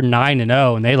team, and they're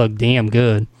 9-0, and they look damn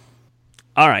good.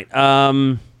 All right.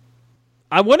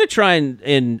 I want to try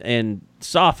and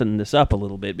soften this up a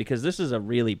little bit because this is a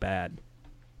really bad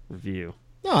review.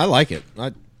 No, I like it.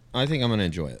 I think I'm going to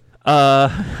enjoy it.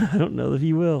 I don't know that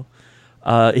he will.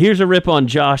 Here's a rip on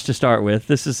Josh to start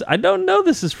with. I don't know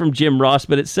this is from Jim Ross,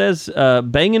 but it says,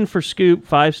 banging for Scoop,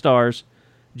 5 stars,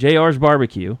 JR's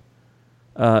Barbecue.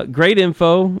 Great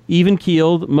info,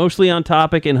 even-keeled, mostly on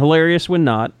topic, and hilarious when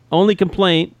not. Only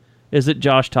complaint is that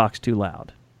Josh talks too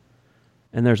loud.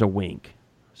 And there's a wink.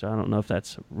 So I don't know if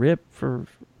that's a rip or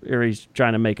he's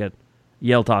trying to make a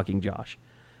yell-talking Josh.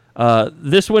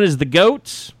 This one is The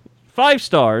Goats, 5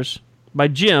 stars, by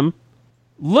Jim.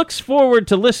 Look forward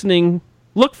to listening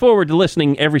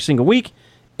every single week.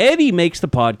 Eddie makes the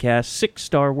podcast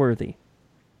 6-star worthy.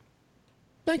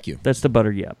 Thank you. That's the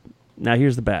butter yep. Now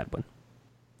here's the bad one.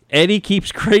 Eddie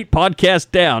keeps great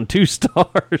podcast down, 2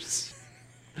 stars.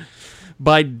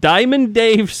 By Diamond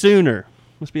Dave Sooner.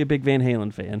 Must be a big Van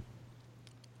Halen fan.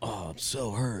 Oh, I'm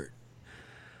so hurt.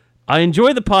 I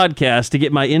enjoy the podcast to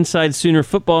get my inside Sooner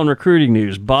football and recruiting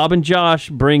news. Bob and Josh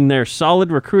bring their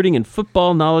solid recruiting and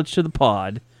football knowledge to the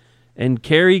pod, and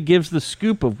Carrie gives the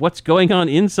scoop of what's going on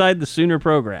inside the Sooner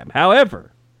program.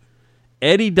 However,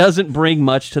 Eddie doesn't bring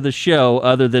much to the show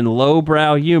other than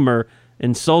lowbrow humor,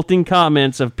 insulting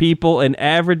comments of people, and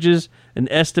averages an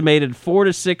estimated 4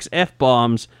 to 6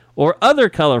 F-bombs or other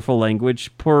colorful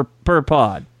language per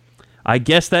pod. I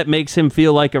guess that makes him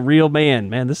feel like a real man.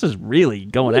 Man, this is really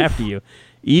going after you,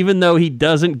 even though he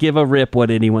doesn't give a rip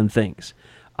what anyone thinks.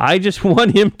 I just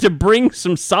want him to bring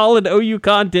some solid OU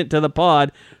content to the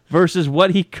pod versus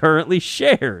what he currently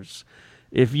shares.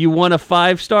 If you want a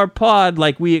 5-star pod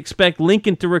like we expect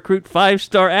Lincoln to recruit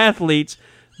 5-star athletes,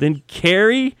 then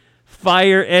Carrie,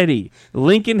 fire Eddie.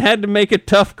 Lincoln had to make a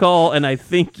tough call, and I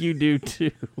think you do too.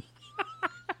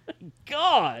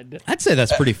 God. I'd say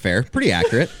that's pretty fair, pretty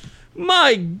accurate.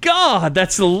 My God,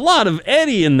 that's a lot of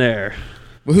Eddie in there.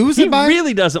 Well, who was it by? He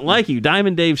really doesn't like you.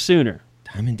 Diamond Dave Sooner.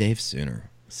 Diamond Dave Sooner.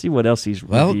 See what else he's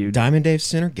reviewed. Well, Diamond Dave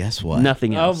Sooner, guess what?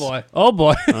 Nothing else. Oh,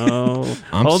 boy. Oh,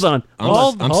 hold on.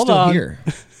 I'm still here.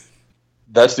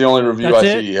 That's the only review I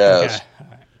see he has. Okay.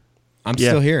 I'm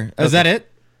still here. Is that it?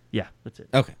 Yeah, that's it.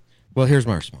 Okay. Well, here's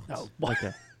my response. Oh,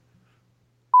 okay.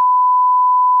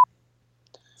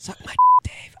 Suck my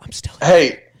Dave. I'm still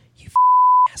Hey. You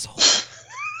asshole.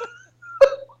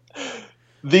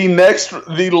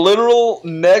 The literal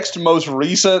next most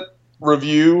recent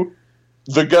review,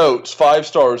 The Goats, 5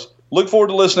 stars. Look forward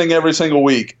to listening every single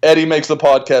week. Eddie makes the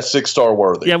podcast 6-star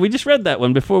worthy. Yeah, we just read that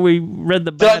one before we read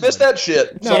the Did I bad miss that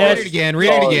shit? No, read it again.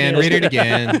 Read it again. Read it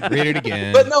again. Read it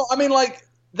again. But no, I mean, like,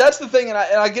 that's the thing, and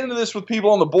I get into this with people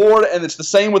on the board, and it's the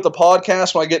same with the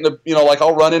podcast when I get into,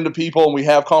 I'll run into people and we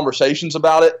have conversations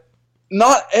about it.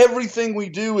 Not everything we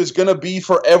do is going to be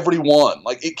for everyone.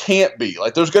 Like, it can't be.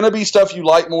 Like, there's going to be stuff you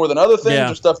like more than other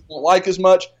things or stuff you don't like as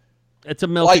much. It's a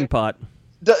melting pot.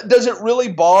 Does it really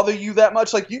bother you that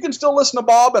much? Like, you can still listen to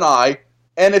Bob and I,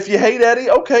 and if you hate Eddie,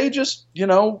 okay, just,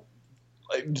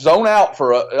 zone out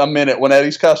for a minute when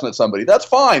Eddie's cussing at somebody. That's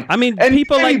fine. I mean, and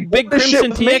people like Big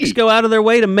Crimson TX go out of their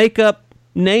way to make up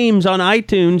names on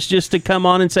iTunes just to come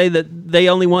on and say that they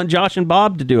only want Josh and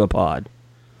Bob to do a pod.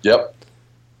 Yep.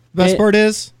 Best part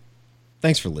is,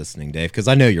 thanks for listening, Dave, because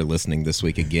I know you're listening this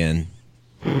week again.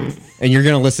 And you're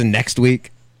going to listen next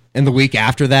week and the week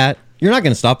after that. You're not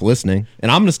going to stop listening,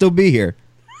 and I'm going to still be here.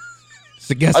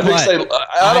 So guess what?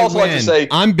 I'd also like to say,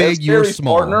 I'm big, you're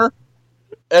small. Partner,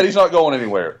 Eddie's not going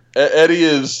anywhere. Eddie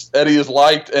is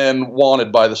liked and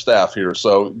wanted by the staff here.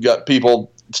 So you got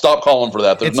people, stop calling for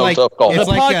that. There's no tough call. The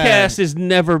podcast has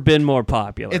never been more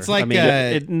popular. It's like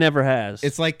it never has.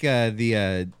 It's like what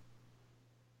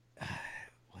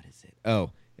is it? Oh,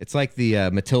 it's like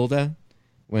the Matilda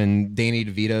when Danny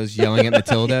DeVito's yelling at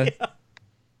Matilda. Yeah.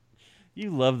 You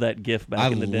love that gif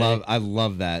back in the day. I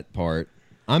love that part.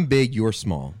 I'm big, you're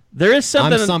small. There is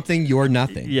something. I'm something, you're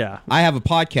nothing. Yeah. I have a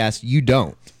podcast, you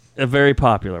don't. A very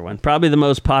popular one. Probably the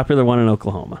most popular one in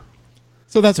Oklahoma.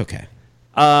 So that's okay.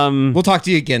 We'll talk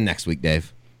to you again next week,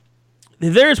 Dave.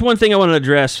 There's one thing I want to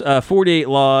address. 48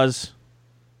 Laws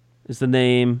is the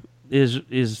name.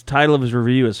 His title of his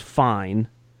review is fine.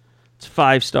 It's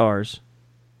 5 stars.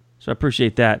 So I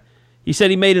appreciate that. He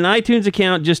said he made an iTunes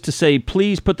account just to say,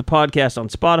 please put the podcast on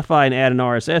Spotify and add an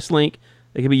RSS link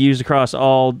that can be used across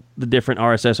all the different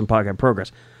RSS and podcast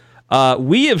programs.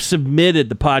 We have submitted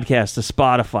the podcast to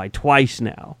Spotify twice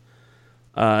now.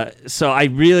 So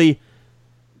I'm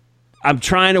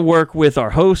trying to work with our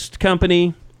host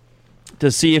company to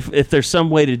see if there's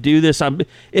some way to do this.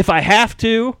 If I have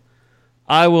to,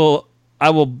 I will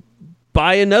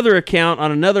buy another account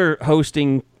on another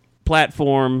hosting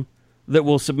platform that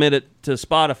will submit it to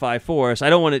Spotify for us. I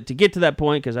don't want it to get to that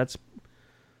point because that's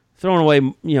throwing away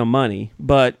money.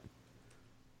 But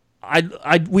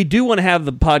we do want to have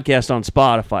the podcast on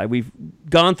Spotify. We've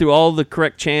gone through all the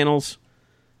correct channels,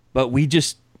 but we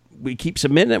keep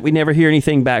submitting it. We never hear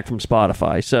anything back from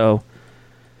Spotify. So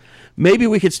maybe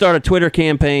we could start a Twitter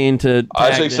campaign to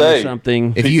tag them or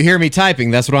something. If you hear me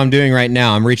typing, that's what I'm doing right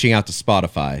now. I'm reaching out to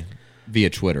Spotify via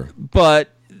Twitter. But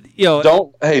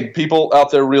people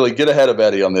out there really get ahead of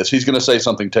Eddie on this. He's going to say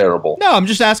something terrible. No, I'm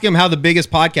just asking him how the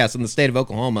biggest podcast in the state of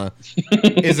Oklahoma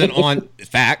isn't on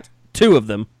fact. 2 of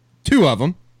them. 2 of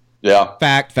them. Yeah.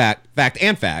 Fact,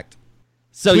 and fact.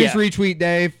 So please retweet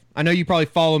Dave. I know you probably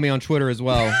follow me on Twitter as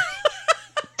well.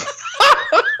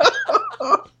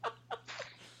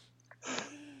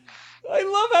 I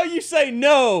love how you say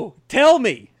no. Tell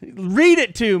me. Read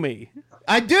it to me.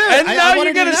 I do. And now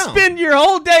you're going to spend your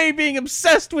whole day being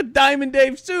obsessed with Diamond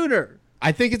Dave Sooner.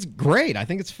 I think it's great. I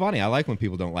think it's funny. I like when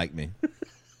people don't like me.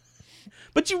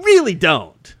 But you really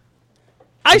don't.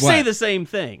 I say the same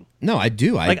thing. No, I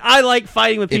do. I like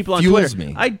fighting with people on Twitter. It fuels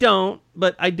me. I don't,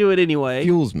 but I do it anyway. It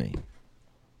fuels me.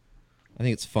 I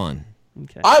think it's fun.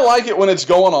 Okay. I like it when it's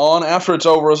going on. After it's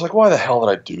over, it's like, why the hell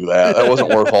did I do that? That wasn't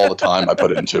worth all the time I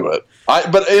put into it.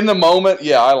 But in the moment,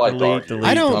 I like to argue.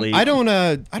 I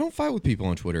don't fight with people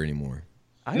on Twitter anymore.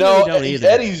 I really don't either.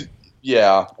 Eddie's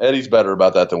better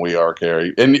about that than we are,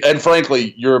 Carrie. And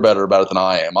frankly, you're better about it than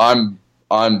I am.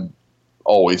 I'm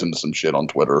always into some shit on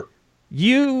Twitter.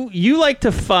 You like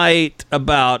to fight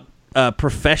about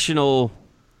professional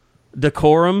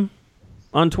decorum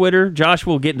on Twitter. Josh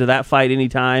will get into that fight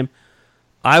anytime.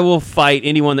 I will fight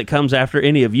anyone that comes after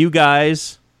any of you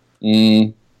guys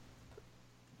to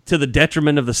the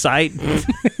detriment of the site.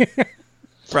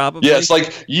 Probably. Yeah, it's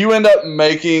like you end up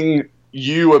making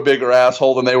you a bigger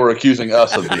asshole than they were accusing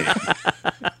us of being.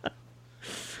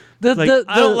 I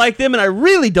don't like them, and I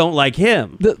really don't like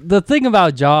him. The thing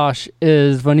about Josh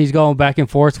is when he's going back and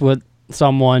forth with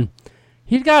someone,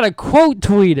 he's got to quote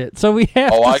tweet it, so we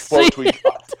have to see quote tweet.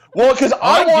 Well, because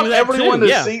I want everyone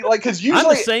to see, because usually I'm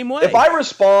the same way. If I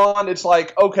respond, it's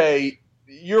like, okay,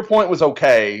 your point was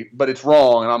okay, but it's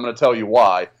wrong, and I'm going to tell you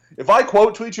why. if I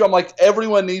quote tweet you, I'm like,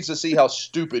 everyone needs to see how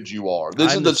stupid you are.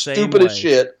 This I'm is the the same stupidest way.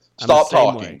 shit. I'm the Stop same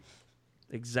talking. way.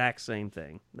 Exact same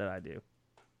thing that I do.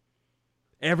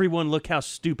 Everyone, look how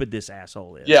stupid this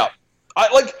asshole is. Yeah.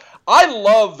 I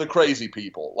love the crazy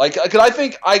people. Like,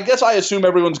 cause I guess I assume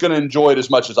everyone's going to enjoy it as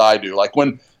much as I do. Like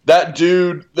when that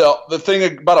dude, the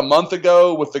thing about a month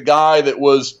ago with the guy that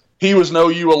he was an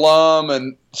OU alum,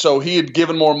 and so he had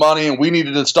given more money, and we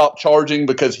needed to stop charging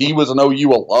because he was an OU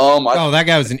alum. That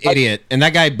guy was an idiot. And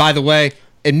that guy, by the way,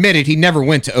 admitted he never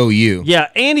went to OU. Yeah,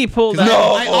 and he pulled out.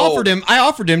 I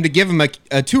offered him to give him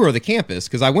a tour of the campus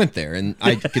because I went there, and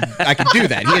I could do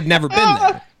that. He had never been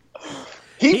there.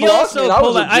 He also I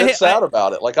was legit sad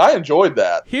about it. Like, I enjoyed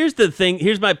that. Here's the thing.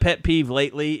 Here's my pet peeve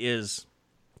lately is,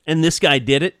 and this guy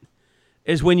did it,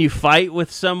 is when you fight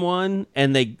with someone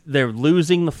and they're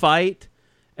losing the fight,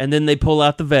 and then they pull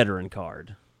out the veteran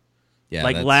card. Yeah,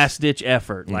 like last-ditch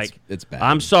effort. It's bad.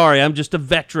 I'm sorry, I'm just a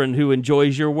veteran who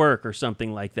enjoys your work or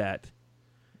something like that.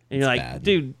 And you're like, bad.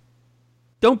 Dude,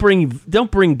 don't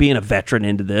bring being a veteran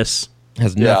into this.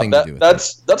 Has nothing to do with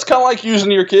that's kind of like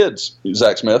using your kids,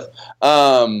 Zach Smith.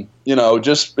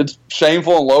 Just it's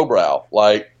shameful and lowbrow.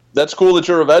 Like, that's cool that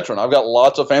you're a veteran. I've got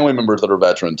lots of family members that are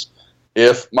veterans.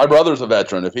 If my brother's a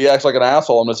veteran, if he acts like an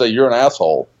asshole, I'm going to say you're an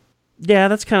asshole. Yeah,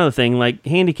 that's kind of the thing. Like,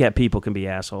 handicapped people can be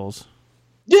assholes.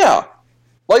 Yeah.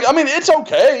 Like, I mean, it's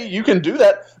okay. You can do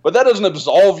that, but that doesn't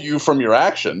absolve you from your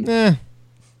action.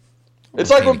 It's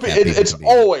like it's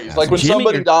always like when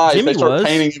somebody dies, they start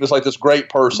painting you as like this great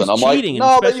person. I'm like,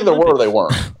 no, they either were or they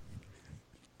weren't.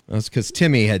 That's because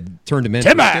Timmy had turned him in for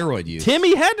steroid use.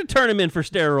 Timmy had to turn him in for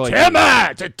steroid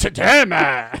use.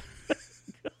 Timmy!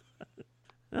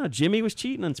 No, Jimmy was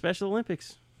cheating on Special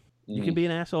Olympics. You can be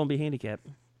an asshole and be handicapped.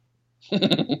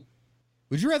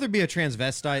 Would you rather be a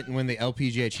transvestite and win the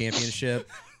LPGA championship,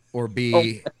 or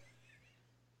be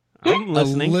I'm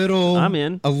listening. I'm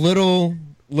in. A little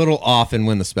off and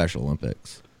win the Special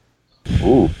Olympics?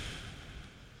 Ooh.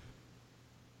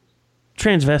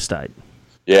 Transvestite.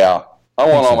 Yeah. I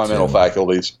want all my mental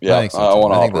faculties. Yeah, I want to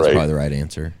operate. I think that's probably the right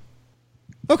answer.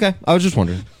 Okay, I was just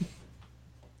wondering.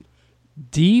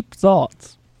 Deep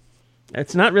thoughts.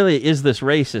 It's not really, is this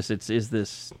racist? It's, is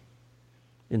this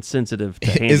insensitive to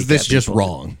handicapped Is this just people?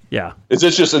 wrong? Yeah. Is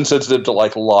this just insensitive to,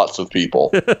 like, lots of people?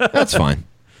 That's fine.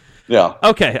 Yeah.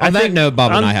 Okay. On that note,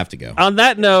 Bob and I have to go. On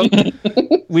that note,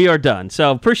 we are done.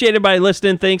 So appreciate everybody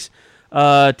listening. Thanks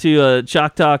to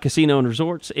Choctaw Casino and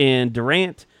Resorts and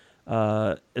Durant,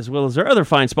 as well as our other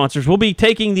fine sponsors. We'll be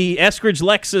taking the Eskridge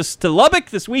Lexus to Lubbock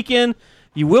this weekend.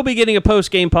 You will be getting a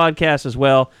post-game podcast as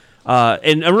well.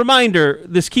 And a reminder,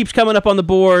 this keeps coming up on the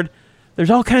board. There's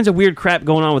all kinds of weird crap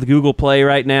going on with Google Play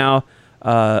right now.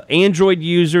 Android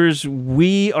users,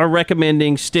 we are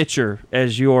recommending Stitcher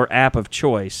as your app of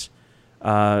choice.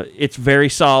 It's very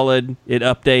solid. It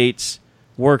updates,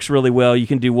 works really well. You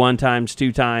can do 1 times,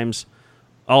 2 times,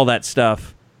 all that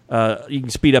stuff. You can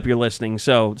speed up your listening.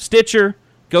 So Stitcher,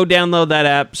 go download that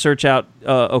app, search out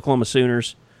Oklahoma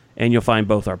Sooners, and you'll find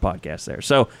both our podcasts there.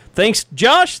 So thanks,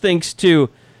 Josh. Thanks to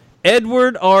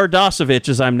Edward R. Dosovich,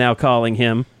 as I'm now calling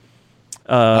him.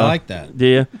 I like that. Do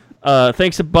you?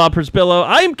 Thanks to Bob Przybylo.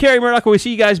 I am Kerry Murdoch. We'll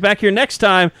see you guys back here next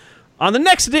time on the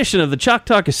next edition of the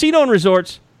Choctaw Casino and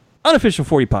Resorts Unofficial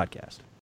 40 Podcast.